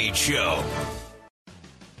Kilmeade Show.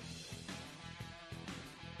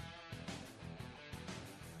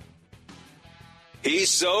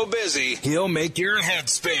 He's so busy, he'll make your head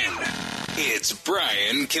spin. It's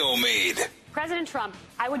Brian Kilmeade. President Trump,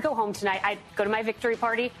 I would go home tonight. I'd go to my victory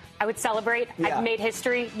party. I would celebrate. Yeah. I've made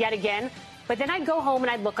history yet again. But then I'd go home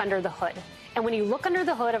and I'd look under the hood. And when you look under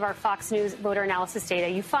the hood of our Fox News voter analysis data,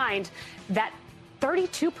 you find that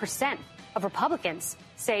 32% of Republicans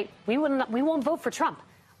say we won't vote for Trump.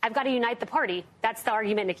 I've got to unite the party. That's the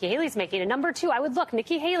argument Nikki Haley's making. And number two, I would look.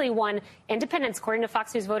 Nikki Haley won independents, according to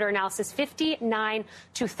Fox News voter analysis, 59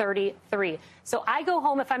 to 33. So I go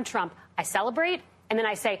home if I'm Trump. I celebrate, and then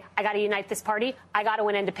I say, I got to unite this party. I got to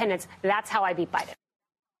win independents. That's how I beat Biden.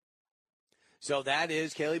 So that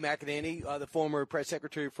is Kayleigh McEnany, the former press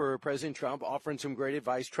secretary for President Trump, offering some great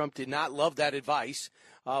advice. Trump did not love that advice,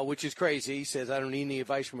 which is crazy. He says, I don't need any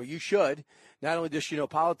advice from her. You should. Not only does she know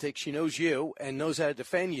politics, she knows you and knows how to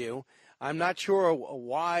defend you. I'm not sure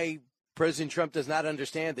why President Trump does not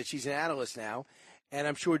understand that she's an analyst now. And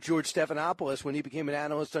I'm sure George Stephanopoulos, when he became an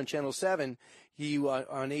analyst on Channel 7,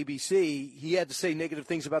 on ABC, he had to say negative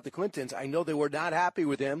things about the Clintons. I know they were not happy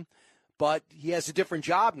with him, but he has a different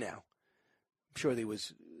job now. I'm sure there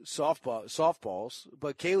was softballs,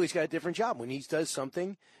 but Kayleigh's got a different job. When he does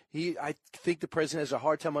something, I think the president has a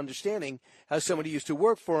hard time understanding how somebody who used to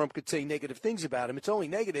work for him could say negative things about him. It's only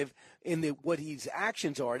negative in what his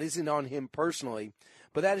actions are. It isn't on him personally,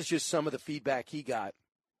 but that is just some of the feedback he got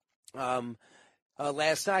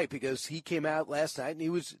last night, because he came out last night and he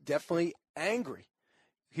was definitely angry.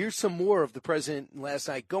 Here's some more of the president last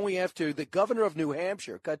night going after the governor of New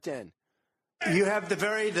Hampshire. Cut 10. You have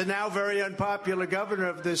the now very unpopular governor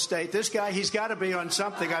of this state. This guy, he's got to be on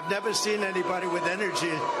something. I've never seen anybody with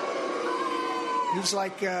energy. He's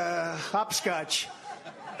like hopscotch.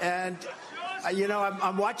 And,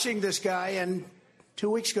 I'm watching this guy, and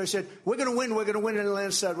 2 weeks ago he said, we're going to win in the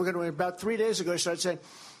landslide. We're going to win. About 3 days ago he started saying,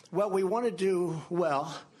 well, we want to do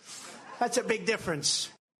well. That's a big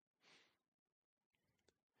difference.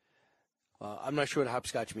 I'm not sure what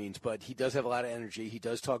hopscotch means, but he does have a lot of energy. He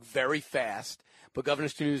does talk very fast. But Governor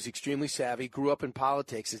Sununu is extremely savvy, grew up in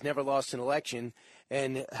politics, has never lost an election,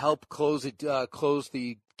 and helped close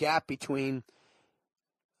the gap between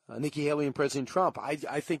Nikki Haley and President Trump. I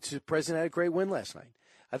think the president had a great win last night.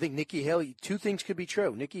 I think Nikki Haley, two things could be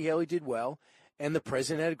true. Nikki Haley did well, and the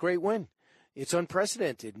president had a great win. It's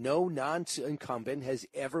unprecedented. No non-incumbent has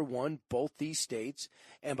ever won both these states.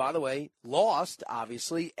 And by the way, lost,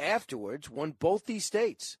 obviously, afterwards, won both these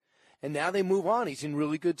states. And now they move on. He's in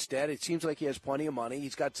really good stead. It seems like he has plenty of money.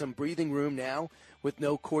 He's got some breathing room now with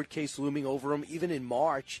no court case looming over him, even in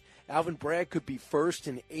March. Alvin Bragg could be first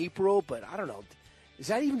in April, but I don't know. Is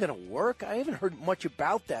that even going to work? I haven't heard much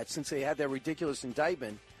about that since they had that ridiculous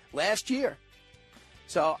indictment last year.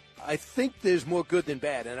 So I think there's more good than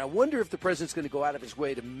bad. And I wonder if the president's going to go out of his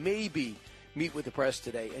way to maybe meet with the press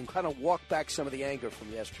today and kind of walk back some of the anger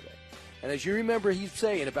from yesterday. And as you remember, he's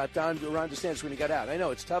saying about Ron DeSantis when he got out. I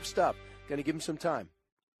know it's tough stuff. Going to give him some time.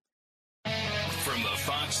 From the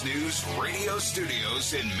Fox News radio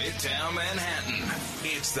studios in Midtown Manhattan,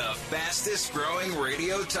 it's the fastest growing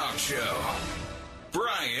radio talk show.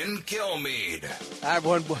 Brian Kilmeade. Hi,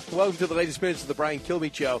 everyone. Welcome to the latest minutes of the Brian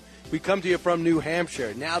Kilmeade Show. We come to you from New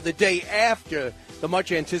Hampshire. Now, the day after the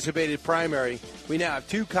much-anticipated primary, we now have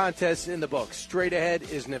 2 contests in the books. Straight ahead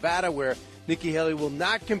is Nevada, where Nikki Haley will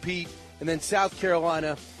not compete, and then South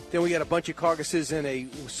Carolina. Then we got a bunch of caucuses and a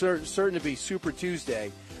certain to be Super Tuesday.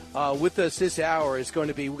 With us this hour is going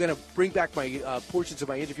to be, we're going to bring back my portions of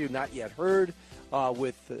my interview not yet heard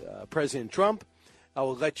with President Trump. I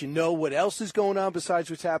will let you know what else is going on besides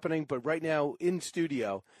what's happening. But right now in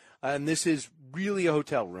studio, and this is really a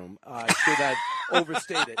hotel room. I should not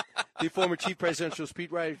overstate it. The former chief presidential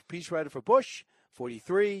speech writer for Bush,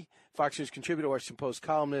 43, Fox News contributor, Washington Post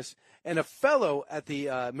columnist, and a fellow at the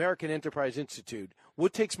American Enterprise Institute.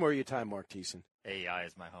 What takes more of your time, Mark Thiessen? AEI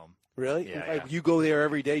is my home. Really? Yeah. You go there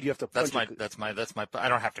every day? Do you have to punch That's my I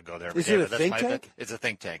don't have to go there every day. Is it a think tank? It's a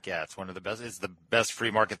think tank, yeah. It's one of the best. It's the best free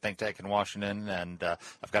market think tank in Washington, and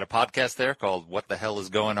I've got a podcast there called What the Hell is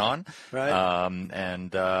Going On? Right.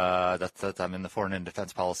 That's I'm in the Foreign and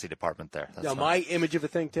Defense Policy Department there. Now, my image of a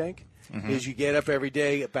think tank is you get up every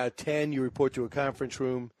day, about 10, you report to a conference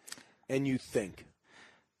room, and you think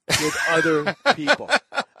with other people.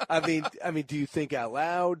 I mean, do you think out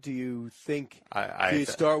loud? Do you think? Do you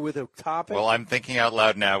start with a topic? Well, I'm thinking out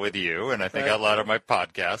loud now with you, and I think out loud on my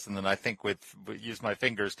podcast, and then I think use my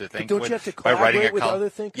fingers to think. But don't you have to collaborate with other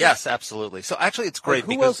thinkers? Yes, absolutely. So actually, it's great.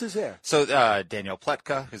 Who else is there? So Daniel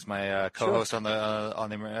Pletka, who's my co-host on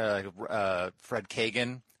the Fred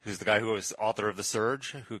Kagan, who's the guy who was author of The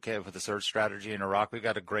Surge, who came up with the Surge strategy in Iraq. We've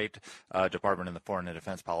got a great department in the Foreign and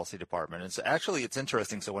Defense Policy Department. And so actually it's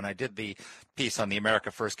interesting. So when I did the piece on the America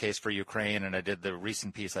First case for Ukraine, and I did the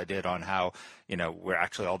recent piece I did on how, where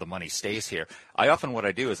actually all the money stays here, what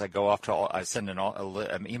I do is I go off to I send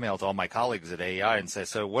an email to all my colleagues at AEI and say,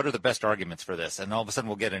 so what are the best arguments for this? And all of a sudden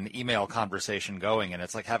we'll get an email conversation going, and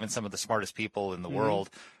it's like having some of the smartest people in the world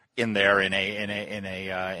in there in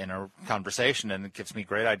a conversation, and it gives me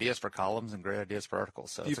great ideas for columns and great ideas for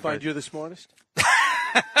articles. So do you find you're the smartest?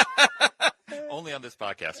 Only on this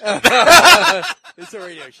podcast. It's a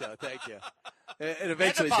radio show. Thank you. And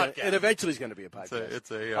eventually it's going to be a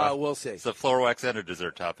podcast. We'll see. It's a floor wax and a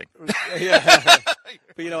dessert topping. Yeah.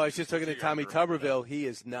 But I was just talking to Tommy Tuberville. He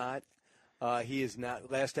is not.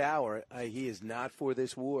 Last hour, he is not for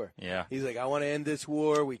this war. Yeah. He's like, I want to end this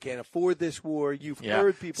war. We can't afford this war. You've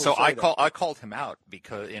heard people say that. So I called him out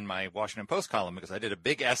because in my Washington Post column, because I did a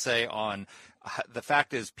big essay on the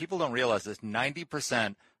fact is people don't realize this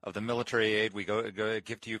 90% of the military aid we go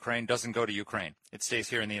give to Ukraine doesn't go to Ukraine. It stays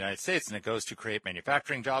here in the United States, and it goes to create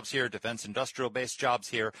manufacturing jobs here, defense industrial-based jobs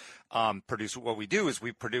here. Produce what we do is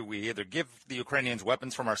we either give the Ukrainians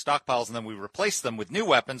weapons from our stockpiles, and then we replace them with new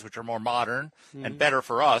weapons, which are more modern and better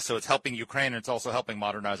for us. So it's helping Ukraine, and it's also helping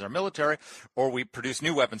modernize our military. Or we produce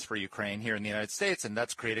new weapons for Ukraine here in the United States, and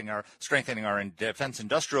that's strengthening our defense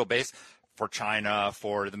industrial base for China,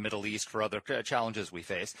 for the Middle East, for other challenges we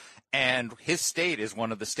face. And his state is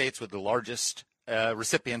one of the states with the largest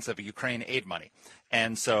recipients of Ukraine aid money.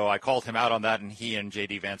 And so I called him out on that, and he and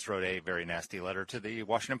J.D. Vance wrote a very nasty letter to the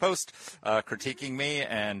Washington Post critiquing me,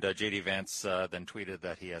 and J.D. Vance then tweeted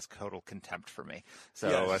that he has total contempt for me.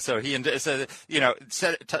 So said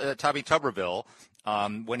Tommy Tuberville,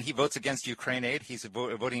 when he votes against Ukraine aid, he's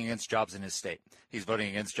voting against jobs in his state. He's voting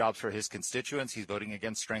against jobs for his constituents. He's voting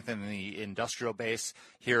against strengthening the industrial base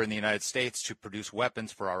here in the United States to produce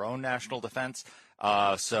weapons for our own national defense.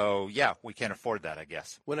 We can't afford that, I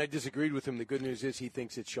guess. When I disagreed with him, the good news is he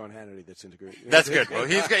thinks it's Sean Hannity that's integrated. That's good. Well,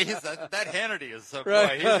 that Hannity is so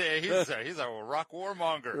right. He's a rock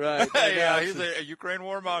warmonger. Right. Yeah, he's a Ukraine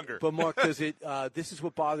warmonger. But Mark, this is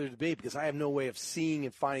what bothers me, because I have no way of seeing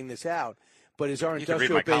and finding this out. But is our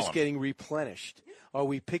industrial base getting replenished? Are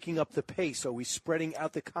we picking up the pace? Are we spreading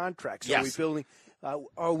out the contracts? Yes. Are we building?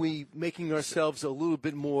 Are we making ourselves a little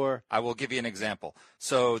bit more? I will give you an example.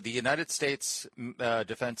 So the United States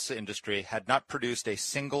defense industry had not produced a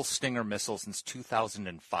single Stinger missile since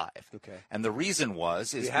 2005. Okay. And the reason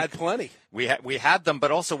was we had plenty. We had them,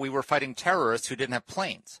 but also we were fighting terrorists who didn't have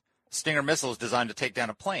planes. Stinger missiles designed to take down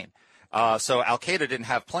a plane. So Al-Qaeda didn't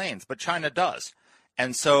have planes, but China does.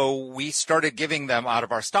 And so we started giving them out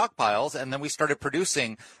of our stockpiles, and then we started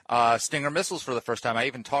producing Stinger missiles for the first time. I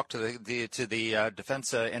even talked to the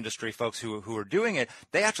defense industry folks who were doing it.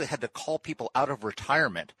 They actually had to call people out of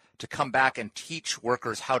retirement to come back and teach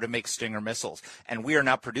workers how to make Stinger missiles. And we are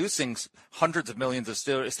now producing hundreds of millions of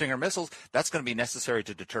Stinger missiles. That's going to be necessary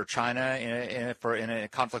to deter China in a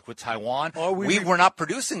conflict with Taiwan. We were not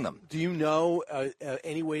producing them. Do you know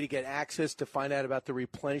any way to get access to find out about the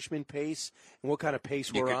replenishment pace and what kind of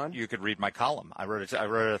pace we're on? You could read my column. I wrote a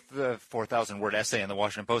 4,000-word essay in the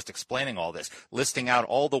Washington Post explaining all this, listing out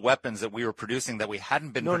all the weapons that we were producing that we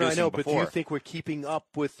hadn't been producing before. No, I know, but do you think we're keeping up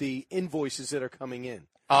with the invoices that are coming in?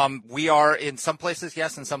 We are in some places,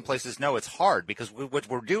 yes, in some places, no. It's hard because what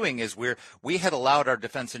we're doing is we had allowed our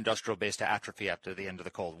defense industrial base to atrophy after the end of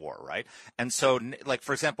the Cold War, right? And so, like,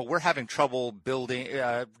 for example, we're having trouble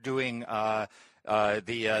doing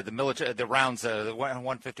the military, the rounds, the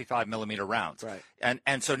 155 millimeter rounds. Right.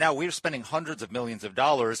 And so now we're spending hundreds of millions of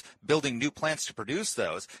dollars building new plants to produce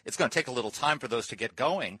those. It's going to take a little time for those to get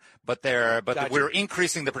going, but Gotcha. we're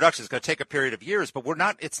increasing the production. It's going to take a period of years, but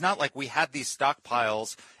it's not like we had these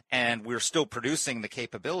stockpiles and we're still producing the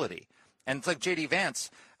capability. And it's like J.D.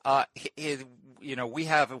 Vance, we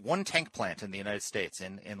have one tank plant in the United States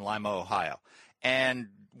in Lima, Ohio, and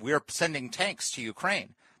we're sending tanks to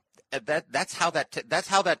Ukraine. That's how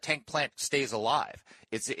that tank plant stays alive.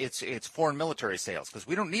 It's foreign military sales because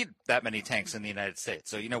we don't need that many tanks in the United States.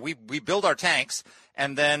 So we build our tanks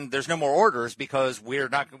and then there's no more orders because we're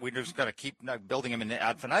just going to keep building them in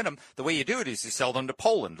ad infinitum. The way you do it is you sell them to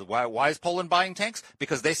Poland. Why is Poland buying tanks?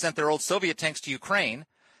 Because they sent their old Soviet tanks to Ukraine.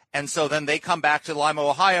 And so then they come back to Lima,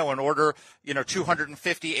 Ohio and order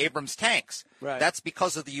 250 Abrams tanks. Right. That's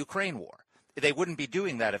because of the Ukraine war. They wouldn't be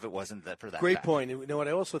doing that if it wasn't for that. Great point. You know what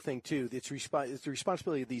I also think, too, it's the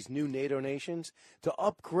responsibility of these new NATO nations to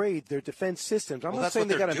upgrade their defense systems. I'm not saying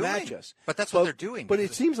they got to match us. But that's what they're doing. But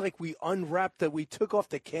it seems like we unwrapped that we took off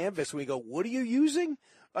the canvas and we go, what are you using?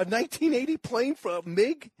 A 1980 plane for a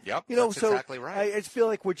MiG? Yep, that's exactly right. I feel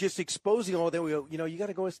like we're just exposing all that. We go, you got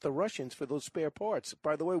to go ask the Russians for those spare parts.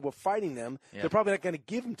 By the way, we're fighting them. Yeah. They're probably not going to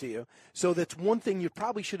give them to you. So that's one thing you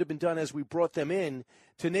probably should have been done as we brought them in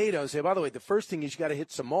to NATO and say, by the way, the first thing is you got to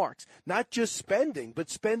hit some marks. Not just spending, but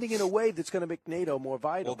spending in a way that's going to make NATO more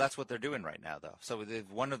vital. Well, that's what they're doing right now, though. So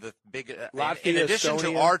one of the big, Latvia, in addition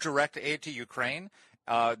Estonia. to our direct aid to Ukraine,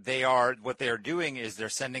 what they are doing is they're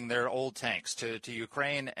sending their old tanks to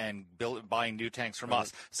Ukraine and buying new tanks from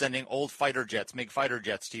us, sending old fighter jets, MiG fighter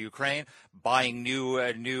jets to Ukraine, buying new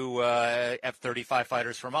F-35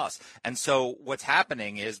 fighters from us. And so what's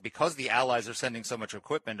happening is because the allies are sending so much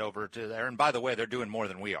equipment over to there, and by the way, they're doing more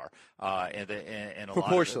than we are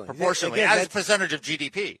proportionally as a percentage of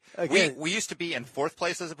GDP. We used to be in fourth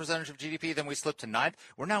place as a percentage of GDP, then we slipped to ninth.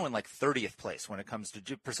 We're now in like 30th place when it comes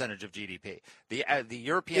to percentage of GDP. The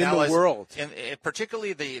European allies, the world,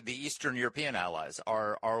 particularly the Eastern European allies,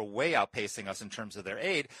 are way outpacing us in terms of their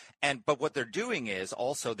aid. But what they're doing is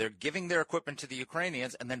also they're giving their equipment to the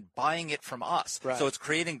Ukrainians and then buying it from us. Right. So it's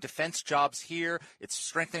creating defense jobs here. It's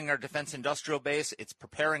strengthening our defense industrial base. It's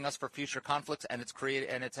preparing us for future conflicts, and it's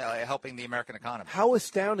helping the American economy. How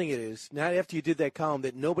astounding it is now after you did that column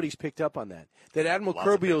that nobody's picked up on that. That Admiral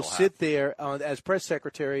Kirby will sit there as press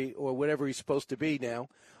secretary or whatever he's supposed to be now.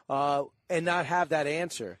 And not have that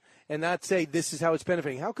answer and not say this is how it's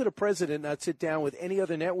benefiting. How could a president not sit down with any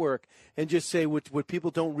other network and just say what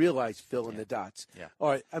people don't realize, fill in the dots? Yeah. All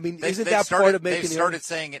right. I mean, isn't that part of making They've started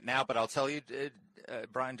saying it now, but I'll tell you,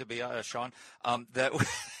 Brian, Sean, that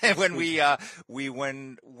when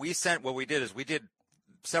we sent, what we did is we did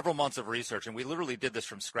several months of research, and we literally did this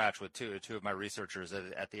from scratch with two of my researchers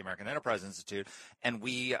at the American Enterprise Institute. And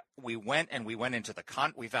we went into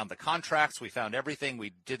we found the contracts, we found everything.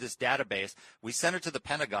 We did this database. We sent it to the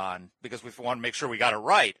Pentagon because we want to make sure we got it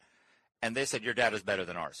right. And they said, your data's better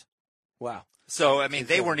than ours. Wow. So, I mean,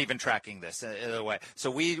 they weren't even tracking this in a way.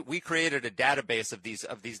 So we created a database of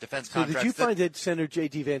these defense contracts. So did you find that Senator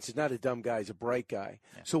J.D. Vance is not a dumb guy, he's a bright guy.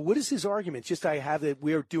 Yeah. So what is his argument? Just I have that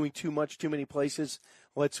we're doing too many places.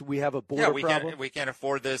 We have a border problem. We can't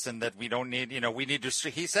afford this, and that we don't need. We need to.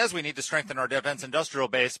 He says we need to strengthen our defense industrial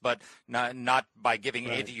base, but not by giving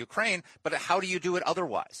aid to Ukraine. But how do you do it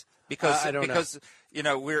otherwise? Because I don't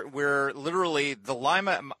know. we're literally the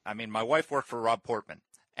Lima. I mean, my wife worked for Rob Portman.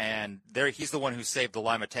 And he's the one who saved the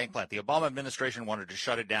Lima tank plant. The Obama administration wanted to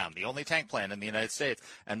shut it down, the only tank plant in the United States.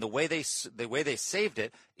 And the way they saved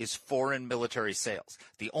it is foreign military sales.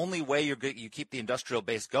 The only way you keep the industrial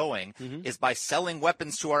base going is by selling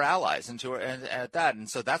weapons to our allies and at that. And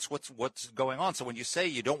so that's what's going on. So when you say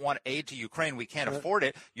you don't want aid to Ukraine, we can't afford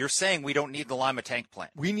it, you're saying we don't need the Lima tank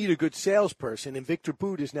plant. We need a good salesperson, and Victor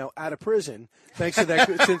Boot is now out of prison thanks to that.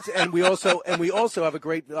 and we also have a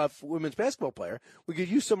great women's basketball player. We could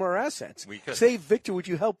use some of our assets. We could. Say, Victor, would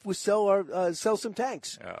you help with sell some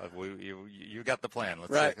tanks? You got the plan.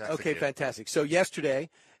 Let's right. Okay. Fantastic. So yesterday,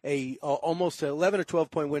 almost 11 or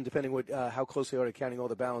 12 point win, depending how close they are to counting all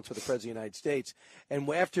the ballots for the President of the United States. And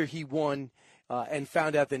after he won and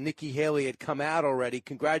found out that Nikki Haley had come out already,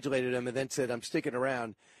 congratulated him, and then said, "I'm sticking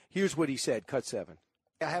around." Here's what he said. Cut 7.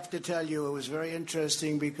 I have to tell you, it was very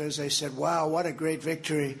interesting because I said, "Wow, what a great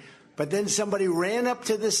victory." But then somebody ran up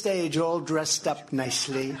to the stage all dressed up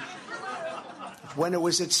nicely when it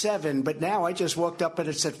was at 7. But now I just walked up and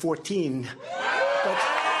it's at 14. But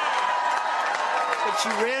she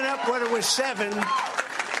ran up when it was 7.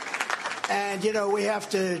 And, we have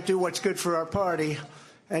to do what's good for our party.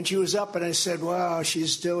 And she was up and I said, wow,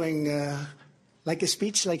 she's doing like a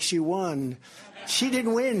speech like she won. She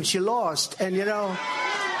didn't win. She lost. And,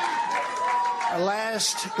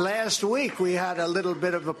 last week we had a little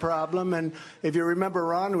bit of a problem, and if you remember,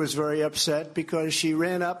 Ron was very upset because she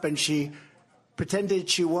ran up and she pretended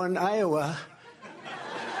she won Iowa.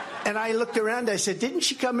 And I looked around, I said, didn't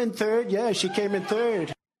she come in third? Yeah, she came in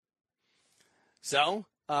third. So,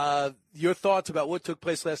 your thoughts about what took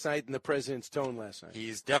place last night and the president's tone last night?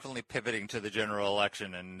 He's definitely pivoting to the general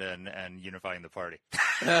election and unifying the party.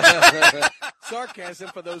 Sarcasm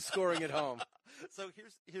for those scoring at home. So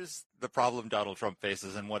here's the problem Donald Trump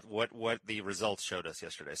faces and what the results showed us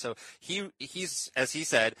yesterday. So he's as he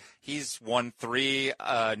said, he's won 3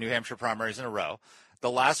 New Hampshire primaries in a row. The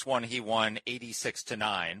last one he won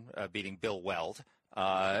 86-9, beating Bill Weld.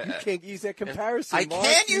 You can't use that comparison. I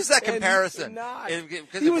can't use that comparison.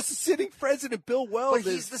 He was the sitting president. Bill Weld. But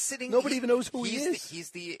he's the sitting. Nobody even knows who he is. He's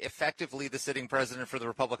effectively the sitting president for the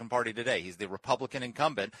Republican Party today. He's the Republican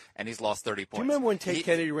incumbent, and he's lost 30 points. Do you remember when Ted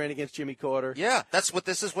Kennedy ran against Jimmy Carter? Yeah, that's what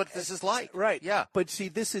this is. What this is like. Right. Yeah. But see,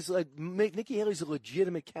 this is like Nikki Haley's a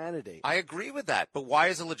legitimate candidate. I agree with that. But why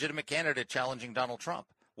is a legitimate candidate challenging Donald Trump?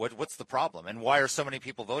 What's the problem, and why are so many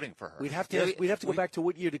people voting for her? We'd have to go back to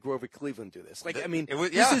what year did Grover Cleveland do this?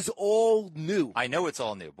 This is all new. I know it's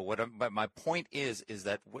all new, but my point is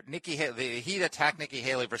that what Nikki Haley, he attacked Nikki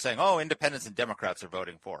Haley for saying, "Oh, independents and Democrats are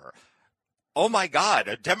voting for her." Oh my God,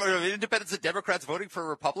 independents and Democrats voting for a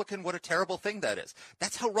Republican? What a terrible thing that is.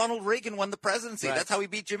 That's how Ronald Reagan won the presidency. Right. That's how he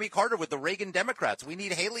beat Jimmy Carter with the Reagan Democrats. We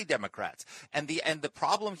need Haley Democrats, and the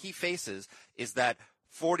problem he faces is that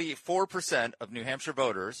 44% of New Hampshire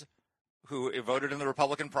voters who voted in the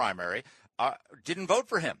Republican primary didn't vote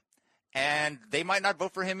for him. And they might not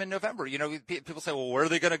vote for him in November. People say, well, where are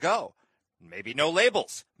they going to go? Maybe no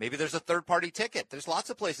labels. Maybe there's a third-party ticket. There's lots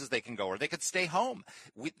of places they can go, or they could stay home.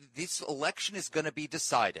 This election is going to be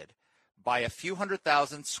decided by a few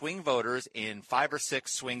 100,000 swing voters in 5 or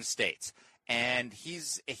 6 swing states. And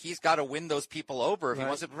he's got to win those people over if he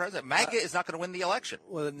wants to be president. MAGA is not going to win the election.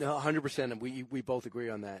 Well, no, 100%, and we both agree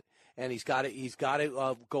on that. And he's got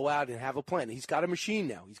to go out and have a plan. He's got a machine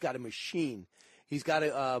now. He's got a machine. He's got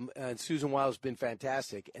to. And Susan Wiles has been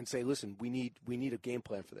fantastic. And say, listen, we need a game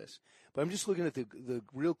plan for this. But I'm just looking at the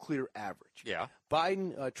real clear average. Yeah.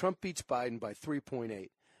 Trump beats Biden by 3.8.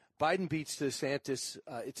 Biden beats DeSantis.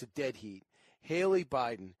 It's a dead heat. Haley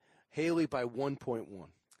by 1.1.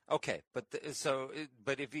 Okay, but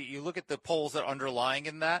if you look at the polls that are underlying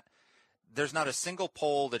in that, there's not a single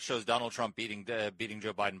poll that shows Donald Trump beating Joe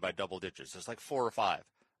Biden by double digits. There's like 4 or 5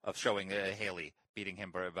 of showing Haley beating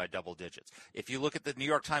him by double digits. If you look at the New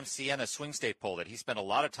York Times Siena swing state poll that he spent a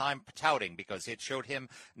lot of time touting because it showed him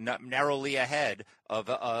narrowly ahead of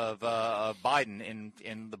Biden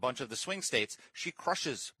in the bunch of the swing states, she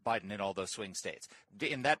crushes Biden in all those swing states.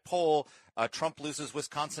 In that poll, Trump loses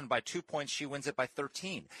Wisconsin by 2 points. She wins it by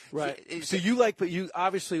 13. Right. So you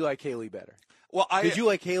obviously like Haley better. Well, did you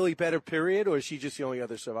like Haley better, period, or is she just the only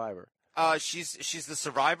other survivor? She's the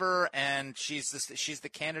survivor, and she's the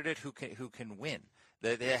candidate who can win.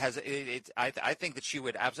 I think that she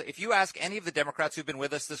would absolutely. If you ask any of the Democrats who've been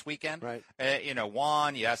with us this weekend, right?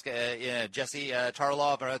 Juan, you ask Jesse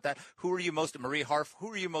Tarlov or that, Marie Harf,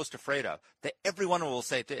 who are you most afraid of? Everyone will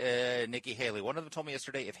say to Nikki Haley. One of them told me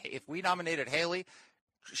yesterday, if we nominated Haley,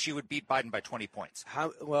 she would beat Biden by 20 points.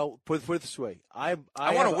 Put it this way. I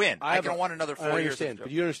want to win. I don't want another 4 years. I understand,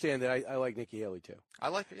 but you understand that I like Nikki Haley too. I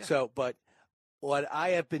like her, yeah. So, but what I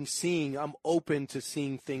have been seeing, I'm open to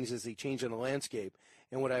seeing things as they change on the landscape.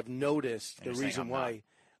 And what I've noticed, the reason why,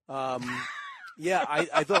 yeah,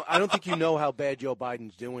 I don't think you know how bad Joe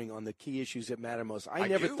Biden's doing on the key issues that matter most. I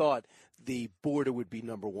never thought the border would be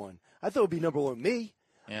number one. I thought it would be number one with me.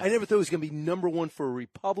 Yeah. I never thought it was going to be number one for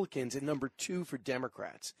Republicans and number two for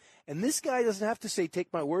Democrats. And this guy doesn't have to say,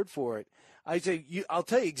 take my word for it. I say, I'll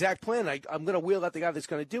tell you exact plan. I'm going to wheel out the guy that's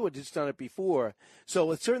going to do it. It's done it before.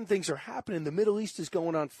 So if certain things are happening, the Middle East is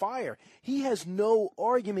going on fire. He has no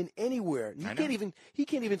argument anywhere. He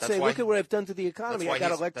can't even say, look at what I've done to the economy. I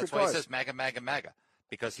got electric cars. That's why he says MAGA, MAGA, MAGA.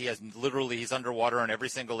 Because he's underwater on every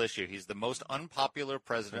single issue. He's the most unpopular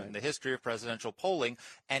president in the history of presidential polling,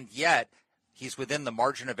 and yet he's within the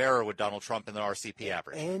margin of error with Donald Trump and the RCP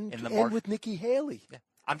average. And with Nikki Haley. Yeah.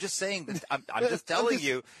 I'm just saying that. I'm just telling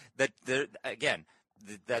you that again,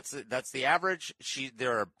 that's the average.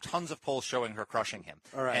 There are tons of polls showing her crushing him.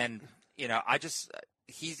 All right. And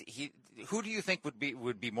who do you think would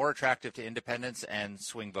be more attractive to independents and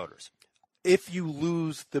swing voters? If you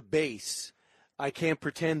lose the base, I can't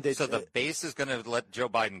pretend that. So the base is going to let Joe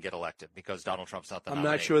Biden get elected because Donald Trump's not the nominee.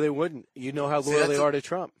 I'm not sure they wouldn't. You know how loyal they are to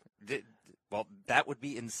Trump. Well, that would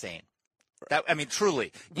be insane.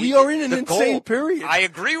 Truly. We are in an insane period. I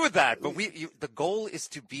agree with that, but the goal is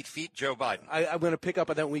to defeat Joe Biden. I'm going to pick up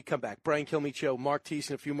on that when we come back. Brian Kilmeade Show, Mark Teese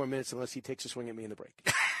in a few more minutes unless he takes a swing at me in the break.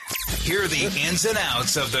 Hear the ins and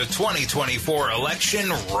outs of the 2024 election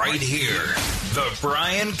right here. The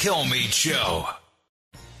Brian Kilmeade Show.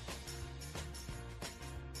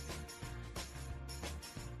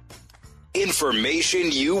 Information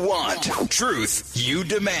you want, truth you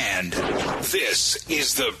demand. This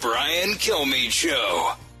is the Brian Kilmeade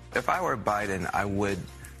Show. If I were Biden, I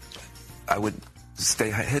would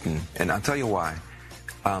stay hidden, and I'll tell you why.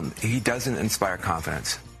 He doesn't inspire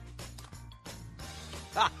confidence.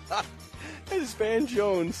 This is Van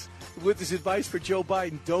Jones with his advice for Joe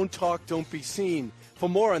Biden: don't talk, don't be seen. For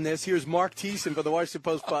more on this, here's Mark Teese for the Washington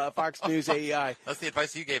Post Fox News AEI. That's the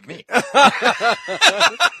advice you gave me.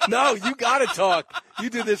 No, you got to talk. You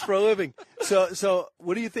do this for a living. So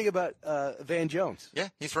what do you think about Van Jones? Yeah,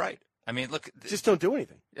 he's right. I mean, look. Just don't do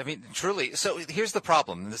anything. I mean, truly. So here's the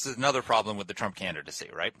problem. And this is another problem with the Trump candidacy,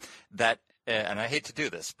 right? That, and I hate to do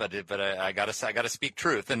this, but I gotta speak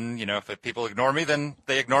truth. And if people ignore me, then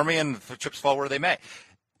they ignore me, and the chips fall where they may.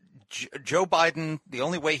 Joe Biden, the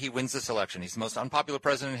only way he wins this election, he's the most unpopular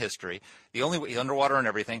president in history. The only way he's underwater and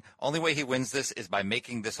everything. Only way he wins this is by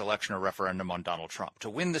making this election a referendum on Donald Trump. To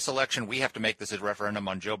win this election, we have to make this a referendum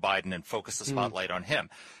on Joe Biden and focus the spotlight on him.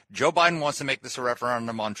 Joe Biden wants to make this a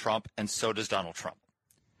referendum on Trump, and so does Donald Trump.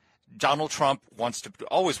 Donald Trump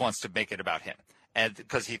always wants to make it about him. And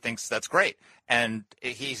because he thinks that's great, and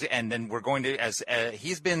then we're going to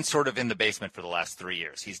he's been sort of in the basement for the last 3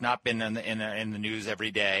 years. He's not been in the news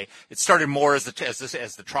every day. It started more as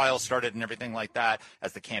the trial started and everything like that,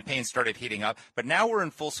 as the campaign started heating up. But now we're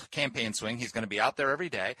in full campaign swing. He's going to be out there every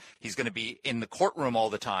day. He's going to be in the courtroom all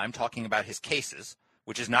the time talking about his cases,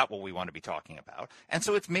 which is not what we want to be talking about. And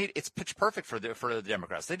so it's pitch perfect for the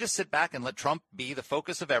Democrats. They just sit back and let Trump be the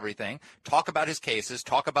focus of everything, talk about his cases,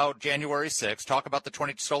 talk about January 6th, talk about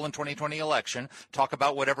the stolen 2020 election, talk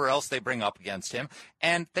about whatever else they bring up against him,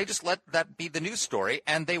 and they just let that be the news story,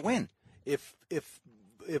 and they win. If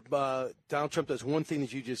Donald Trump does one thing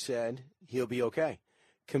that you just said, he'll be okay.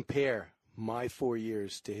 Compare my 4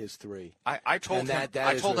 years to his 3. I told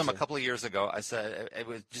him a couple of years ago. I said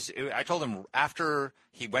I told him after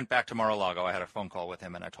he went back to Mar-a-Lago, I had a phone call with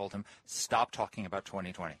him, and I told him, stop talking about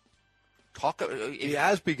 2020. He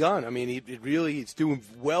has begun. I mean, he's doing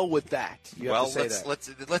well with that.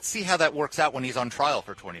 Let's see how that works out when he's on trial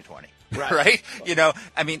for 2020. Right?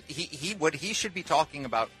 I mean, what he should be talking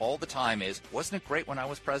about all the time is, wasn't it great when I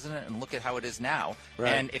was president, and look at how it is now.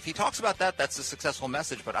 Right. And if he talks about that, that's a successful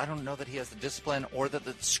message, but I don't know that he has the discipline or the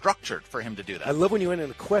structure for him to do that. I love when you end in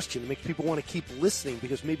a question to make people want to keep listening,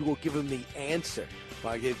 because maybe we'll give them the answer.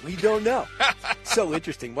 We don't know. So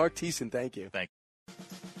interesting. Mark Teese, thank you. Thank you.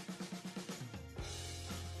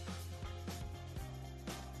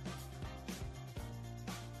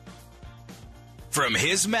 From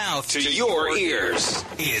his mouth to your ears,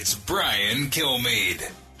 it's Brian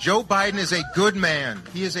Kilmeade. Joe Biden is a good man.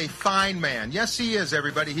 He is a fine man. Yes, he is,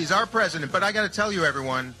 everybody. He's our president. But I got to tell you,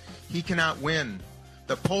 everyone, he cannot win.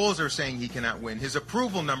 The polls are saying he cannot win. His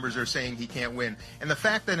approval numbers are saying he can't win. And the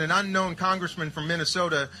fact that an unknown congressman from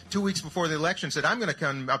Minnesota 2 weeks before the election said, I'm going to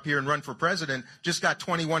come up here and run for president, just got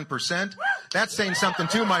 21%. That's saying something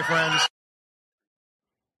too, my friends.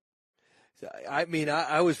 I mean,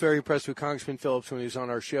 I was very impressed with Congressman Phillips when he was on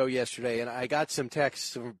our show yesterday, and I got some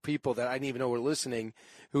texts from people that I didn't even know were listening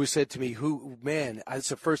who said to me, it's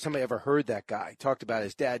the first time I ever heard that guy talked about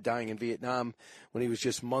his dad dying in Vietnam when he was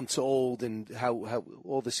just months old, and how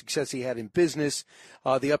all the success he had in business,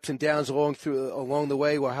 the ups and downs along the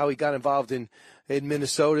way, or how he got involved in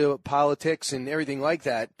Minnesota politics and everything like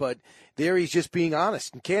that. But there he's just being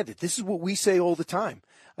honest and candid. This is what we say all the time.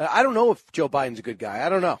 I don't know if Joe Biden's a good guy. I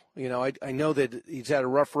don't know. I know that he's had a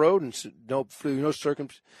rough road, and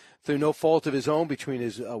through no fault of his own, between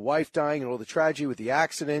his wife dying and all the tragedy with the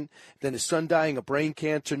accident, then his son dying of brain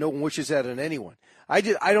cancer. No one wishes that on anyone. I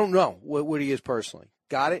don't know what he is personally.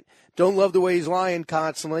 Got it? Don't love the way he's lying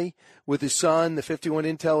constantly with his son, the 51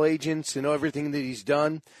 intel agents, everything that he's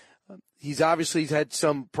done. He's obviously had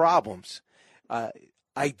some problems.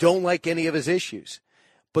 I don't like any of his issues.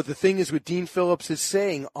 But the thing is, what Dean Phillips is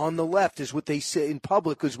saying on the left is what they say in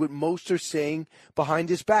public, is what most are saying behind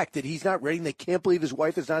his back, that he's not ready. They can't believe his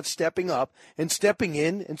wife is not stepping up and stepping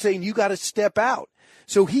in and saying, you got to step out.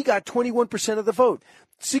 So he got 21% of the vote.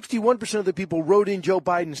 61% of the people wrote in Joe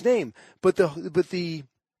Biden's name. But the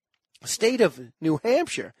state of New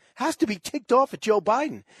Hampshire has to be ticked off at Joe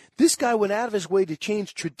Biden. This guy went out of his way to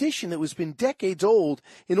change tradition that was been decades old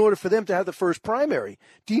in order for them to have the first primary.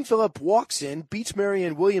 Dean Phillips walks in, beats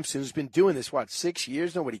Marianne Williamson, who's been doing this, 6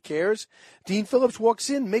 years? Nobody cares. Dean Phillips walks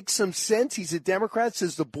in, makes some sense. He's a Democrat,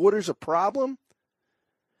 says the border's a problem.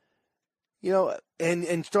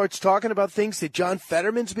 And starts talking about things that John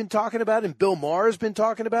Fetterman's been talking about and Bill Maher has been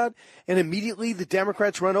talking about. And immediately the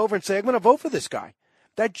Democrats run over and say, I'm going to vote for this guy.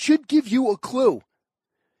 That should give you a clue.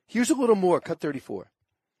 Here's a little more. Cut 34.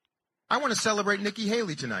 I want to celebrate Nikki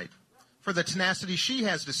Haley tonight for the tenacity she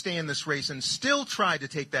has to stay in this race and still try to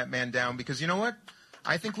take that man down, because you know what?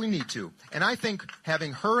 I think we need to. And I think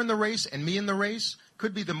having her in the race and me in the race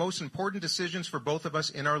could be the most important decisions for both of us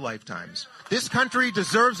in our lifetimes. This country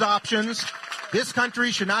deserves options. This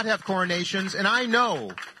country should not have coronations. And I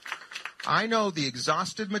know the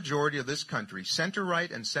exhausted majority of this country,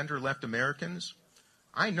 center-right and center-left Americans,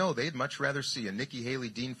 I know they'd much rather see a Nikki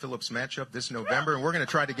Haley-Dean Phillips matchup this November, and we're going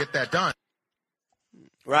to try to get that done.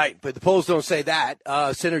 Right, but the polls don't say that.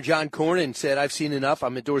 Senator John Cornyn said, I've seen enough.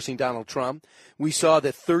 I'm endorsing Donald Trump. We saw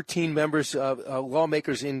that 13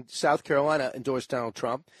 lawmakers in South Carolina endorsed Donald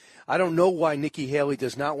Trump. I don't know why Nikki Haley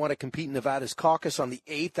does not want to compete in Nevada's caucus on the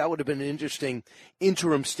 8th. That would have been an interesting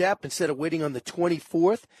interim step instead of waiting on the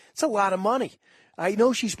 24th. It's a lot of money. I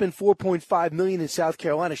know she spent $4.5 million in South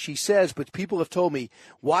Carolina, she says, but people have told me,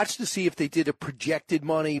 watch to see if they did a projected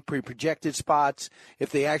money, projected spots,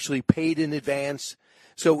 if they actually paid in advance.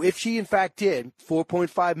 So if she, in fact, did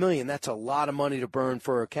 $4.5 million, that's a lot of money to burn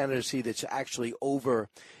for a candidacy that's actually over.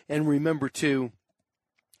 And remember, too,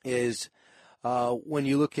 is when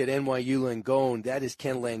you look at NYU Langone, that is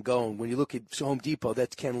Ken Langone. When you look at Home Depot,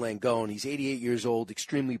 that's Ken Langone. He's 88 years old,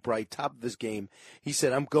 extremely bright, top of his game. He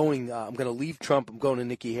said, I'm going to leave Trump. I'm going to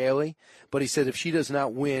Nikki Haley. But he said, if she does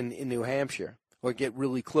not win in New Hampshire or get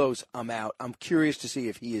really close, I'm out. I'm curious to see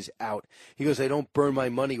if he is out. He goes, I don't burn my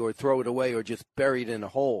money or throw it away or just bury it in a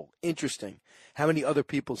hole. Interesting. How many other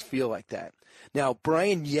people feel like that? Now,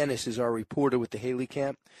 Brian Yennis is our reporter with the Haley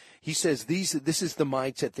camp. He says this is the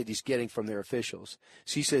mindset that he's getting from their officials.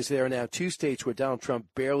 So he says there are now 2 states where Donald Trump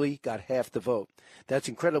barely got half the vote. That's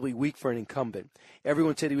incredibly weak for an incumbent.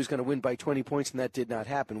 Everyone said he was going to win by 20 points, and that did not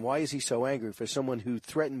happen. Why is he so angry for someone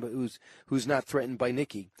who's not threatened by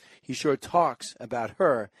Nikki? He sure talks about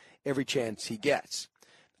her every chance he gets.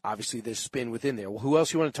 Obviously, there's spin within there. Well, who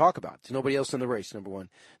else you want to talk about? There's nobody else in the race, number one.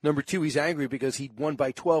 Number 2, he's angry because he won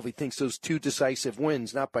by 12. He thinks those 2 decisive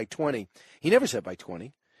wins, not by 20. He never said by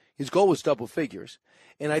 20. His goal was double figures.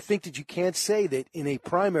 And I think that you can't say that in a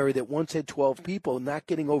primary that once had 12 people, not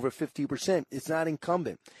getting over 50%, it's not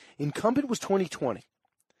incumbent. Incumbent was 2020.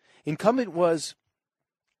 Incumbent was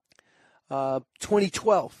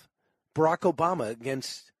 2012, Barack Obama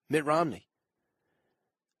against Mitt Romney.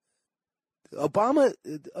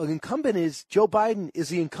 Incumbent is Joe Biden is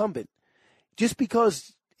the incumbent. Just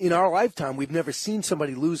because in our lifetime we've never seen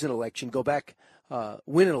somebody lose an election, go back,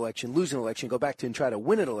 win an election, lose an election, go back to and try to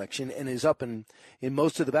win an election, and is up in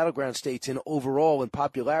most of the battleground states in overall in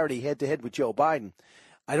popularity head-to-head with Joe Biden.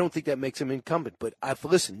 I don't think that makes him incumbent. But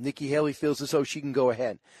listen, Nikki Haley feels as though she can go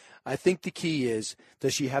ahead. I think the key is,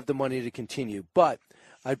 does she have the money to continue? But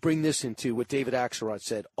I bring this into what David Axelrod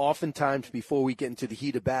said. Oftentimes before we get into the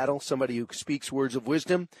heat of battle, somebody who speaks words of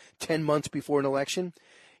wisdom 10 months before an election,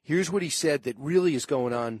 here's what he said that really is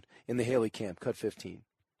going on in the Haley camp. Cut 15.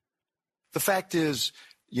 The fact is,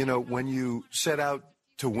 when you set out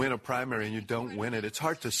to win a primary and you don't win it, it's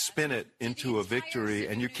hard to spin it into a victory,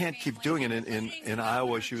 and you can't keep doing it. In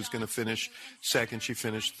Iowa, she was going to finish second. She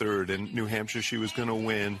finished third. In New Hampshire, she was going to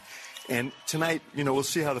win. And tonight, we'll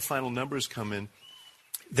see how the final numbers come in.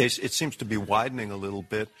 It seems to be widening a little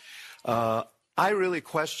bit. I really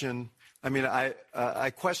question,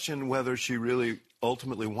 I question whether she really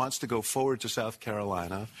ultimately wants to go forward to South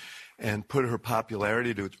Carolina and put her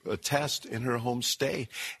popularity to a test in her home state.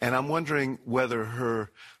 And I'm wondering whether her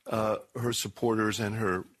supporters and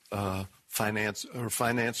her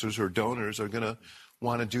financiers, her donors, are going to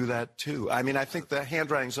want to do that too. I think the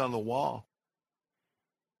handwriting's on the wall.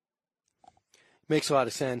 Makes a lot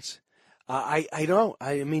of sense. I don't.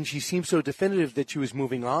 She seemed so definitive that she was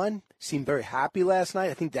moving on. Seemed very happy last night.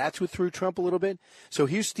 I think that's what threw Trump a little bit. So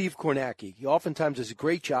here's Steve Kornacki. He oftentimes does a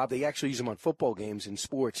great job. They actually use him on football games in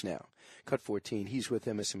sports now. Cut 14. He's with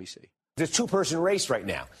MSNBC. It's a two-person race right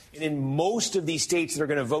now. And in most of these states that are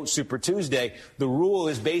going to vote Super Tuesday, the rule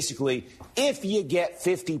is basically if you get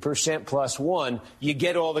 50% plus one, you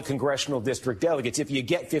get all the congressional district delegates. If you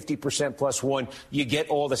get 50% plus one, you get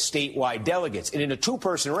all the statewide delegates. And in a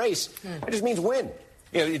two-person race, that just means win.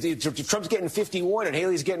 If Trump's getting 51 and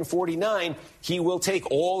Haley's getting 49, he will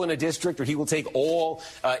take all in a district, or he will take all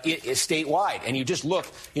statewide. And you just look,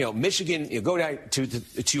 Michigan, you go down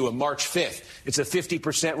to March 5th. It's a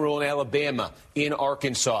 50% rule in Alabama, in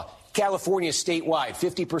Arkansas. California statewide,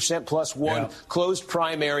 50% plus one, closed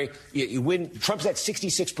primary. You win. Trump's at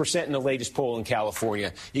 66% in the latest poll in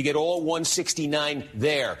California. You get all 169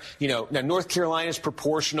 there. Now North Carolina's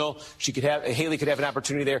proportional. Haley could have an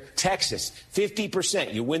opportunity there. Texas,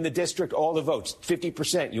 50%. You win the district, all the votes.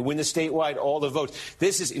 50%. You win the statewide, all the votes.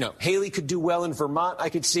 This is, Haley could do well in Vermont, I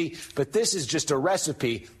could see, but this is just a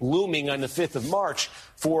recipe looming on the 5th of March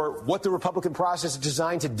for what the Republican process is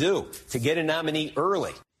designed to do, to get a nominee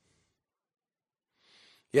early.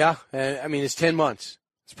 Yeah, it's 10 months.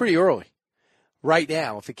 It's pretty early right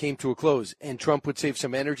now if it came to a close. And Trump would save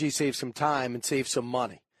some energy, save some time, and save some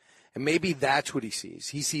money. And maybe that's what he sees.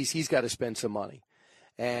 He sees he's got to spend some money.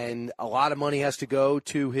 And a lot of money has to go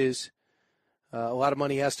to his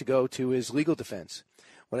legal defense.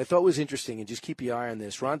 What I thought was interesting, and just keep your eye on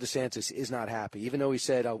this, Ron DeSantis is not happy. Even though he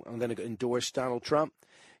said, I'm going to endorse Donald Trump,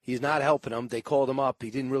 he's not helping him. They called him up. He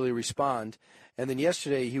didn't really respond. And then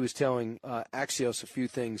yesterday he was telling Axios a few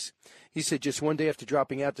things. He said just one day after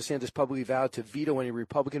dropping out, DeSantis publicly vowed to veto any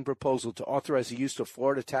Republican proposal to authorize the use of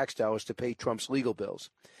Florida tax dollars to pay Trump's legal bills.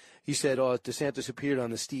 He said DeSantis appeared on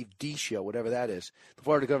the Steve D show, whatever that is. The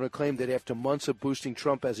Florida governor claimed that after months of boosting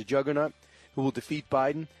Trump as a juggernaut who will defeat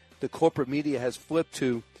Biden, the corporate media has flipped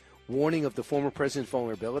to warning of the former president's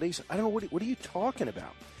vulnerabilities. I don't know, what are you talking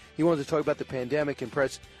about? He wanted to talk about the pandemic and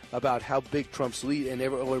press about how big Trump's lead, and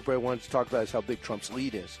everybody wanted to talk about is how big Trump's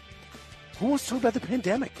lead is. Who wants to talk about the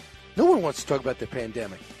pandemic? No one wants to talk about the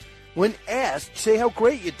pandemic. When asked, say how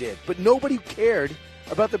great you did, but nobody cared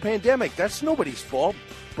about the pandemic. That's nobody's fault.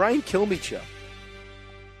 Brian Kilmeade Show.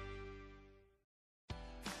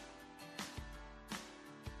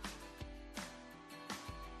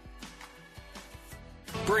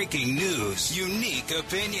 Breaking news, unique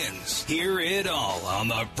opinions. Hear it all on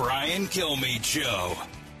the Brian Kilmeade Show.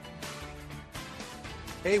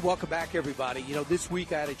 Hey, welcome back, everybody. This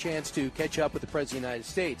week I had a chance to catch up with the President of the United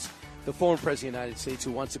States, the former President of the United States,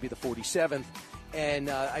 who wants to be the 47th. And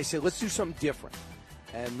I said, let's do something different.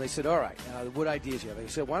 And they said, all right, what ideas do you have? I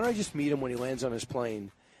said, why don't I just meet him when he lands on his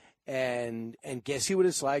plane and see what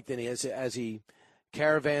it's like. Then as he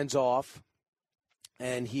caravans off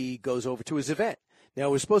and he goes over to his event. Now,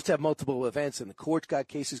 we're supposed to have multiple events, and the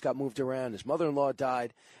cases got moved around. His mother-in-law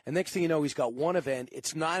died. And next thing you know, he's got one event.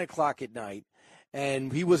 It's 9 o'clock at night,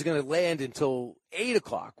 and he wasn't going to land until 8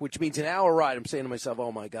 o'clock, which means an hour ride. I'm saying to myself,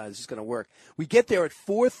 oh, my God, this is going to work. We get there at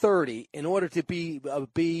 4:30 in order to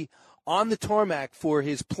be on the tarmac for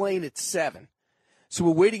his plane at 7. So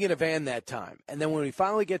we're waiting in a van that time. And then when we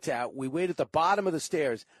finally get out, we wait at the bottom of the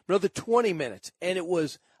stairs another 20 minutes, and it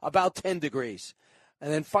was about 10 degrees.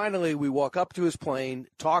 And then finally, we walk up to his plane,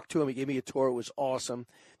 talked to him. He gave me a tour. It was awesome.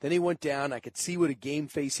 Then he went down. I could see what a game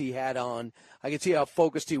face he had on. I could see how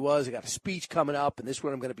focused he was. I got a speech coming up, and this is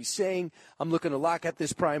what I'm going to be saying. I'm looking to lock out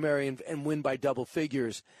this primary and win by double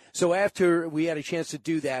figures. So after we had a chance to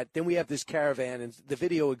do that, then we have this caravan, and the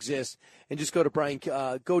video exists. And just go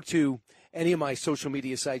to any of my social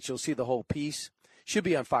media sites. You'll see the whole piece. Should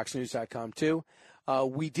be on foxnews.com, too.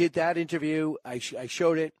 We did that interview. I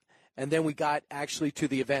showed it. And then we got actually to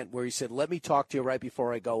the event where he said, let me talk to you right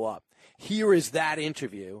before I go up. Here is that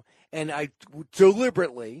interview. And I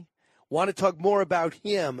deliberately want to talk more about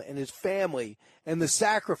him and his family and the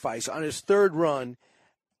sacrifice on his third run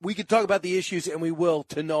we could talk about the issues, and we will,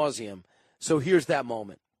 to nauseam. So here's that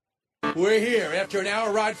moment. We're here. After an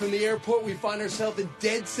hour ride from the airport, we find ourselves in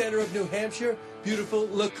dead center of New Hampshire. Beautiful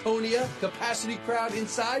Laconia, capacity crowd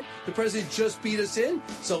inside. The president just beat us in,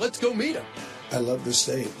 so let's go meet him. I love the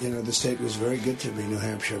state. You know, the state was very good to me, New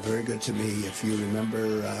Hampshire, very good to me. If you remember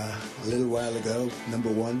a little while ago, number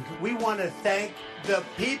one. We want to thank the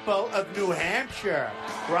people of New Hampshire,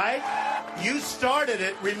 right? You started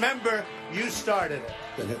it. Remember, you started it.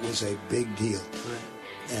 And it was a big deal.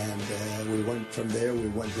 And we went from there, we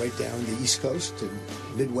went right down the East Coast and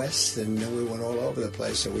Midwest, and then we went all over the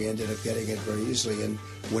place. So we ended up getting it very easily and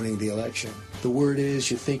winning the election. The word is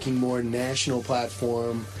you're thinking more national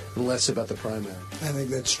platform and less about the primary. I think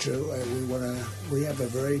that's true. We have a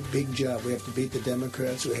very big job. We have to beat the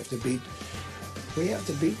Democrats. We have to beat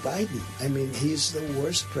Biden. I mean, he's the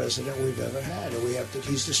worst president we've ever had, and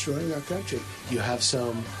he's destroying our country. You have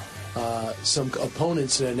some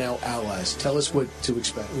opponents that are now allies. Tell us what to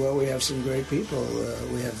expect. Well, we have some great people.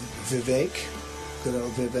 We have Vivek, good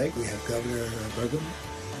old Vivek. We have Governor Burgum,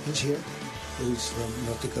 who's here, who's from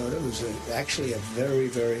North Dakota, who's actually a very,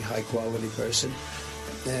 very high-quality person.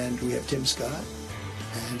 And we have Tim Scott,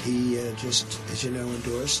 and he just, as you know,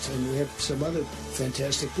 endorsed. And we have some other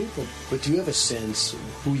fantastic people. But do you have a sense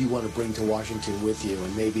who you want to bring to Washington with you,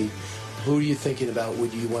 and maybe who are you thinking about?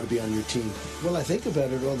 Would you want to be on your team? Well, I think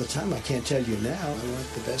about it all the time. I can't tell you now. I want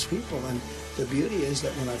the best people. And the beauty is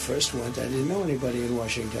that when I first went, I didn't know anybody in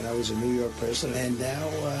Washington. I was a New York person. And now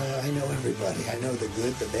I know everybody. I know the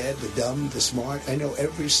good, the bad, the dumb, the smart. I know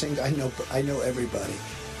I know everybody.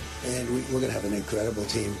 And we're going to have an incredible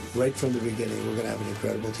team. Right from the beginning, we're going to have an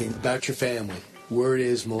incredible team. About your family. Word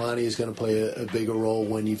is Melania is going to play a bigger role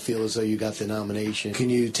when you feel as though you got the nomination. Can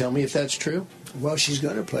you tell me if that's true? Well, she's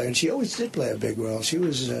going to play, and she always did play a big role. She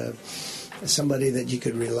was somebody that you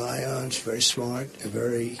could rely on. She's very smart, a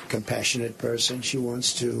very compassionate person. She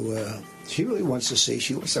really wants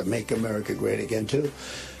to make America great again, too.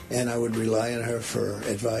 And I would rely on her for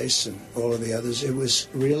advice and all of the others. It was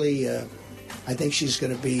really... I think she's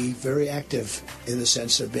going to be very active in the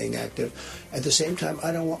sense of being active. At the same time,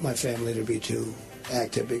 I don't want my family to be too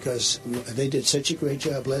active because they did such a great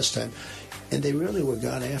job last time. And they really were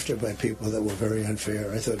gone after by people that were very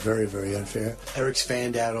unfair. I thought very, very unfair. Eric's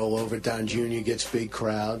fanned out all over. Don Jr. gets big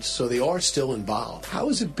crowds. So they are still involved. How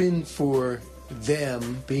has it been for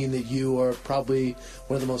them, being that you are probably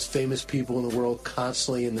one of the most famous people in the world,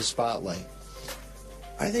 constantly in the spotlight?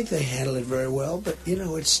 I think they handle it very well, but, you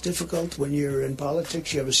know, it's difficult when you're in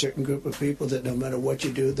politics. You have a certain group of people that no matter what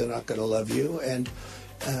you do, they're not going to love you. And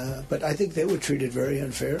but I think they were treated very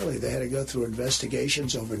unfairly. They had to go through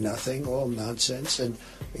investigations over nothing, all nonsense, and,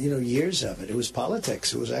 you know, years of it. It was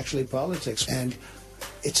politics. It was actually politics. And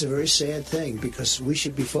it's a very sad thing because we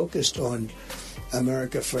should be focused on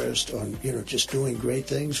America first, on, you know, just doing great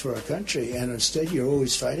things for our country, and instead you're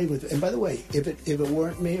always fighting with. And by the way, if it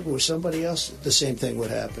weren't me, if it was somebody else, the same thing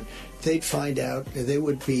would happen. They'd find out.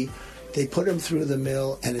 They put them through the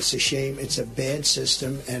mill, and it's a shame. It's a bad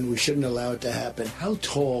system, and we shouldn't allow it to happen. How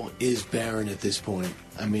tall is Barron at this point?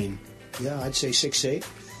 I mean, yeah, I'd say 6'8".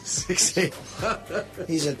 6'8".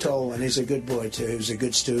 He's a tall one. He's a good boy too. He was a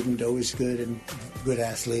good student, always good and good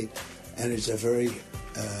athlete, and he's a very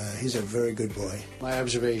good boy. My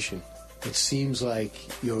observation, it seems like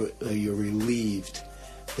you're relieved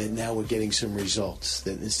that now we're getting some results,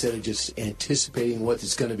 that instead of just anticipating what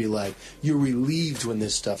it's going to be like, you're relieved when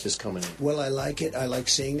this stuff is coming in. Well, I like it. I like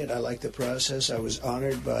seeing it. I like the process. I was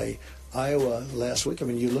honored by Iowa last week. I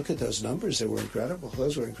mean, you look at those numbers, they were incredible.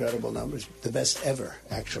 Those were incredible numbers. The best ever,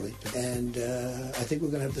 actually. And I think we're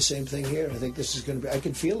going to have the same thing here. I think this is going to be, I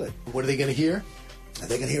can feel it. What are they going to hear?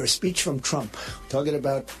 They're going to hear a speech from Trump talking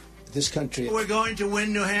about this country. We're going to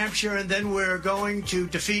win New Hampshire, and then we're going to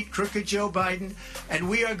defeat crooked Joe Biden, and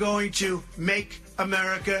we are going to make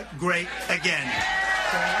America great again.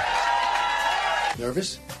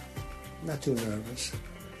 Nervous? Not too nervous.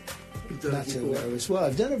 Not too nervous. Well,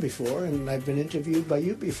 I've done it before, and I've been interviewed by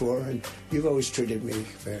you before, and you've always treated me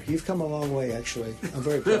fair. You've come a long way, actually. I'm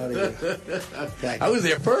very proud of you. I was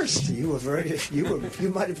there first. You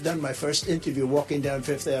might have done my first interview walking down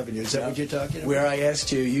Fifth Avenue. Is that what you're talking about? Where I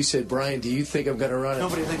asked you, you said, Brian, do you think I'm going to run it?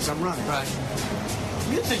 Nobody thinks I'm running. Right.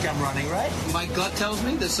 You think I'm running, right? My gut tells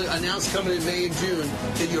me this announced coming in May and June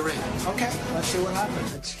that you're in. Okay, let's see what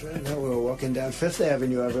happens. That's true. No, we were walking down Fifth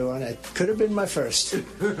Avenue, everyone. It could have been my first.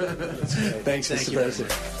 Thanks, Mr.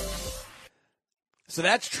 President. So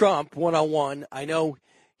that's Trump, one-on-one. I know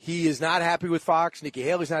he is not happy with Fox. Nikki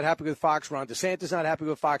Haley's not happy with Fox. Ron DeSantis not happy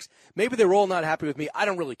with Fox. Maybe they're all not happy with me. I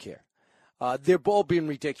don't really care. They're all being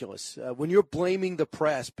ridiculous. When you're blaming the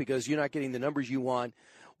press because you're not getting the numbers you want,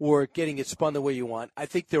 or getting it spun the way you want. I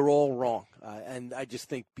think they're all wrong. And I just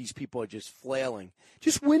think these people are just flailing.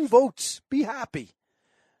 Just win votes. Be happy.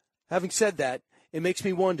 Having said that, it makes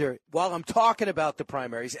me wonder, while I'm talking about the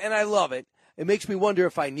primaries, and I love it, it makes me wonder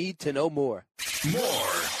if I need to know more. More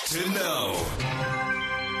to know.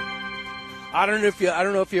 I don't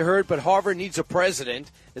know if you heard, but Harvard needs a president.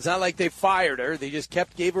 It's not like they fired her. They just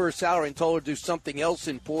gave her salary and told her to do something else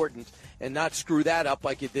important and not screw that up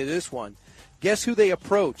like it did this one. Guess who they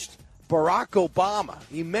approached? Barack Obama.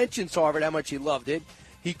 He mentions Harvard, how much he loved it.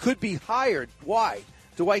 He could be hired. Why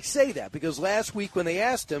do I say that? Because last week when they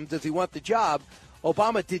asked him, does he want the job,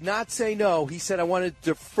 Obama did not say no. He said, I want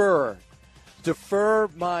to defer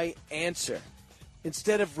my answer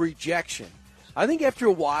instead of rejection. I think after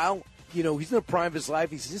a while, he's in the prime of his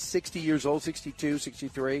life. He's just 60 years old, 62,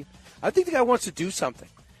 63. I think the guy wants to do something.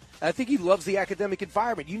 I think he loves the academic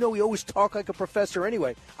environment. He always talk like a professor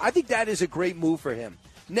anyway. I think that is a great move for him.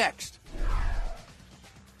 Next,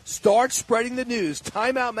 start spreading the news.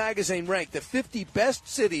 Time Out magazine ranked the 50 best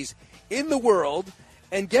cities in the world.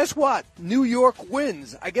 And guess what? New York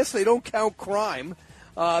wins. I guess they don't count crime.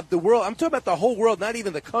 The world. I'm talking about the whole world, not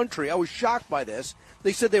even the country. I was shocked by this.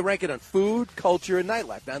 They said they rank it on food, culture, and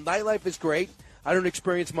nightlife. Now, nightlife is great. I don't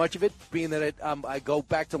experience much of it, being that I go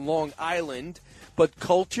back to Long Island. But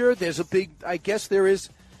culture, there's a big. I guess there is.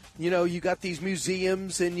 You got these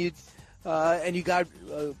museums, and you got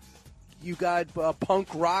punk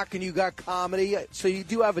rock, and you got comedy. So you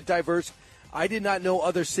do have a diverse. I did not know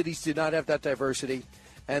other cities did not have that diversity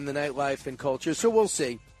and the nightlife and culture. So we'll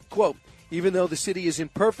see. Quote, even though the city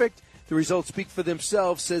isn't perfect, the results speak for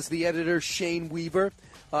themselves, says the editor Shane Weaver,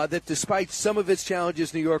 that despite some of its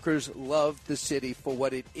challenges, New Yorkers love the city for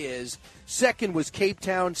what it is. Second was Cape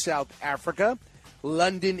Town, South Africa.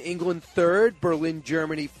 London, England, third. Berlin,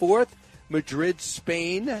 Germany, fourth. Madrid,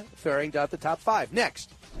 Spain, ferrying out the top five.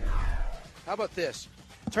 Next. How about this?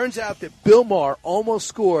 Turns out that Bill Maher almost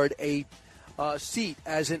scored a seat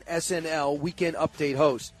as an SNL Weekend Update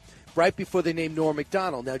host right before they named Norm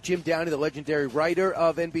Macdonald. Now, Jim Downey, the legendary writer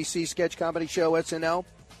of NBC sketch comedy show SNL,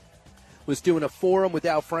 was doing a forum with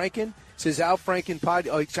Al Franken. Says Al Franken,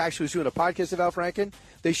 he actually was doing a podcast of Al Franken.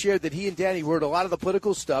 They shared that he and Danny wrote a lot of the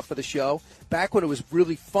political stuff for the show, back when it was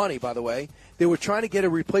really funny, by the way. They were trying to get a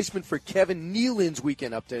replacement for Kevin Nealon's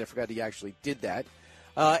Weekend Update. I forgot he actually did that.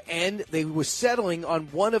 And they were settling on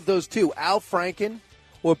one of those two, Al Franken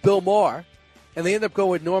or Bill Maher. And they ended up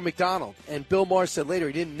going with Norm Macdonald. And Bill Maher said later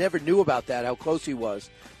he never knew about that, how close he was.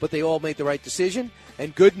 But they all made the right decision.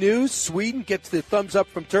 And good news, Sweden gets the thumbs up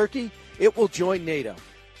from Turkey. It will join NATO.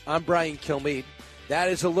 I'm Brian Kilmeade. That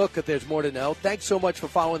is a look at There's More to Know. Thanks so much for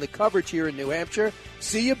following the coverage here in New Hampshire.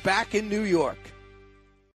 See you back in New York.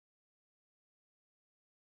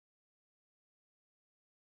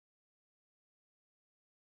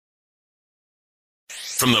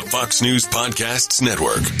 From the Fox News Podcasts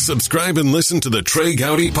Network. Subscribe and listen to the Trey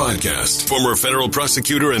Gowdy Podcast. Former federal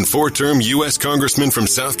prosecutor and 4-term U.S. Congressman from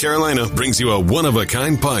South Carolina brings you a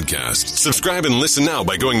one-of-a-kind podcast. Subscribe and listen now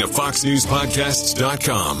by going to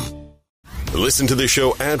foxnewspodcasts.com. Listen to the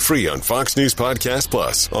show ad-free on Fox News Podcast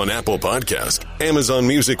Plus, on Apple Podcast, Amazon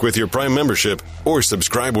Music with your Prime membership, or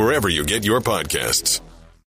subscribe wherever you get your podcasts.